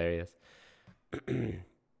 Hilarious.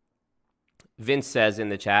 Vince says in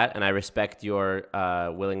the chat, and I respect your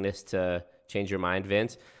willingness to change your mind,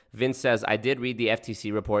 Vince. Vince says, I did read the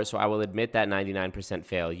FTC report, so I will admit that 99%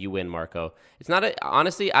 fail. You win, Marco. It's not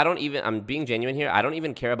honestly, I'm being genuine here. I don't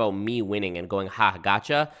even care about me winning and going, ha,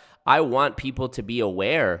 gotcha. I want people to be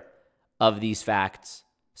aware of these facts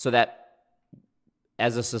so that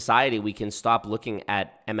as a society, we can stop looking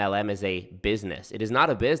at MLM as a business. It is not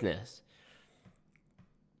a business.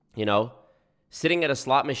 You know, sitting at a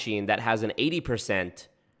slot machine that has an 80%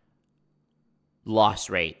 loss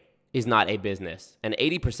rate is not a business. And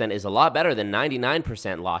 80% is a lot better than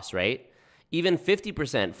 99% loss rate. Even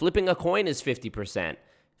 50%. Flipping a coin is 50%.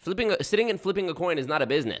 Sitting and flipping a coin is not a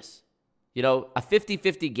business. You know, a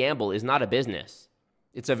 50-50 gamble is not a business.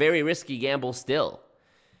 It's a very risky gamble still.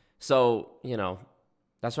 So, you know,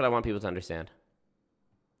 that's what I want people to understand.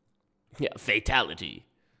 Yeah, fatality.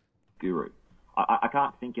 Guru. I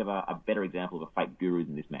can't think of a better example of a fake guru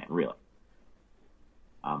than this man, really.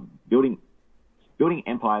 Building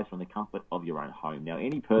empires from the comfort of your own home. Now,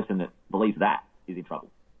 any person that believes that is in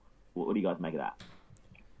trouble. What do you guys make of that?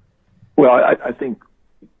 Well, I think,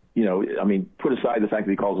 you know, I mean, put aside the fact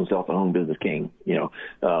that he calls himself a home business king, you know,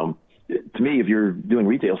 to me, if you're doing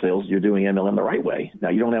retail sales, you're doing MLM the right way. Now,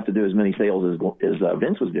 you don't have to do as many sales as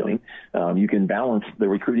Vince was doing. You can balance the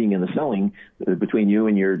recruiting and the selling between you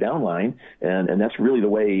and your downline, and that's really the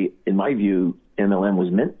way, in my view, MLM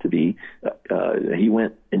was meant to be. He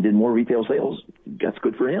went and did more retail sales. That's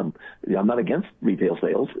good for him. I'm not against retail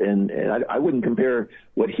sales, and I wouldn't compare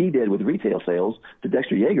what he did with retail sales to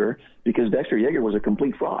Dexter Yeager, because Dexter Yeager was a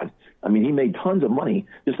complete fraud. I mean, he made tons of money,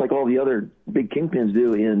 just like all the other big kingpins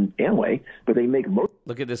do in Amway, but they make most.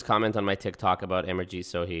 Look at this comment on my TikTok about Amarjeet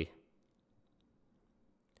Sohi.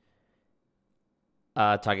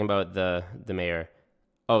 Talking about the mayor.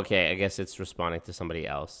 Okay, I guess it's responding to somebody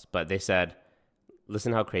else, but they said,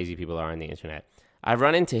 listen how crazy people are on the internet. I've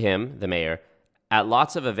run into him, the mayor, at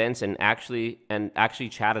lots of events and actually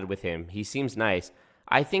chatted with him. He seems nice.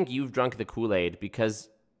 I think you've drunk the Kool-Aid because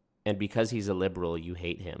he's a liberal, you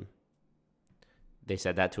hate him. They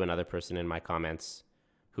said that to another person in my comments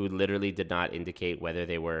who literally did not indicate whether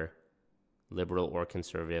they were liberal or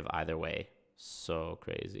conservative either way. So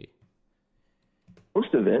crazy.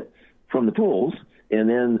 Most of it from the tools, and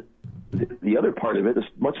then the other part of it, this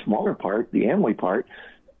much smaller part, the Amway part,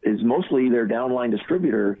 is mostly their downline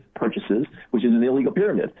distributor purchases, which is an illegal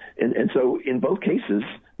pyramid. And so in both cases,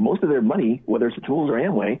 most of their money, whether it's the tools or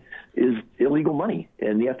Amway, is illegal money.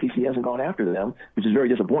 And the FTC hasn't gone after them, which is very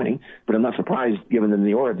disappointing. But I'm not surprised given the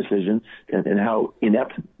Neora decision and how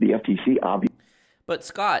inept the FTC obviously. But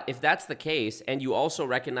Scott, if that's the case, and you also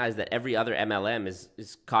recognize that every other MLM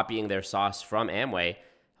is copying their sauce from Amway,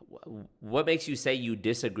 what makes you say you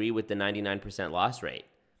disagree with the 99% loss rate?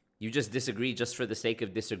 You just disagree just for the sake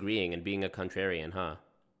of disagreeing and being a contrarian, huh?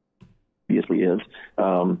 Obviously is.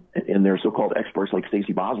 And they're so-called experts like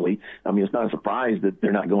Stacey Bosley. I mean, it's not a surprise that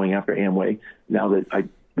they're not going after Amway now that I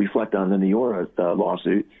reflect on the Neora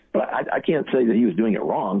lawsuit. But I can't say that he was doing it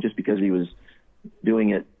wrong just because he was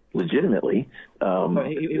doing it legitimately. So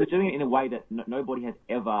he was doing it in a way that nobody has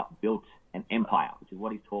ever built an empire, which is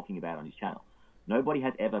what he's talking about on his channel. Nobody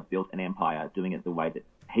has ever built an empire doing it the way that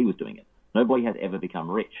he was doing it. Nobody has ever become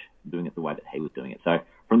rich doing it the way that he was doing it. So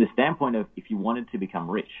from the standpoint of if you wanted to become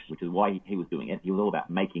rich, which is why he was doing it, he was all about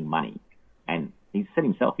making money. And he said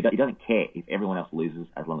himself, he doesn't care if everyone else loses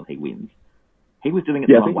as long as he wins. He was doing it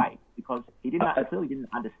the wrong way because he clearly didn't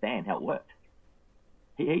understand how it worked.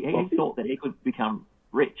 He thought that he could become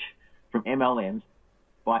rich from MLMs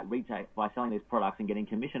by selling these products and getting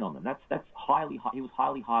commission on them. He was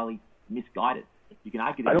highly misguided. You can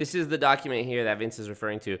argue that. This is the document here that Vince is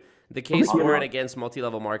referring to. The Case for and Against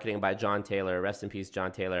Multi-Level Marketing by John Taylor. Rest in peace,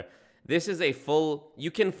 John Taylor. This is a full,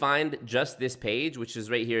 you can find just this page, which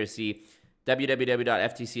is right here. See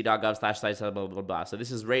www.ftc.gov/blah, blah, blah. So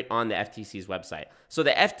this is right on the FTC's website. So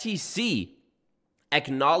the FTC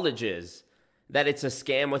acknowledges that it's a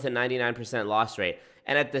scam with a 99% loss rate,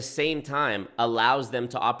 and at the same time allows them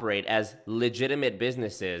to operate as legitimate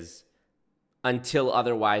businesses until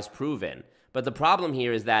otherwise proven. But the problem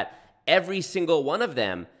here is that every single one of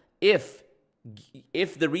them, if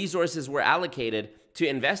the resources were allocated to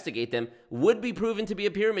investigate them, would be proven to be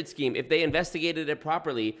a pyramid scheme if they investigated it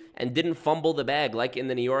properly and didn't fumble the bag like in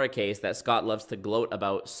the Neora case that Scott loves to gloat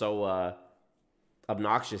about so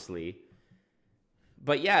obnoxiously.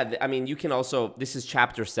 But yeah, I mean, you can also, this is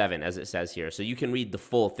chapter 7 as it says here, so you can read the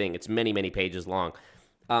full thing. It's many, many pages long.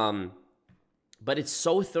 But it's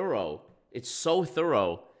so thorough. It's so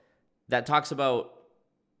thorough that talks about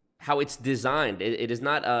how it's designed. It is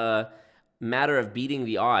not a matter of beating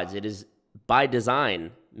the odds. It is by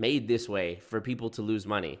design made this way for people to lose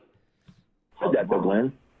money. Said that though,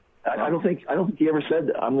 Glenn. I don't think he ever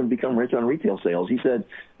said I'm going to become rich on retail sales. He said,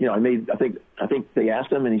 you know, I think they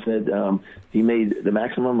asked him, and he said he made the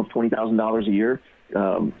maximum of $20,000 a year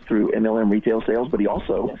through MLM retail sales. But he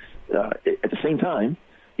also, at the same time,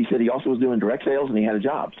 he said he also was doing direct sales and he had a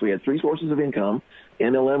job. So he had 3 sources of income.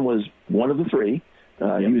 MLM was one of the 3. He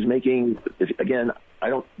was making, again, I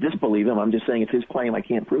don't disbelieve him. I'm just saying it's his claim. I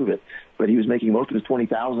can't prove it. But he was making most of his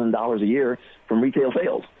 $20,000 a year from retail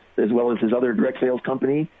sales, as well as his other direct sales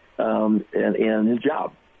company and his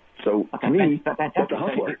job. So to me, that's a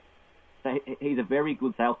hustler. So he's a very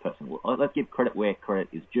good salesperson. Well, let's give credit where credit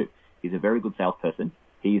is due. He's a very good salesperson.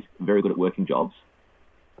 He's very good at working jobs.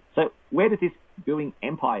 So where does this building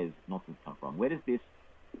empires nonsense come from? Where does this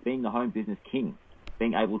being the home business king,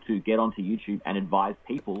 being able to get onto YouTube and advise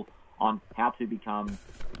people on how to become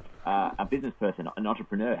a business person, an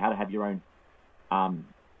entrepreneur, how to have your own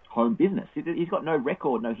home business? He's got no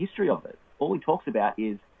record, no history of it. All he talks about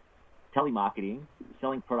is telemarketing,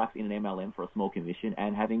 selling products in an MLM for a small commission,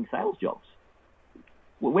 and having sales jobs.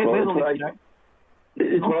 It's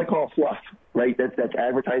what I call fluff, right? That's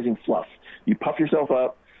advertising fluff. You puff yourself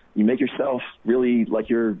up. You make yourself really like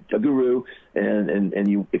you're a guru,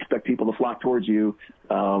 and you expect people to flock towards you,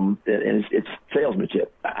 and it's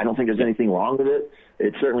salesmanship. I don't think there's anything wrong with it.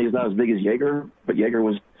 It certainly is not as big as Jaeger, but Jaeger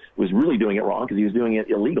was really doing it wrong because he was doing it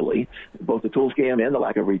illegally, both the tool scam and the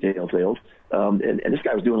lack of retail sales. And this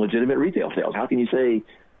guy was doing legitimate retail sales. How can you say,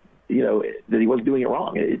 you know, that he wasn't doing it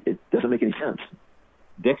wrong? It doesn't make any sense.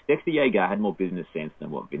 Dexter Jaeger had more business sense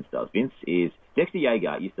than what Vince does. Dexter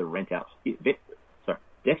Jaeger used to rent out.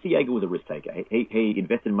 Dexter Jaeger was a risk taker. He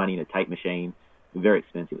invested money in a tape machine, very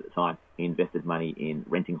expensive at the time. He invested money in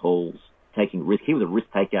renting halls, taking risk. He was a risk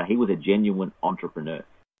taker. He was a genuine entrepreneur.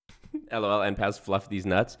 LOL, NPAS fluff these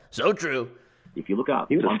nuts. So true. If you look up,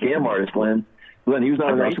 he was a scam artist, Glenn. Glenn, he was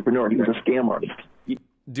not an entrepreneur. He was a scam artist.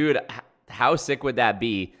 Dude, how sick would that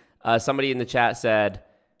be? Somebody in the chat said,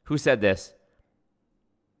 who said this?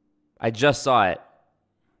 I just saw it.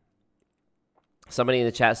 Somebody in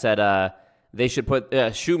the chat said, they should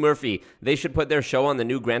put, Shu Murphy, they should put their show on the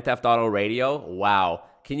new Grand Theft Auto radio. Wow.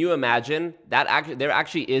 Can you imagine? There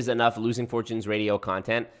actually is enough Losing Fortunes radio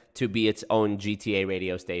content to be its own GTA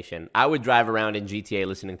radio station. I would drive around in GTA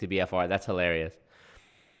listening to BFR. That's hilarious.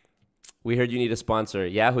 We heard you need a sponsor.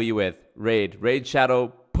 Yeah, who you with? Raid Shadow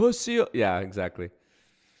Pussy. Yeah, exactly.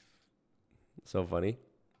 So funny.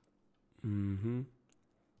 Mm-hmm.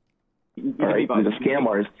 All right, he was a scam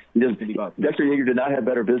artist. Dexter Jaeger did not have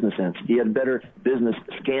better business sense. He had better business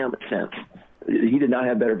scam sense. He did not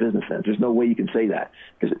have better business sense. There's no way you can say that,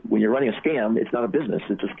 because when you're running a scam, it's not a business;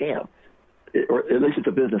 it's a scam, or at least it's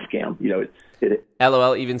a business scam. You know.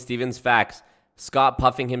 LOL. Even Stevens facts. Scott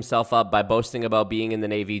puffing himself up by boasting about being in the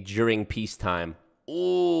Navy during peacetime.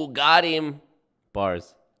 Ooh, got him.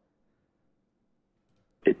 Bars.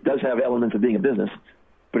 It does have elements of being a business,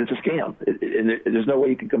 but it's a scam. And there's no way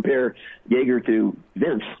you can compare Jaeger to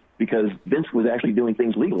Vince, because Vince was actually doing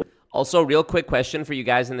things legally. Also, real quick question for you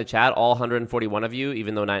guys in the chat, all 141 of you,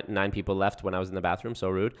 even though nine people left when I was in the bathroom, so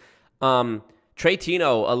rude. Trey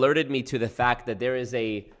Tino alerted me to the fact that there is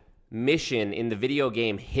a mission in the video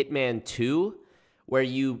game Hitman 2 where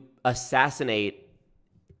you assassinate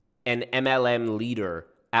an MLM leader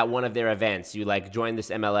at one of their events. You like join this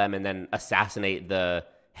MLM and then assassinate the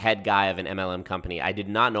head guy of an MLM company. I did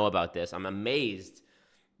not know about this. I'm amazed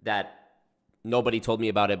that nobody told me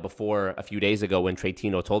about it before a few days ago when Trey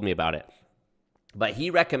Tino told me about it. But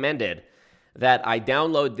he recommended that I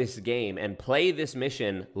download this game and play this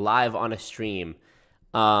mission live on a stream.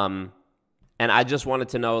 And I just wanted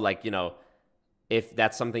to know, like, you know, if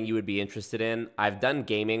that's something you would be interested in. I've done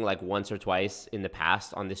gaming like once or twice in the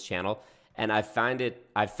past on this channel, and I found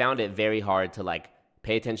it very hard to like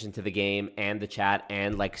pay attention to the game and the chat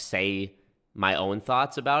and like say my own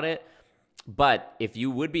thoughts about it. But if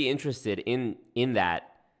you would be interested in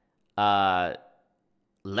that,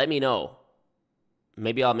 let me know.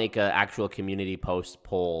 Maybe I'll make an actual community post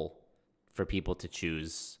poll for people to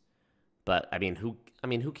choose. But I mean,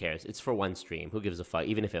 who cares? It's for one stream. Who gives a fuck?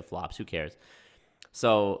 Even if it flops, who cares?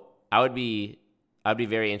 So I'd be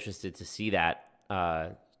very interested to see that.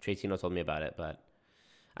 Trey Tino told me about it, but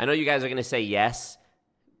I know you guys are gonna say yes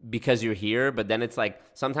because you're here, but then it's like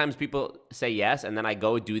sometimes people say yes and then I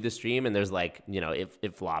go do the stream and there's like, you know,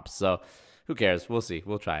 it flops. So who cares? We'll see.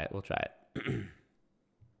 We'll try it.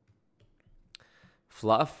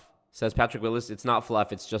 Fluff Says Patrick Willis, it's not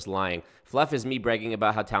fluff, it's just lying. Fluff is me bragging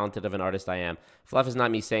about how talented of an artist I am. Fluff is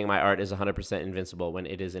not me saying my art is 100% invincible when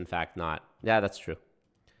it is in fact not. Yeah, that's true.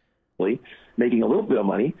 Making a little bit of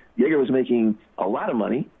money. Yeager was making a lot of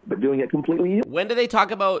money, but doing it completely When do they talk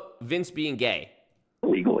about Vince being gay?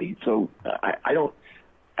 illegally. So I don't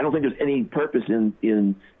think there's any purpose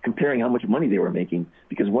in comparing how much money they were making,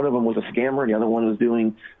 because one of them was a scammer and the other one was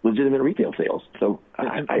doing legitimate retail sales. So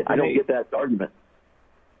I don't get that argument.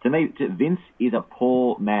 To me, Vince is a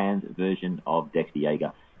poor man's version of Dexter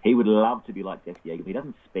Yeager. He would love to be like Dexter Yeager, but he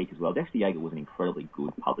doesn't speak as well. Dexter Yeager was an incredibly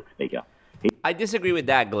good public speaker. I disagree with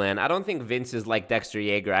that, Glenn. I don't think Vince is like Dexter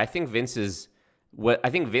Yeager. I think Vince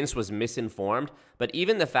was misinformed, but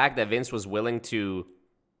even the fact that Vince was willing to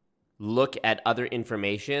look at other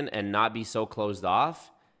information and not be so closed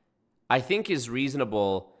off, I think is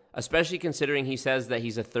reasonable, especially considering he says that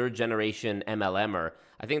he's a third-generation MLMer.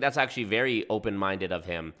 I think that's actually very open-minded of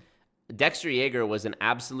him. Dexter Yeager was an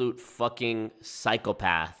absolute fucking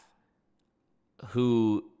psychopath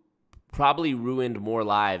who probably ruined more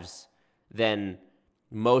lives than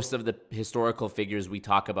most of the historical figures we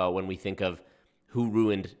talk about when we think of who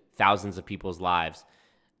ruined thousands of people's lives.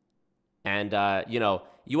 And,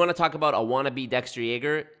 you want to talk about a wannabe Dexter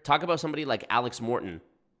Yeager? Talk about somebody like Alex Morton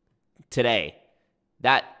today.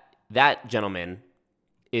 That gentleman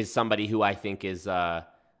is somebody who I think is a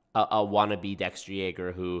wannabe Dexter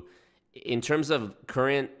Yeager who, in terms of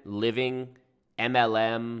current living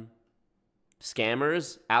MLM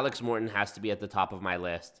scammers, Alex Morton has to be at the top of my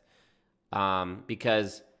list.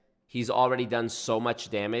 Because he's already done so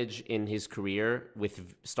much damage in his career,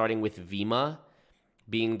 starting with Vima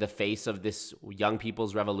being the face of this young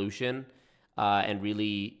people's revolution, and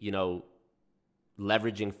really,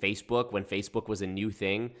 leveraging Facebook when Facebook was a new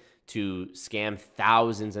thing to scam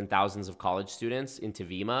thousands and thousands of college students into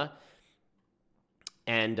Vima.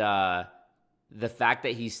 And the fact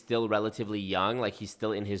that he's still relatively young, like he's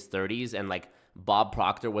still in his 30s, and like Bob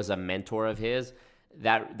Proctor was a mentor of his,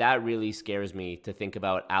 that really scares me to think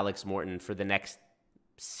about Alex Morton for the next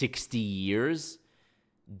 60 years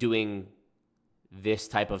doing this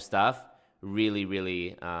type of stuff. Really,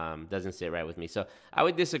 really doesn't sit right with me. So I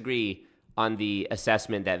would disagree on the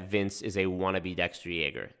assessment that Vince is a wannabe Dexter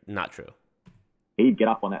Yeager. Not true. He'd get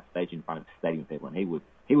up on that stage in front of stadium people, and he was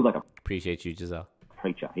like a appreciate you, Giselle.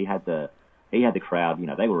 Preacher. He had the crowd.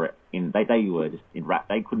 They were just in rap.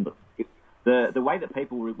 They couldn't. The way that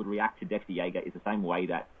people would react to Dexter Yeager is the same way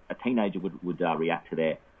that a teenager would react to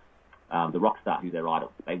their the rock star who's their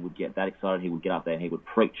idol. They would get that excited. He would get up there and he would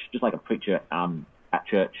preach just like a preacher at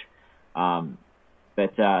church.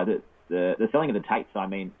 But the selling of the tapes, I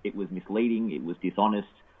mean, it was misleading. It was dishonest.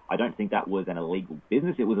 I don't think that was an illegal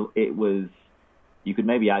business. It was. You could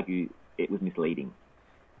maybe argue it was misleading.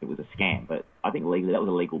 It was a scam, but I think legally that was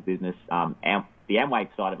a legal business. The Amway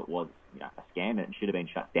side of it was a scam and it should have been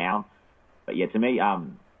shut down. But yeah, to me,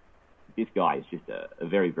 this guy is just a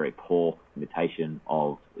very, very poor imitation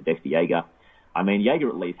of Dexter Yeager. I mean, Yeager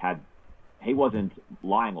at least he wasn't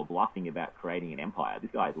lying or bluffing about creating an empire. This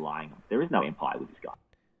guy is lying. There is no empire with this guy.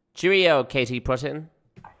 Cheerio, Katie Prutton.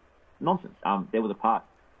 Nonsense. There was a part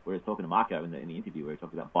where he was talking to Marco in the interview where he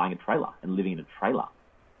talked about buying a trailer and living in a trailer.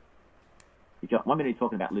 One minute he's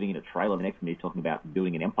talking about living in a trailer, the next minute he's talking about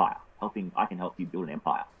building an empire. I can help you build an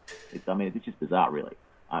empire. It's just bizarre, really.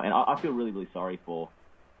 And I feel really, really sorry for...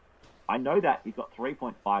 I know that he's got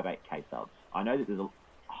 3.58k subs. I know that there's a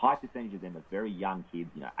high percentage of them are very young kids,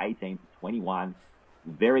 18 to 21,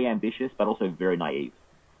 very ambitious, but also very naive.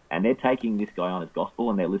 And they're taking this guy on as gospel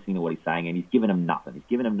and they're listening to what he's saying, and he's given them nothing. He's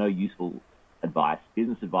given them no useful advice,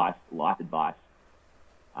 business advice, life advice.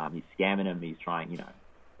 He's scamming them. He's trying,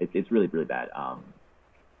 it's really, really bad.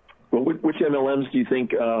 Well, which MLMs do you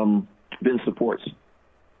think Vince supports?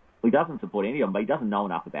 He doesn't support any of them, but he doesn't know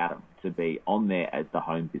enough about them to be on there as the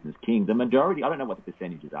home business king. The majority, I don't know what the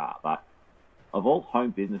percentages are, but of all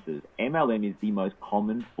home businesses, MLM is the most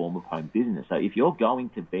common form of home business. So if you're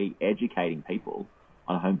going to be educating people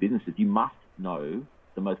on home businesses, you must know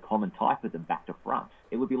the most common type of them back to front.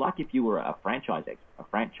 It would be like if you were a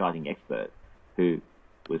franchising expert who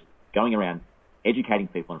was going around educating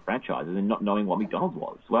people on franchises and not knowing what McDonald's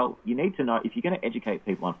was. Well, you need to know, if you're going to educate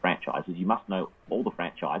people on franchises, you must know all the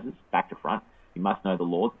franchises back to front. You must know the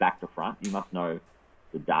laws back to front. You must know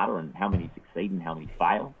the data and how many succeed and how many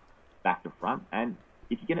fail back to front. And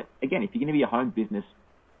if you're going to be a home business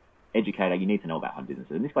educator, you need to know about home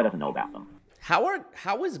businesses. And this guy doesn't know about them.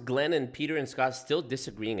 How is Glenn and Peter and Scott still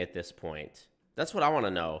disagreeing at this point? That's what I want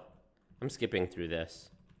to know. I'm skipping through this.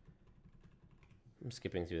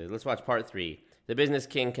 Let's watch part 3. The business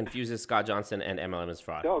king confuses Scott Johnson and MLM is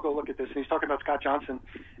fraud. Oh, go look at this. And he's talking about Scott Johnson,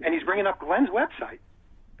 and he's bringing up Glenn's website.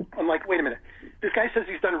 I'm like, wait a minute. This guy says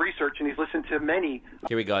he's done research and he's listened to many.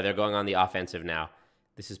 Here we go. They're going on the offensive now.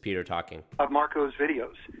 This is Peter talking. Of Marco's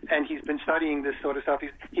videos, and he's been studying this sort of stuff.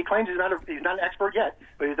 He claims he's not an expert yet,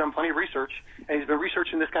 but he's done plenty of research, and he's been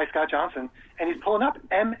researching this guy Scott Johnson, and he's pulling up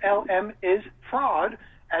MLM is fraud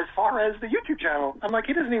as far as the YouTube channel. I'm like,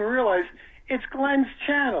 he doesn't even realize it's Glenn's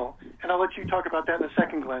channel, and I'll let you talk about that in a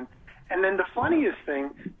second, Glenn. And then the funniest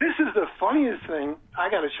thing, this is the funniest thing. I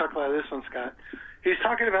got a chuckle out of this one, Scott. He's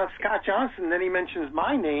talking about Scott Johnson, then he mentions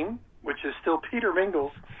my name, which is still Peter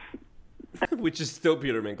Mingles. Which is still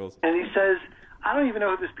Peter Mingles. And he says, I don't even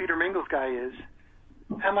know who this Peter Mingles guy is.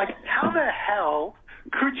 I'm like, how the hell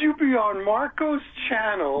could you be on Marco's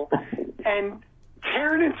channel and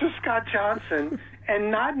tear it into Scott Johnson and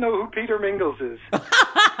not know who Peter Mingles is?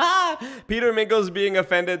 Peter Mingles being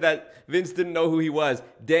offended that Vince didn't know who he was.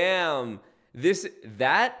 Damn.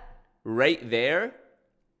 That right there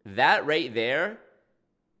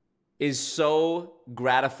is so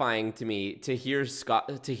gratifying to me to hear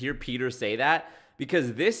Peter say that,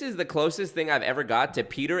 because this is the closest thing I've ever got to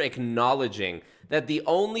Peter acknowledging that the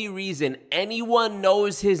only reason anyone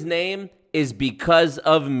knows his name is because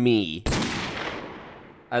of me.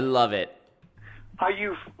 I love it. Are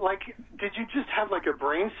you, like, did you just have like a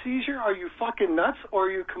brain seizure? Are you fucking nuts? Or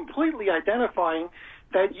are you completely identifying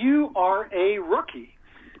that you are a rookie?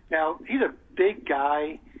 Now, he's a big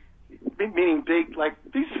guy. Meaning big, like,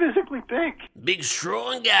 he's physically big. Big,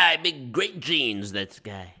 strong guy, big, great genes, that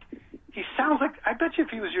guy. He sounds like, I bet you if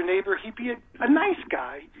he was your neighbor, he'd be a nice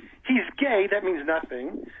guy. He's gay, that means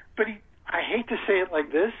nothing. But I hate to say it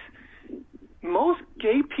like this, most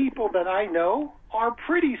gay people that I know are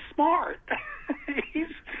pretty smart.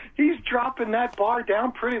 He's dropping that bar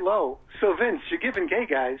down pretty low. So, Vince, you're giving gay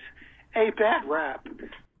guys a bad rap.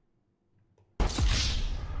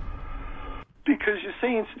 Because you're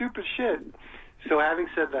saying stupid shit. So having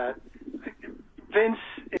said that, Vince...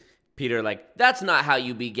 Peter, like, that's not how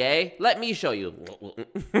you be gay. Let me show you.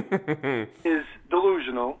 is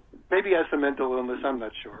delusional. Maybe has some mental illness, I'm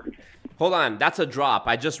not sure. Hold on, that's a drop.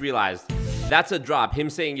 I just realized. That's a drop.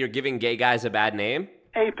 Him saying you're giving gay guys a bad name?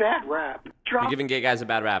 A bad rap. You're giving gay guys a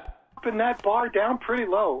bad rap. Dropping that bar down pretty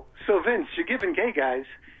low. So Vince, you're giving gay guys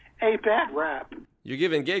a bad rap. You're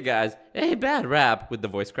giving gay guys a bad rap with the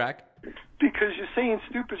voice crack? Because you're saying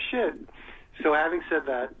stupid shit. So having said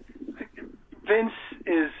that, Vince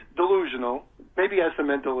is delusional. Maybe has some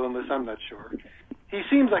mental illness, I'm not sure. He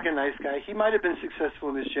seems like a nice guy. He might have been successful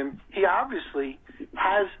in this gym. He obviously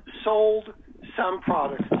has sold some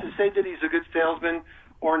products. To say that he's a good salesman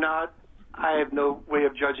or not, I have no way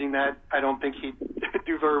of judging that. I don't think he'd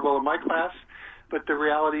do very well in my class. But the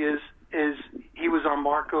reality is he was on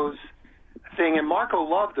Marco's thing, and Marco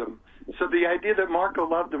loved him. So the idea that Marco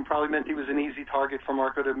loved him probably meant he was an easy target for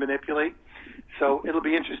Marco to manipulate. So it'll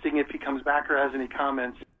be interesting if he comes back or has any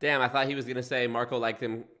comments. Damn, I thought he was going to say Marco liked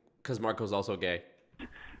him because Marco's also gay.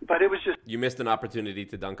 But it was just... You missed an opportunity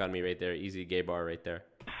to dunk on me right there. Easy gay bar right there.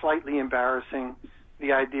 Slightly embarrassing,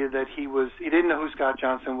 the idea that he didn't know who Scott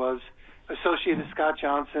Johnson was, associated Scott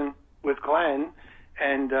Johnson with Glenn,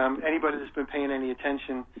 and anybody that's been paying any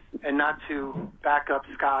attention, and not to back up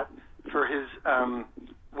Scott for his...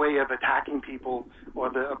 way of attacking people, or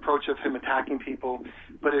the approach of him attacking people.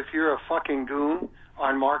 But if you're a fucking goon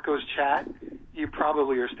on Marco's chat, you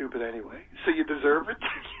probably are stupid anyway. So you deserve it.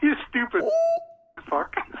 You stupid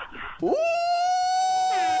fuck.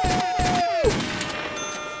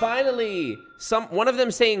 Finally, one of them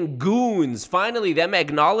saying goons. Finally, them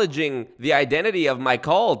acknowledging the identity of my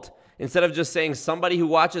cult instead of just saying somebody who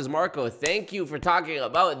watches Marco. Thank you for talking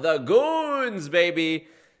about the goons, baby.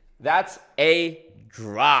 That's a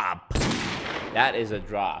drop. That is a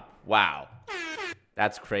drop. Wow.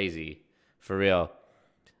 That's crazy. For real.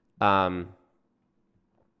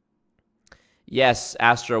 Yes,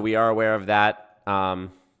 Astro, we are aware of that.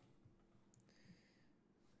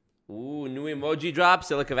 Ooh, new emoji drop.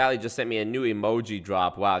 Silicon Valley just sent me a new emoji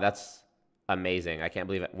drop. Wow, that's amazing. I can't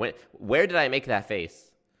believe it. Where did I make that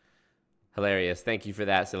face? Hilarious. Thank you for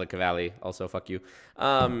that, Silicon Valley. Also, fuck you.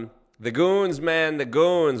 The goons, man, the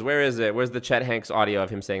goons. Where is it? Where's the Chet Hanks audio of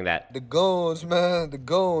him saying that? The goons, man, the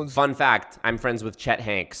goons. Fun fact, I'm friends with Chet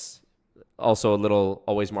Hanks. Also a little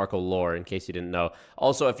Always Marco lore, in case you didn't know.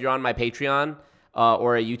 Also, if you're on my Patreon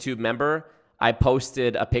or a YouTube member, I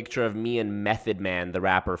posted a picture of me and Method Man, the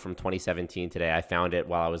rapper from 2017 today. I found it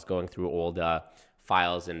while I was going through old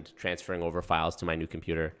files and transferring over files to my new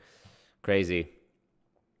computer. Crazy.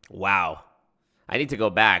 Wow. I need to go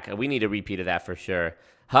back. We need a repeat of that for sure.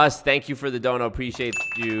 Huss, thank you for the dono. Appreciate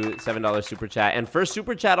you. $7 super chat. And first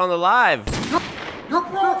super chat on the live.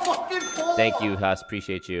 Thank you, Huss.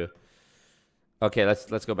 Appreciate you. Okay,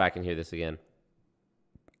 let's go back and hear this again.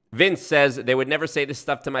 Vince says, they would never say this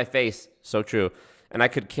stuff to my face. So true. And I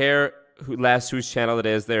could care whose channel it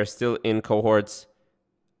is. They're still in cohorts.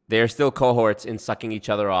 They're still cohorts in sucking each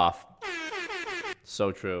other off.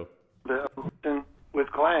 So true.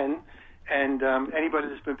 With Glenn and anybody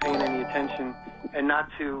that's been paying any attention, and not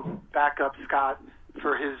to back up Scott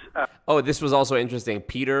for his... Oh, this was also interesting.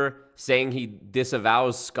 Peter saying he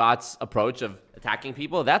disavows Scott's approach of attacking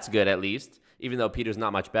people. That's good, at least, even though Peter's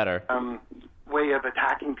not much better. Way of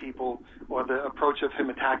attacking people, or the approach of him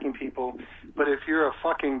attacking people. But if you're a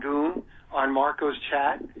fucking goon on Marco's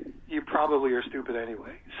chat, you probably are stupid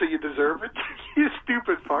anyway. So you deserve it. You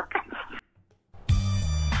stupid fuck.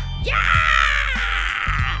 Yeah!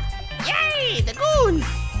 Yay, the goons!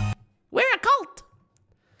 We're a cult.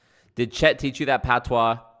 Did Chet teach you that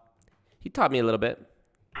patois? He taught me a little bit.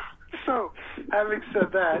 So, having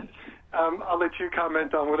said that, I'll let you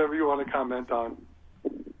comment on whatever you want to comment on.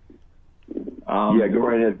 Yeah, go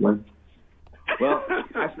right ahead, Glenn. Well,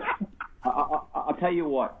 actually, I'll tell you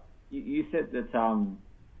what. You said that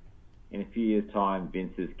in a few years' time,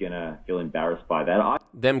 Vince is going to feel embarrassed by that.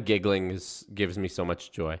 Them giggling gives me so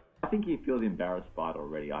much joy. I think he feels embarrassed by it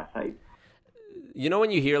already. I say. You know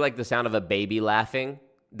when you hear like the sound of a baby laughing?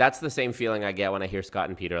 That's the same feeling I get when I hear Scott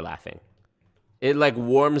and Peter laughing. It like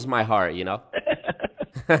warms my heart, you know?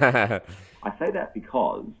 I say that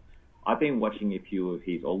because I've been watching a few of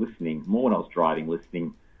his, or listening, more when I was driving,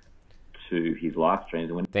 listening to his live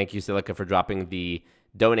streams. And Thank you, Silica, for dropping the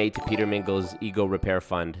donate to Peter Mingle's Ego Repair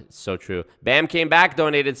Fund. It's so true. Bam came back,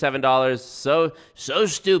 donated $7. So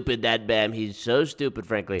stupid, that Bam. He's so stupid,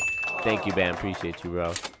 frankly. Thank you, Bam. Appreciate you,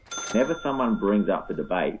 bro. Whenever someone brings up the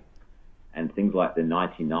debate and things like the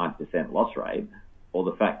 99% loss rate, or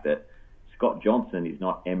the fact that Scott Johnson is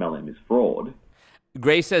not MLM, is fraud.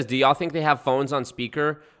 Gray says, do y'all think they have phones on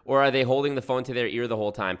speaker, or are they holding the phone to their ear the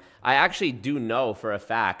whole time? I actually do know for a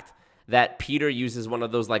fact that Peter uses one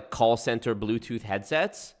of those like call center Bluetooth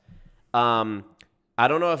headsets. I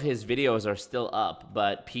don't know if his videos are still up,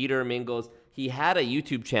 but Peter Mingles, he had a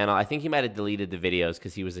YouTube channel. I think he might have deleted the videos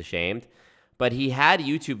because he was ashamed. But he had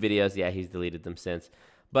YouTube videos. Yeah, he's deleted them since.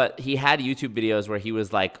 But he had YouTube videos where he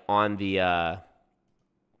was like on the...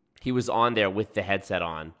 he was on there with the headset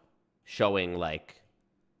on, showing like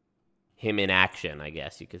him in action, I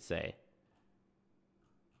guess you could say.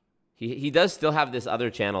 He does still have this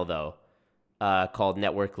other channel, though, called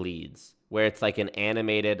Network Leads, where it's like an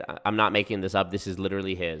animated... I'm not making this up. This is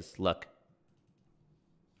literally his. Look.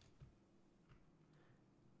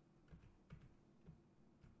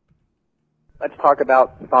 Let's talk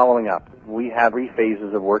about following up. We have 3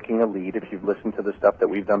 phases of working a lead, if you've listened to the stuff that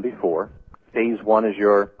we've done before. Phase 1 is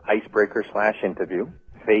your icebreaker/interview.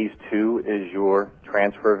 Phase 2 is your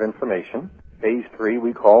transfer of information. Phase 3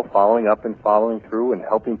 we call following up and following through and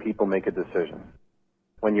helping people make a decision.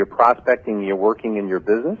 When you're prospecting, you're working in your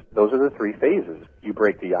business, those are the 3 phases. You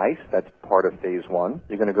break the ice, that's part of phase 1.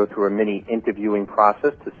 You're going to go through a mini interviewing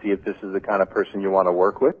process to see if this is the kind of person you want to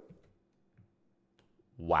work with.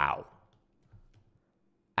 Wow.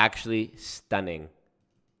 Actually stunning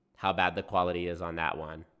how bad the quality is on that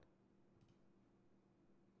one.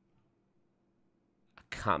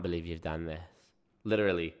 I can't believe you've done this.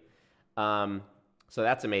 Literally. So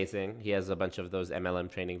that's amazing. He has a bunch of those MLM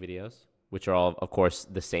training videos, which are all, of course,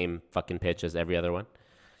 the same fucking pitch as every other one.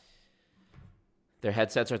 Their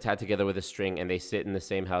headsets are tied together with a string, and they sit in the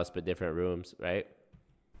same house but different rooms, right?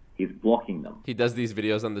 He's blocking them. He does these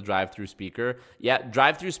videos on the drive-through speaker. Yeah,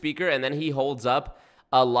 drive-through speaker, and then he holds up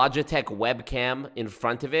a Logitech webcam in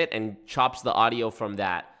front of it and chops the audio from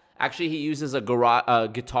that. Actually, he uses a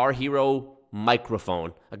Guitar Hero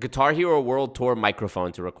microphone, a Guitar Hero World Tour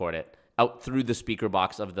microphone to record it out through the speaker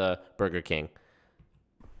box of the Burger King.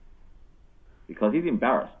 Because he's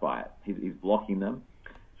embarrassed by it. He's blocking them.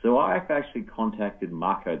 So I've actually contacted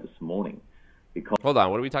Marco this morning because... Hold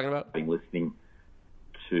on, what are we talking about? I've been listening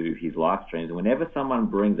to his live streams, and whenever someone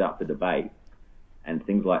brings up the debate and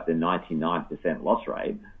things like the 99% loss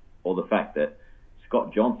rate, or the fact that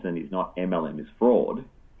Scott Johnson is not MLM, is fraud,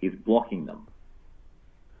 he's blocking them.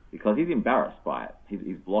 Because he's embarrassed by it.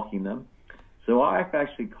 He's blocking them. So I've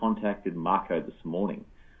actually contacted Marco this morning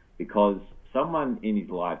because someone in his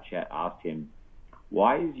live chat asked him,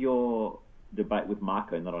 why is your debate with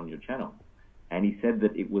Marco not on your channel? And he said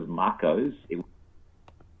that it was Marco's.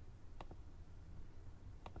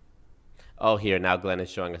 Oh, here, now Glenn is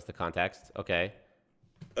showing us the context. Okay.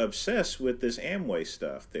 Obsessed with this Amway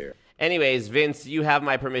stuff there. Anyways, Vince, you have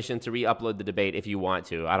my permission to re-upload the debate if you want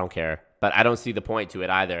to. I don't care. But I don't see the point to it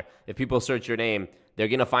either. If people search your name, they're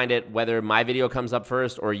going to find it whether my video comes up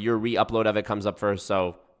first or your re-upload of it comes up first.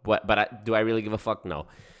 So, do I really give a fuck? No.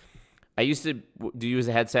 I used to use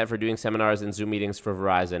a headset for doing seminars and Zoom meetings for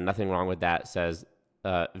Verizon. Nothing wrong with that, says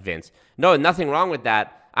Vince. No, nothing wrong with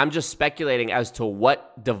that. I'm just speculating as to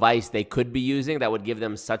what device they could be using that would give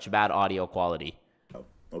them such bad audio quality.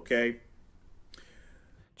 Okay.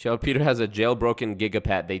 Joe Peter has a jailbroken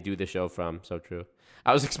gigapet they do the show from. So true.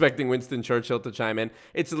 I was expecting Winston Churchill to chime in.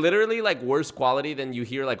 It's literally like worse quality than you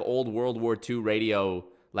hear like old World War II radio,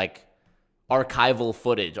 like archival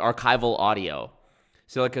footage, archival audio.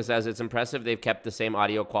 Silica says, it's impressive they've kept the same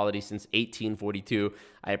audio quality since 1842.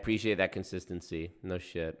 I appreciate that consistency. No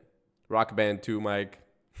shit. Rock Band 2, Mike.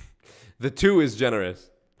 The 2 is generous.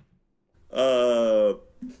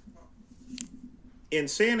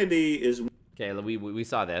 Insanity is... Okay, we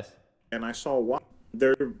saw this. And I saw why.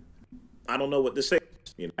 I don't know what to say.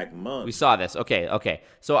 Like months. We saw this. Okay.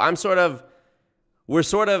 So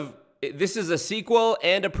this is a sequel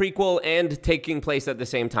and a prequel and taking place at the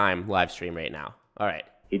same time live stream right now. All right.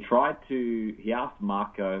 He asked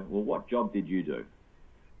Marco, well, what job did you do?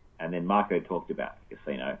 And then Marco talked about the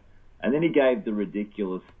casino. And then he gave the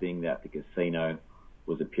ridiculous thing that the casino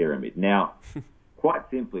was a pyramid. Now, quite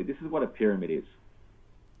simply, this is what a pyramid is.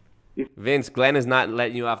 Vince, Glenn is not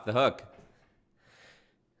letting you off the hook.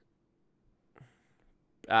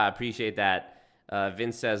 Appreciate that.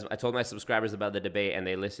 Vince says, I told my subscribers about the debate and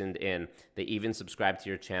they listened in. They even subscribed to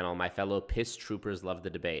your channel. My fellow piss troopers love the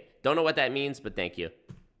debate. Don't know what that means, but thank you.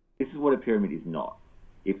 This is what a pyramid is not.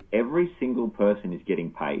 If every single person is getting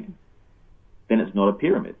paid, then it's not a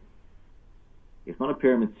pyramid. It's not a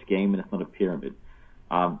pyramid scheme and it's not a pyramid.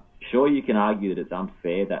 Sure, you can argue that it's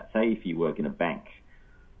unfair that, say, if you work in a bank,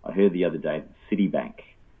 I heard the other day that Citibank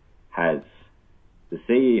has... The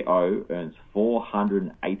CEO earns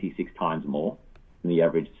 486 times more than the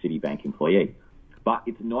average Citibank employee. But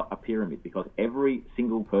it's not a pyramid because every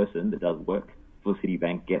single person that does work for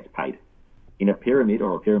Citibank gets paid. In a pyramid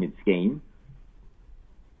or a pyramid scheme,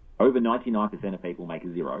 over 99% of people make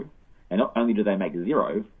zero. And not only do they make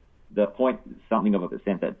zero, the point, something of a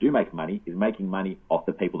percent that do make money is making money off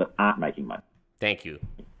the people that aren't making money. Thank you.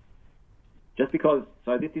 Just because,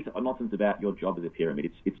 so this is nonsense about your job as a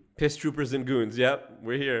pyramid. It's piss troopers and goons. Yep,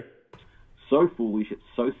 we're here. So foolish. It's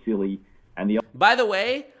so silly. And by the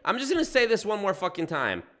way, I'm just going to say this one more fucking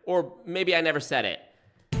time. Or maybe I never said it.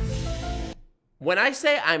 When I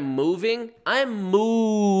say I'm moving, I'm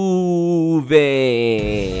moving.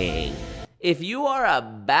 If you are a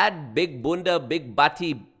bad, big bunda, big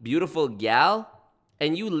bati, beautiful gal,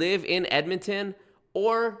 and you live in Edmonton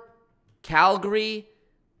or Calgary,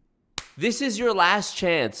 this is your last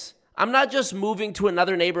chance. I'm not just moving to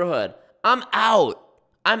another neighborhood. I'm out.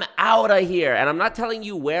 I'm out of here. And I'm not telling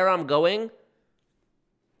you where I'm going,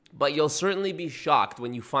 but you'll certainly be shocked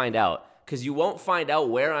when you find out, because you won't find out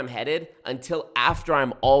where I'm headed until after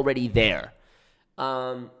I'm already there.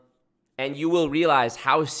 And you will realize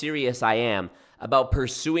how serious I am about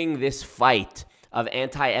pursuing this fight of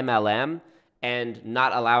anti-MLM and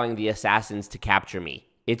not allowing the assassins to capture me.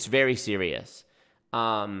 It's very serious.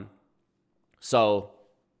 So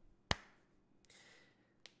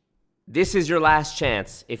this is your last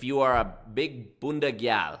chance. If you are a big bunda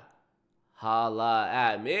gyal, holla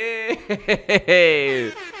at me.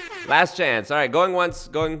 Last chance. All right, going once,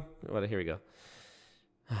 going... Well, here we go.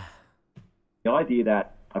 The idea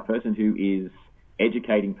that a person who is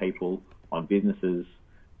educating people on businesses,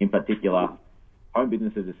 in particular home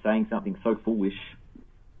businesses, is saying something so foolish,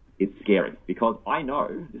 it's scary. Because I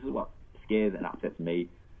know, this is what scares and upsets me,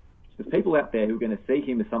 there's people out there who are going to see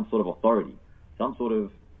him as some sort of authority, some sort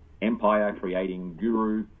of empire-creating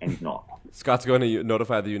guru, and he's not. Scott's going to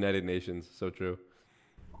notify the United Nations. So true.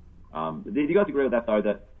 Do you guys agree with that, though,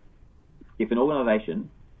 that if an organization,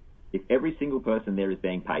 if every single person there is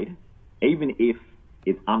being paid, even if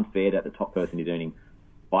it's unfair that the top person is earning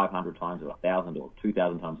 500 times or 1,000 or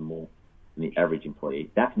 2,000 times more than the average employee,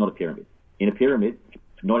 that's not a pyramid. In a pyramid,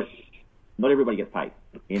 not everybody gets paid.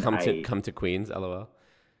 Come to Queens, LOL.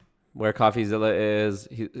 Where CoffeeZilla is,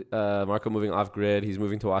 Marco moving off grid. He's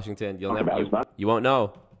moving to Washington. You won't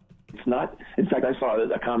know. It's not. In fact, I saw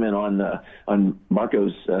a comment on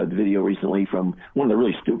Marco's video recently from one of the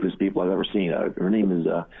really stupidest people I've ever seen. Her name is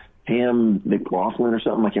Pam McLaughlin or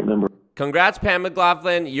something. I can't remember. Congrats, Pam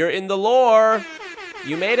McLaughlin. You're in the lore.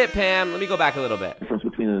 You made it, Pam. Let me go back a little bit. The difference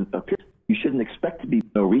between you shouldn't expect to be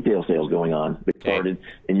no retail sales going on. Started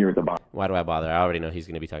and you're at the bottom. Why do I bother? I already know he's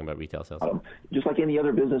going to be talking about retail sales. Just like any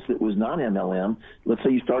other business that was non-MLM, let's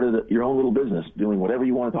say you started your own little business doing whatever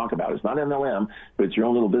you want to talk about. It's not MLM, but it's your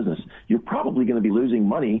own little business. You're probably going to be losing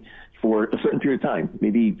money for a certain period of time,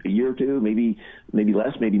 maybe a year or two, maybe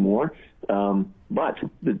less, maybe more. But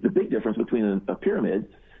the big difference between a pyramid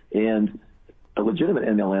and a legitimate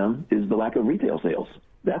MLM is the lack of retail sales.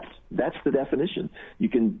 That's the definition. You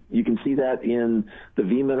can see that in the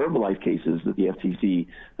Vima and Herbalife cases that the FTC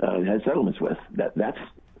had settlements with.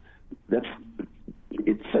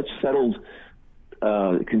 It's such settled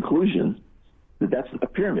conclusion that's a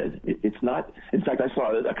pyramid. It's not. In fact, I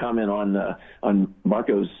saw a comment on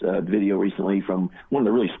Marco's video recently from one of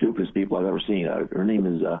the really stupidest people I've ever seen. Her name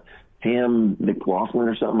is Pam McLaughlin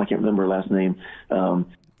or something. I can't remember her last name.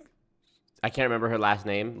 I can't remember her last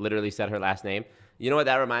name. Literally said her last name. You know what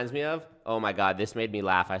that reminds me of? Oh my God, this made me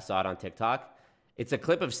laugh. I saw it on TikTok. It's a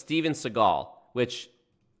clip of Steven Seagal, which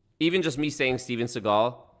even just me saying Steven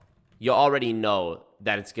Seagal, you already know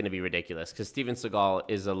that it's going to be ridiculous because Steven Seagal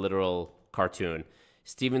is a literal cartoon.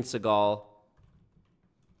 Steven Seagal,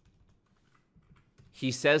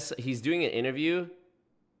 he says he's doing an interview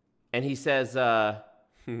and he says, let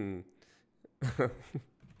me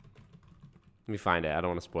find it. I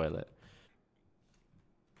don't want to spoil it.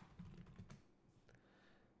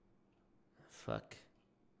 Fuck.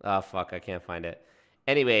 Oh, fuck. I can't find it.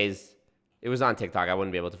 Anyways, it was on TikTok. I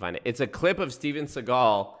wouldn't be able to find it. It's a clip of Steven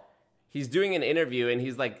Seagal. He's doing an interview and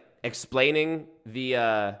he's like explaining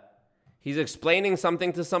he's explaining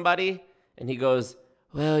something to somebody and he goes,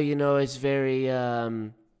 well, you know, it's very, how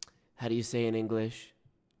do you say in English?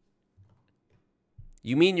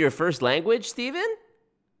 You mean your first language, Steven?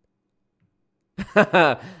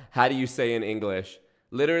 How do you say in English?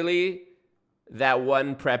 Literally, that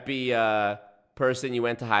one preppy person you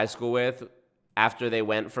went to high school with, after they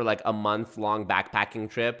went for like a month-long backpacking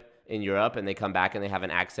trip in Europe and they come back and they have an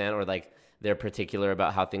accent or like they're particular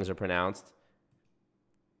about how things are pronounced.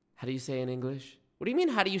 How do you say in English? What do you mean,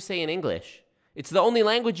 how do you say in English? It's the only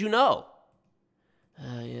language you know.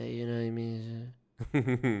 Yeah, you know what I mean?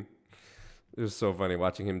 It was so funny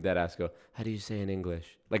watching him dead ass go, how do you say in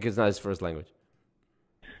English? Like it's not his first language.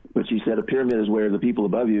 But you said a pyramid is where the people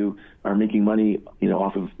above you are making money, you know,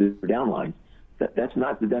 off of the downline. That's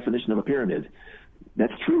not the definition of a pyramid.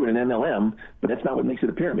 That's true in an MLM, but that's not what makes it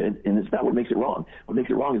a pyramid, and it's not what makes it wrong. What makes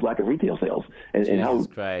it wrong is lack of retail sales. And Jesus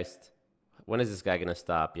Christ. When is this guy going to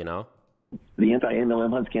stop, you know? The anti-MLM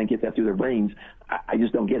hunts can't get that through their brains. I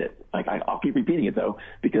just don't get it. Like I'll keep repeating it, though,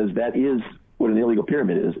 because that is what an illegal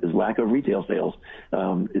pyramid is lack of retail sales.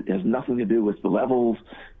 It has nothing to do with the levels.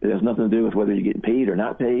 It has nothing to do with whether you're getting paid or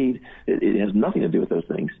not paid. It has nothing to do with those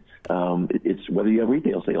things. It's whether you have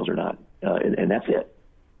retail sales or not, and that's it.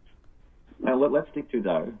 Now, let's stick to,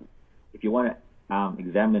 though, if you want to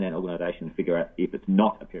examine an organization and figure out if it's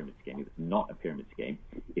not a pyramid scheme,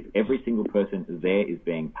 if every single person there is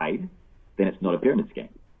being paid, then it's not a pyramid scheme.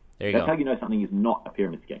 That's how you know something is not a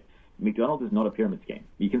pyramid scheme. McDonald's is not a pyramid scheme.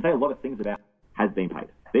 You can say a lot of things about has been paid.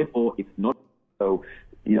 Therefore, it's not. So,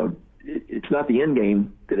 you know, it's not the end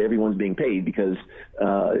game that everyone's being paid because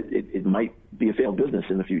it might be a failed business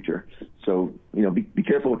in the future. So, you know, be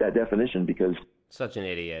careful with that definition because. Such an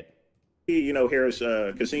idiot. You know, here's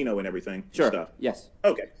a casino and everything. Sure. Stuff. Yes.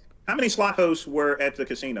 Okay. How many slot hosts were at the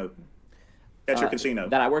casino? At your casino?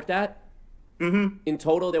 That I worked at? Mm-hmm. In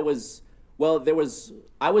total, I was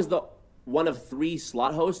the one of 3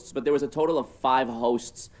 slot hosts, but there was a total of 5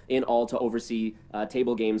 hosts in all to oversee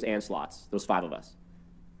table games and slots. Those 5 of us.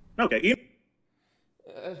 Okay.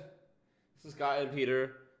 Scott and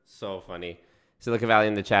Peter, so funny. Silicon Valley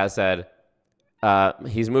in the chat said,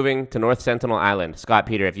 he's moving to North Sentinel Island. Scott,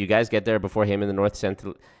 Peter, if you guys get there before him in the North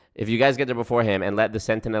Sentinel, if you guys get there before him and let the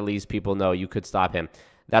Sentinelese people know, you could stop him.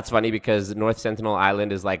 That's funny because North Sentinel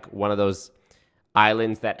Island is like one of those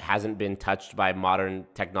islands that hasn't been touched by modern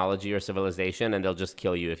technology or civilization, and they'll just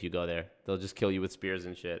kill you if you go there. They'll just kill you with spears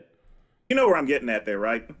and shit. You know where I'm getting at there,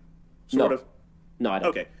 right? Sort of. No, I don't.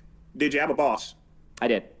 Okay. Did you have a boss? I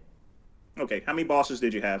did. Okay. How many bosses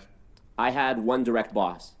did you have? I had one direct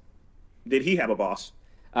boss. Did he have a boss?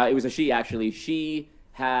 It was a she, actually. She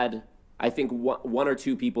had, I think, one or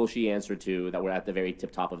 2 people she answered to that were at the very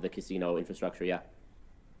tip top of the casino infrastructure, yeah.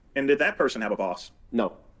 And did that person have a boss?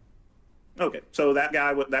 No. Okay, so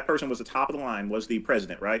that person was the top of the line, was the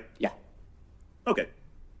president, right? Yeah. Okay,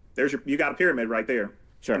 you got a pyramid right there.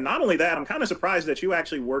 Sure. And not only that, I'm kind of surprised that you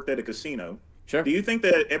actually worked at a casino. Sure. Do you think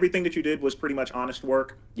that everything that you did was pretty much honest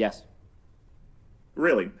work? Yes.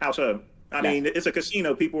 Really? How so? I mean, it's a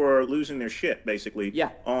casino. People are losing their shit, basically,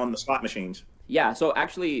 on the slot machines. Yeah, so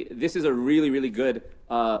actually, this is a really, really good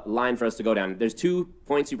line for us to go down. There's 2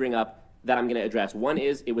 points you bring up. that I'm going to address. One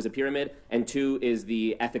is it was a pyramid, and two is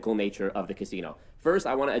the ethical nature of the casino. First,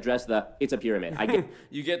 I want to address it's a pyramid.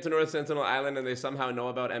 You get to North Sentinel Island and they somehow know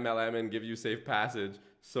about MLM and give you safe passage.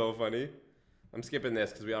 So funny. I'm skipping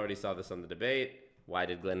this because we already saw this on the debate. Why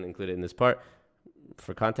did Glenn include it in this part?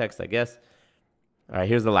 For context, I guess. All right,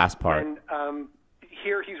 here's the last part. And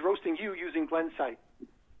here he's roasting you using Glenn's site.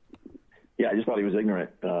 Yeah, I just thought he was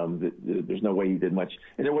ignorant. There's no way he did much.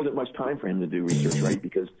 And there wasn't much time for him to do research, right?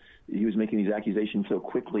 Because he was making these accusations so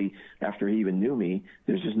quickly after he even knew me.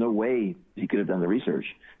 There's just no way he could have done the research.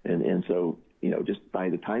 And so, you know, just by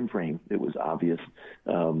the time frame, it was obvious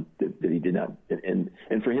that he did not. And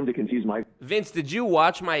for him to confuse my... Vince, did you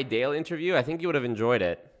watch my Dale interview? I think you would have enjoyed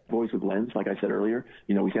it. Voice with Glenn's, like I said earlier.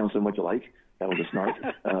 You know, we sound so much alike. That was a snark.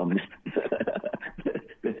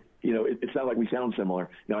 You know, it's not like we sound similar.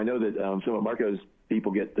 Now, I know that some of Marco's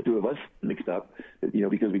people get the two of us mixed up, you know,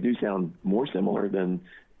 because we do sound more similar than,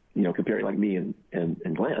 you know, comparing like me and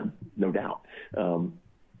Glenn, no doubt.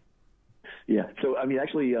 Yeah. So, I mean,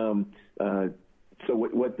 actually, so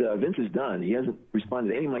what Vince has done, he hasn't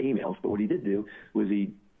responded to any of my emails, but what he did do was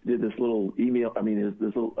he did this little email, this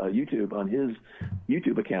little YouTube on his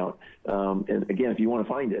YouTube account. And again, if you want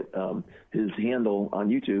to find it, his handle on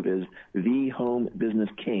YouTube is The Home Business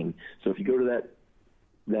King. So if you go to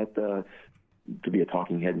that to be a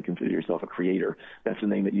talking head and consider yourself a creator, that's the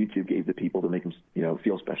name that YouTube gave the people to make him, you know,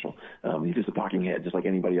 feel special. He's just a talking head, just like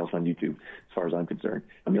anybody else on YouTube, as far as I'm concerned.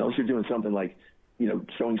 I mean, unless you're doing something like, you know,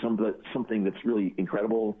 showing something that's really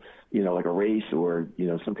incredible, you know, like a race or, you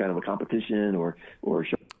know, some kind of a competition or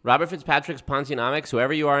Robert Fitzpatrick's Ponzionomics,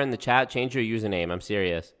 whoever you are in the chat, change your username. I'm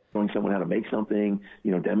serious. Showing someone how to make something,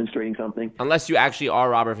 you know, demonstrating something. Unless you actually are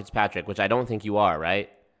Robert Fitzpatrick, which I don't think you are, right?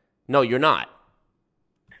 No, you're not.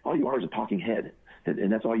 All you are is a talking head,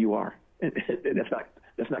 and that's all you are. And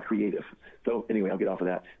that's not creative. So anyway, I'll get off of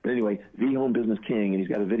that. But anyway, The Home Business King, and he's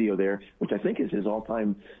got a video there, which I think is his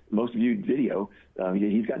all-time most viewed video.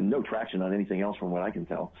 He's gotten no traction on anything else from what I can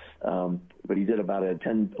tell. But he did about a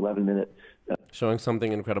 10, 11-minute... showing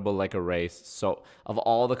something incredible like a race. So of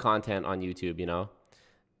all the content on YouTube, you know?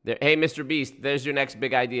 Hey, Mr. Beast, there's your next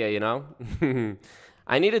big idea, you know?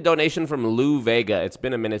 I need a donation from Lou Vega. It's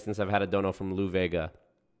been a minute since I've had a dono from Lou Vega.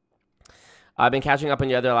 I've been catching up on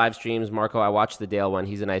your other live streams. Marco, I watched the Dale one.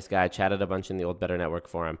 He's a nice guy. Chatted a bunch in the Old Better Network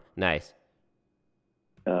forum. Nice.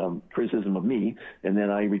 Criticism of me, and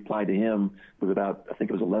then I replied to him with about, I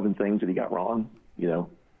think it was 11 things that he got wrong, you know?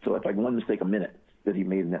 So it's like one mistake a minute that he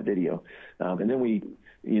made in that video. And then we,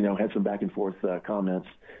 you know, had some back and forth comments.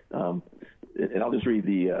 And I'll just read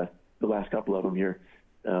the last couple of them here.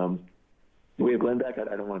 Do we have Glenn back?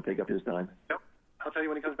 I don't want to take up his time. Nope. I'll tell you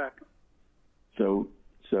when he comes back. So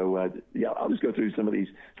yeah, I'll just go through some of these.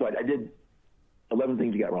 So I did 11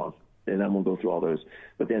 things you got wrong, and I'm going to go through all those.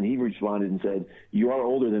 But then he responded and said, you are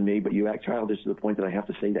older than me, but you act childish to the point that I have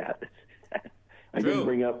to say that. I didn't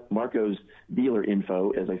bring up Marco's dealer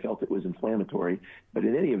info as I felt it was inflammatory. But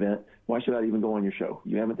in any event, why should I even go on your show?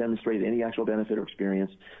 You haven't demonstrated any actual benefit or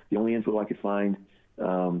experience. The only info I could find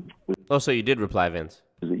was... so you did reply, Vince.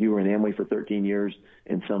 ...that you were in Amway for 13 years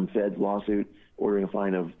in some Fed's lawsuit ordering a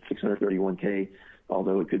fine of $631K,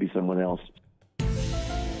 although it could be someone else.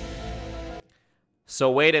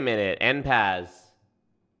 So wait a minute, NPAS.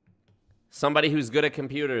 Somebody who's good at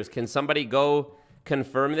computers, can somebody go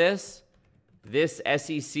confirm this? This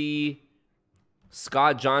SEC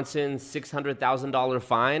Scott Johnson $600,000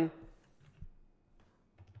 fine?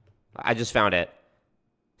 I just found it.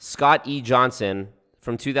 Scott E. Johnson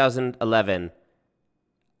from 2011.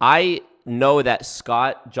 I know that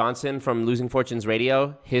Scott Johnson from Losing Fortunes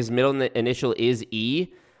Radio, his middle initial is E,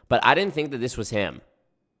 but I didn't think that this was him.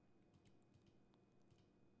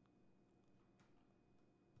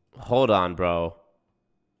 Hold on, bro.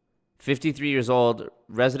 53 years old,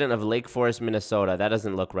 resident of Lake Forest, Minnesota. That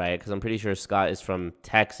doesn't look right because I'm pretty sure Scott is from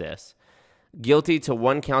Texas. Guilty to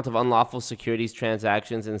 1 count of unlawful securities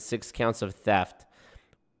transactions and 6 counts of theft.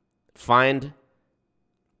 Fined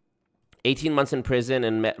 18 months in prison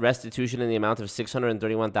and restitution in the amount of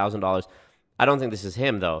 $631,000. I don't think this is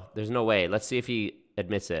him, though. There's no way. Let's see if he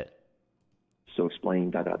admits it. So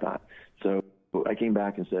explain ... So I came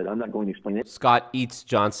back and said, I'm not going to explain it. Scott Eats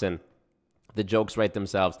Johnson. The jokes write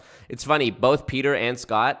themselves. It's funny. Both Peter and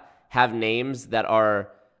Scott have names that are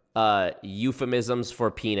euphemisms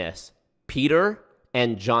for penis. Peter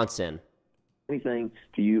and Johnson. Anything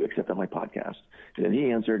to you except on my podcast. And then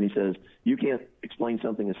he answered and he says, you can't explain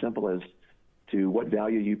something as simple as to what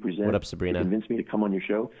value you present. What up, Sabrina? To convince me to come on your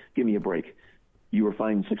show. Give me a break. You were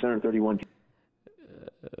fined $631.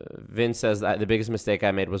 Vince says that the biggest mistake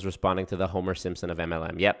I made was responding to the Homer Simpson of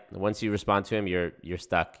MLM. Yep. Once you respond to him, you're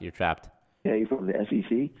stuck. You're trapped. Hey, from the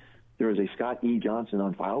SEC, there was a Scott E. Johnson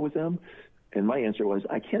on file with them, and my answer was,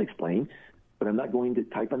 I can't explain, but I'm not going to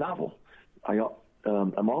type a novel.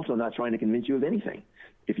 I'm also not trying to convince you of anything.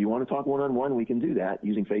 If you want to talk one-on-one, we can do that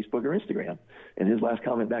using Facebook or Instagram. And his last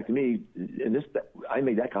comment back to me, and I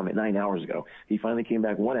made that comment 9 hours ago. He finally came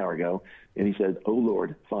back 1 hour ago, and he said, "Oh,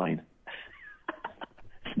 Lord, fine."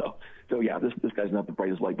 So yeah, this guy's not the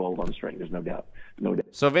brightest light bulb on the string. There's no doubt. No doubt.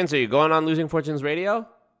 So, Vince, are you going on Losing Fortunes Radio?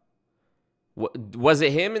 Was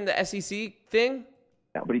it him in the SEC thing?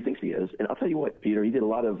 Yeah, but he thinks he is. And I'll tell you what, Peter, he did a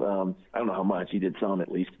lot of, I don't know how much, he did some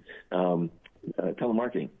at least,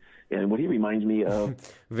 telemarketing. And what he reminds me of...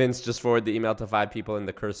 Vince just forwarded the email to 5 people and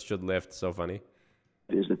the curse should lift. So funny.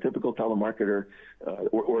 Is the typical telemarketer,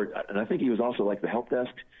 and I think he was also like the help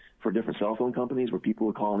desk for different cell phone companies where people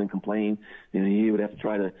would call in and complain, and he would have to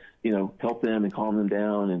try to, help them and calm them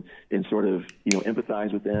down and sort of,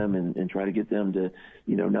 empathize with them and try to get them to,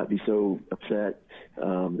 not be so upset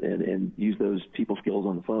and use those people skills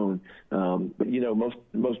on the phone. But,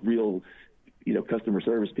 most real, customer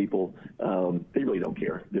service people, they really don't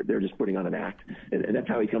care. They're just putting on an act. And that's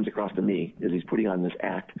how he comes across to me, is he's putting on this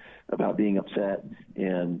act about being upset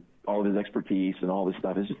and all of his expertise and all this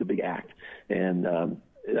stuff. It's just a big act. And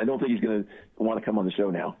I don't think he's going to want to come on the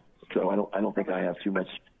show now. So I don't think I have too much.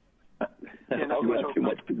 Too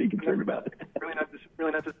much to be concerned about.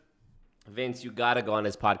 Really not. Vince, you got to go on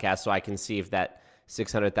his podcast so I can see if that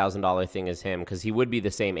 $600,000 thing is him, because he would be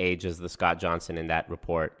the same age as the Scott Johnson in that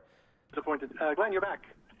report. Disappointed. Glenn, you're back.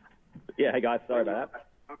 Yeah, hey guys, sorry about that.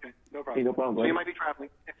 Okay, no problem. Hey, no problem, So Glenn. you might be traveling.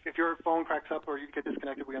 If your phone cracks up or you get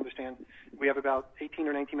disconnected, we understand. We have about 18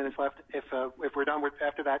 or 19 minutes left. If we're done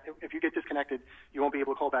after that, if you get disconnected, you won't be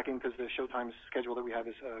able to call back in because the showtime schedule that we have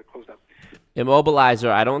is closed up. Immobilizer,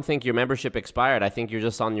 I don't think your membership expired. I think you're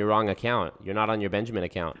just on your wrong account. You're not on your Benjamin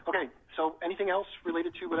account. Okay. So anything else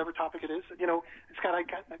related to whatever topic it is? Scott,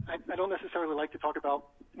 I don't necessarily like to talk about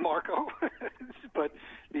Marco, but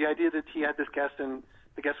the idea that he had this guest and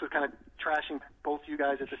the guest was kind of trashing both you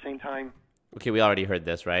guys at the same time. Okay, we already heard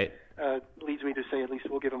this, right? Leads me to say at least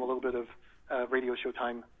we'll give him a little bit of radio show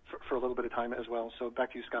time for a little bit of time as well. So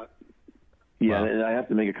back to you, Scott. Yeah, and I have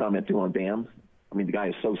to make a comment too on Bam. I mean, the guy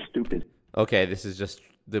is so stupid. Okay, this is just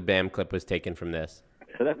the Bam clip was taken from this.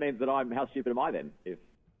 So that means that how stupid am I then?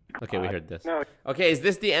 Okay, we heard this. No. Okay, is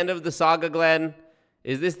this the end of the saga, Glenn?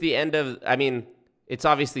 Is this the end of? I mean, it's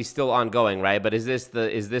obviously still ongoing, right? But is this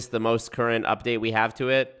the most current update we have to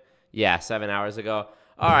it? Yeah, 7 hours ago.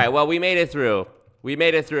 All right, well, we made it through. We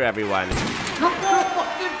made it through, everyone.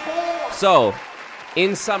 So,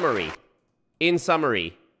 in summary,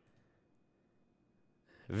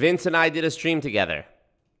 Vince and I did a stream together.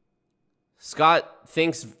 Scott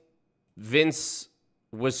thinks Vince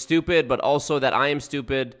was stupid, but also that I am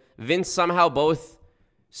stupid. Vince somehow both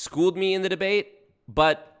schooled me in the debate,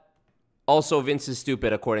 but also Vince is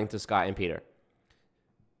stupid, according to Scott and Peter.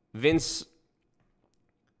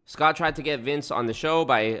 Scott tried to get Vince on the show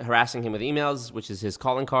by harassing him with emails, which is his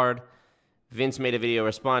calling card. Vince made a video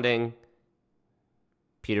responding.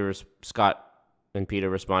 Scott and Peter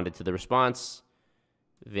responded to the response.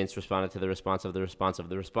 Vince responded to the response of the response of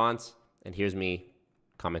the response. And here's me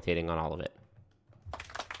commentating on all of it.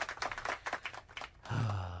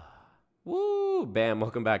 Woo! Bam,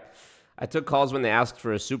 welcome back. I took calls when they asked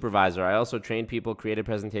for a supervisor. I also trained people, created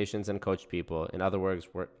presentations, and coached people. In other words,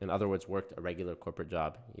 worked a regular corporate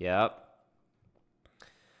job. Yep.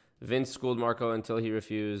 Vince schooled Marco until he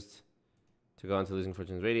refused to go into Losing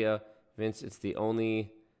Fortunes Radio. Vince, it's the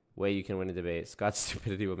only way you can win a debate. Scott's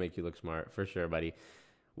stupidity will make you look smart. For sure, buddy.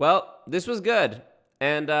 Well, this was good.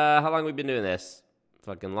 And how long have we been doing this?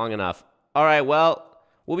 Fucking long enough. All right, well,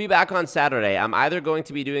 we'll be back on Saturday. I'm either going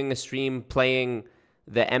to be doing a stream playing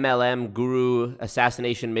the MLM Guru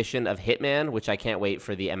Assassination Mission of Hitman, which I can't wait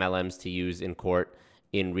for the MLMs to use in court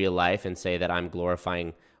in real life and say that I'm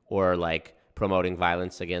glorifying or like promoting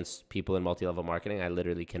violence against people in multi-level marketing. I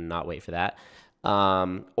literally cannot wait for that.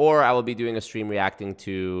 Or I will be doing a stream reacting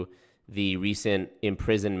to the recent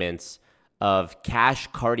imprisonments of Cash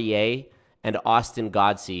Cartier and Austin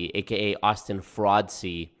Godsey, a.k.a. Austin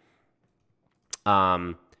Fraudsey.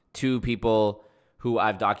 Two people who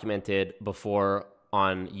I've documented before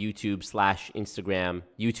on YouTube/Instagram,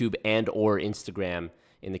 YouTube and or Instagram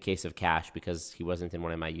in the case of Cash, because he wasn't in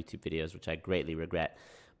one of my YouTube videos, which I greatly regret.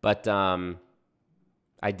 But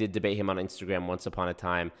I did debate him on Instagram once upon a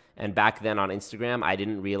time. And back then on Instagram, I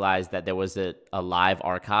didn't realize that there was a live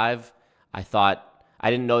archive. I thought I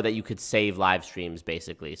didn't know that you could save live streams,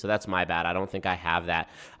 basically. So that's my bad. I don't think I have that.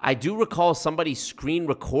 I do recall somebody screen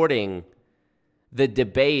recording the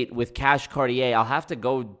debate with Cash Cartier. I'll have to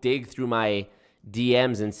go dig through my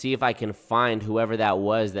DMs and see if I can find whoever that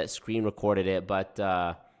was that screen recorded it, but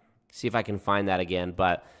see if I can find that again.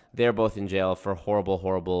 But they're both in jail for horrible,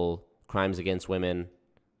 horrible crimes against women.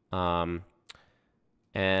 And,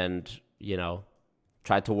 you know,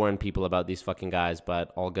 tried to warn people about these fucking guys,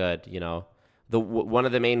 but all good, you know. One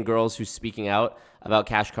of the main girls who's speaking out about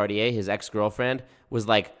Cash Cartier, his ex-girlfriend, was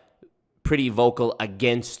like pretty vocal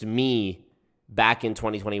against me back in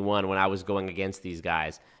 2021 when I was going against these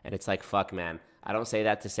guys. And it's like, fuck, man. I don't say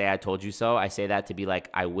that to say I told you so. I say that to be like,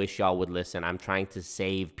 I wish y'all would listen. I'm trying to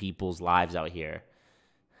save people's lives out here.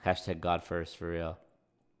 Hashtag God first, for real.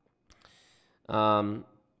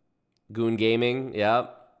 Goon Gaming,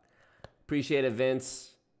 yep. Appreciate it,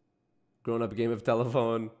 Vince. Grown up game of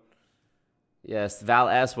telephone. Yes, Val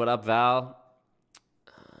S. What up, Val?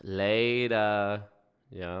 Laid,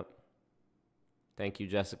 yeah. Thank you,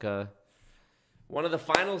 Jessica. One of the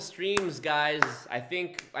final streams, guys. I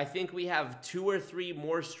think we have 2 or 3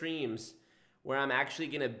 more streams where I'm actually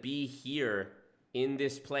gonna be here in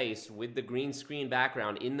this place with the green screen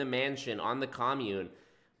background in the mansion on the commune.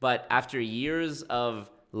 But after years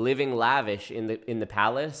of living lavish in the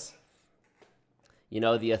palace, you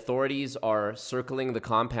know, the authorities are circling the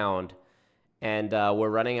compound, and we're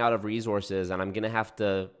running out of resources, and I'm gonna have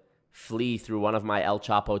to flee through one of my El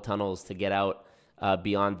Chapo tunnels to get out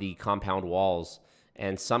beyond the compound walls.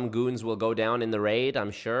 And some goons will go down in the raid,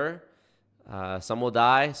 I'm sure. Some will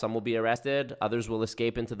die, some will be arrested, others will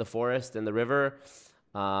escape into the forest and the river.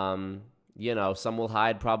 You know, some will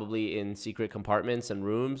hide probably in secret compartments and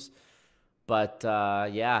rooms. But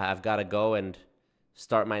yeah, I've got to go and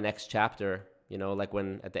start my next chapter. You know, like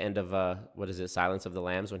when at the end of, what is it, Silence of the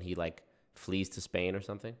Lambs, when he like flees to Spain or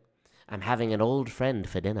something. I'm having an old friend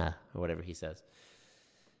for dinner, or whatever he says.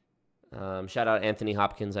 Shout out Anthony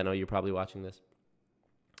Hopkins. I know you're probably watching this.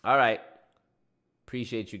 All right.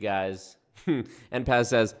 Appreciate you guys. And Paz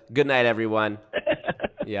says, good night, everyone.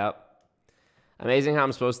 Yep. Amazing how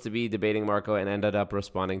I'm supposed to be debating Marco and ended up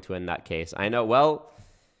responding to a nutcase. I know. Well,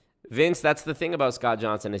 Vince, that's the thing about Scott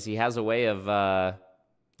Johnson, is he has a way of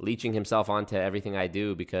leeching himself onto everything I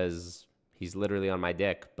do because he's literally on my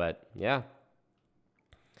dick. But yeah.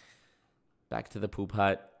 Back to the poop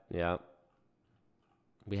hut. Yeah.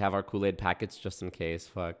 We have our Kool-Aid packets just in case.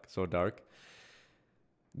 Fuck. So dark.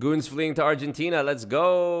 Goons fleeing to Argentina. Let's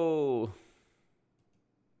go.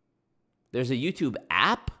 There's a YouTube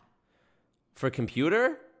app for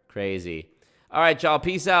computer? Crazy. All right, y'all.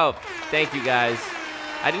 Peace out. Thank you, guys.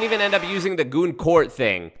 I didn't even end up using the Goon Court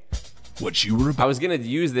thing. What you were about? I was going to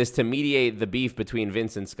use this to mediate the beef between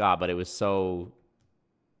Vince and Scott, but it was so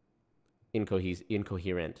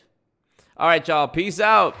incoherent. All right, y'all. Peace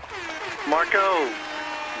out. Marco.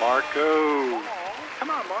 Come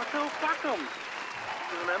on, Marco. Fuck him.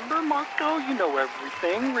 Remember, Marco? You know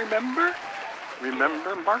everything. Remember,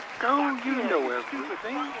 Marco? You know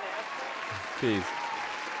everything. Peace.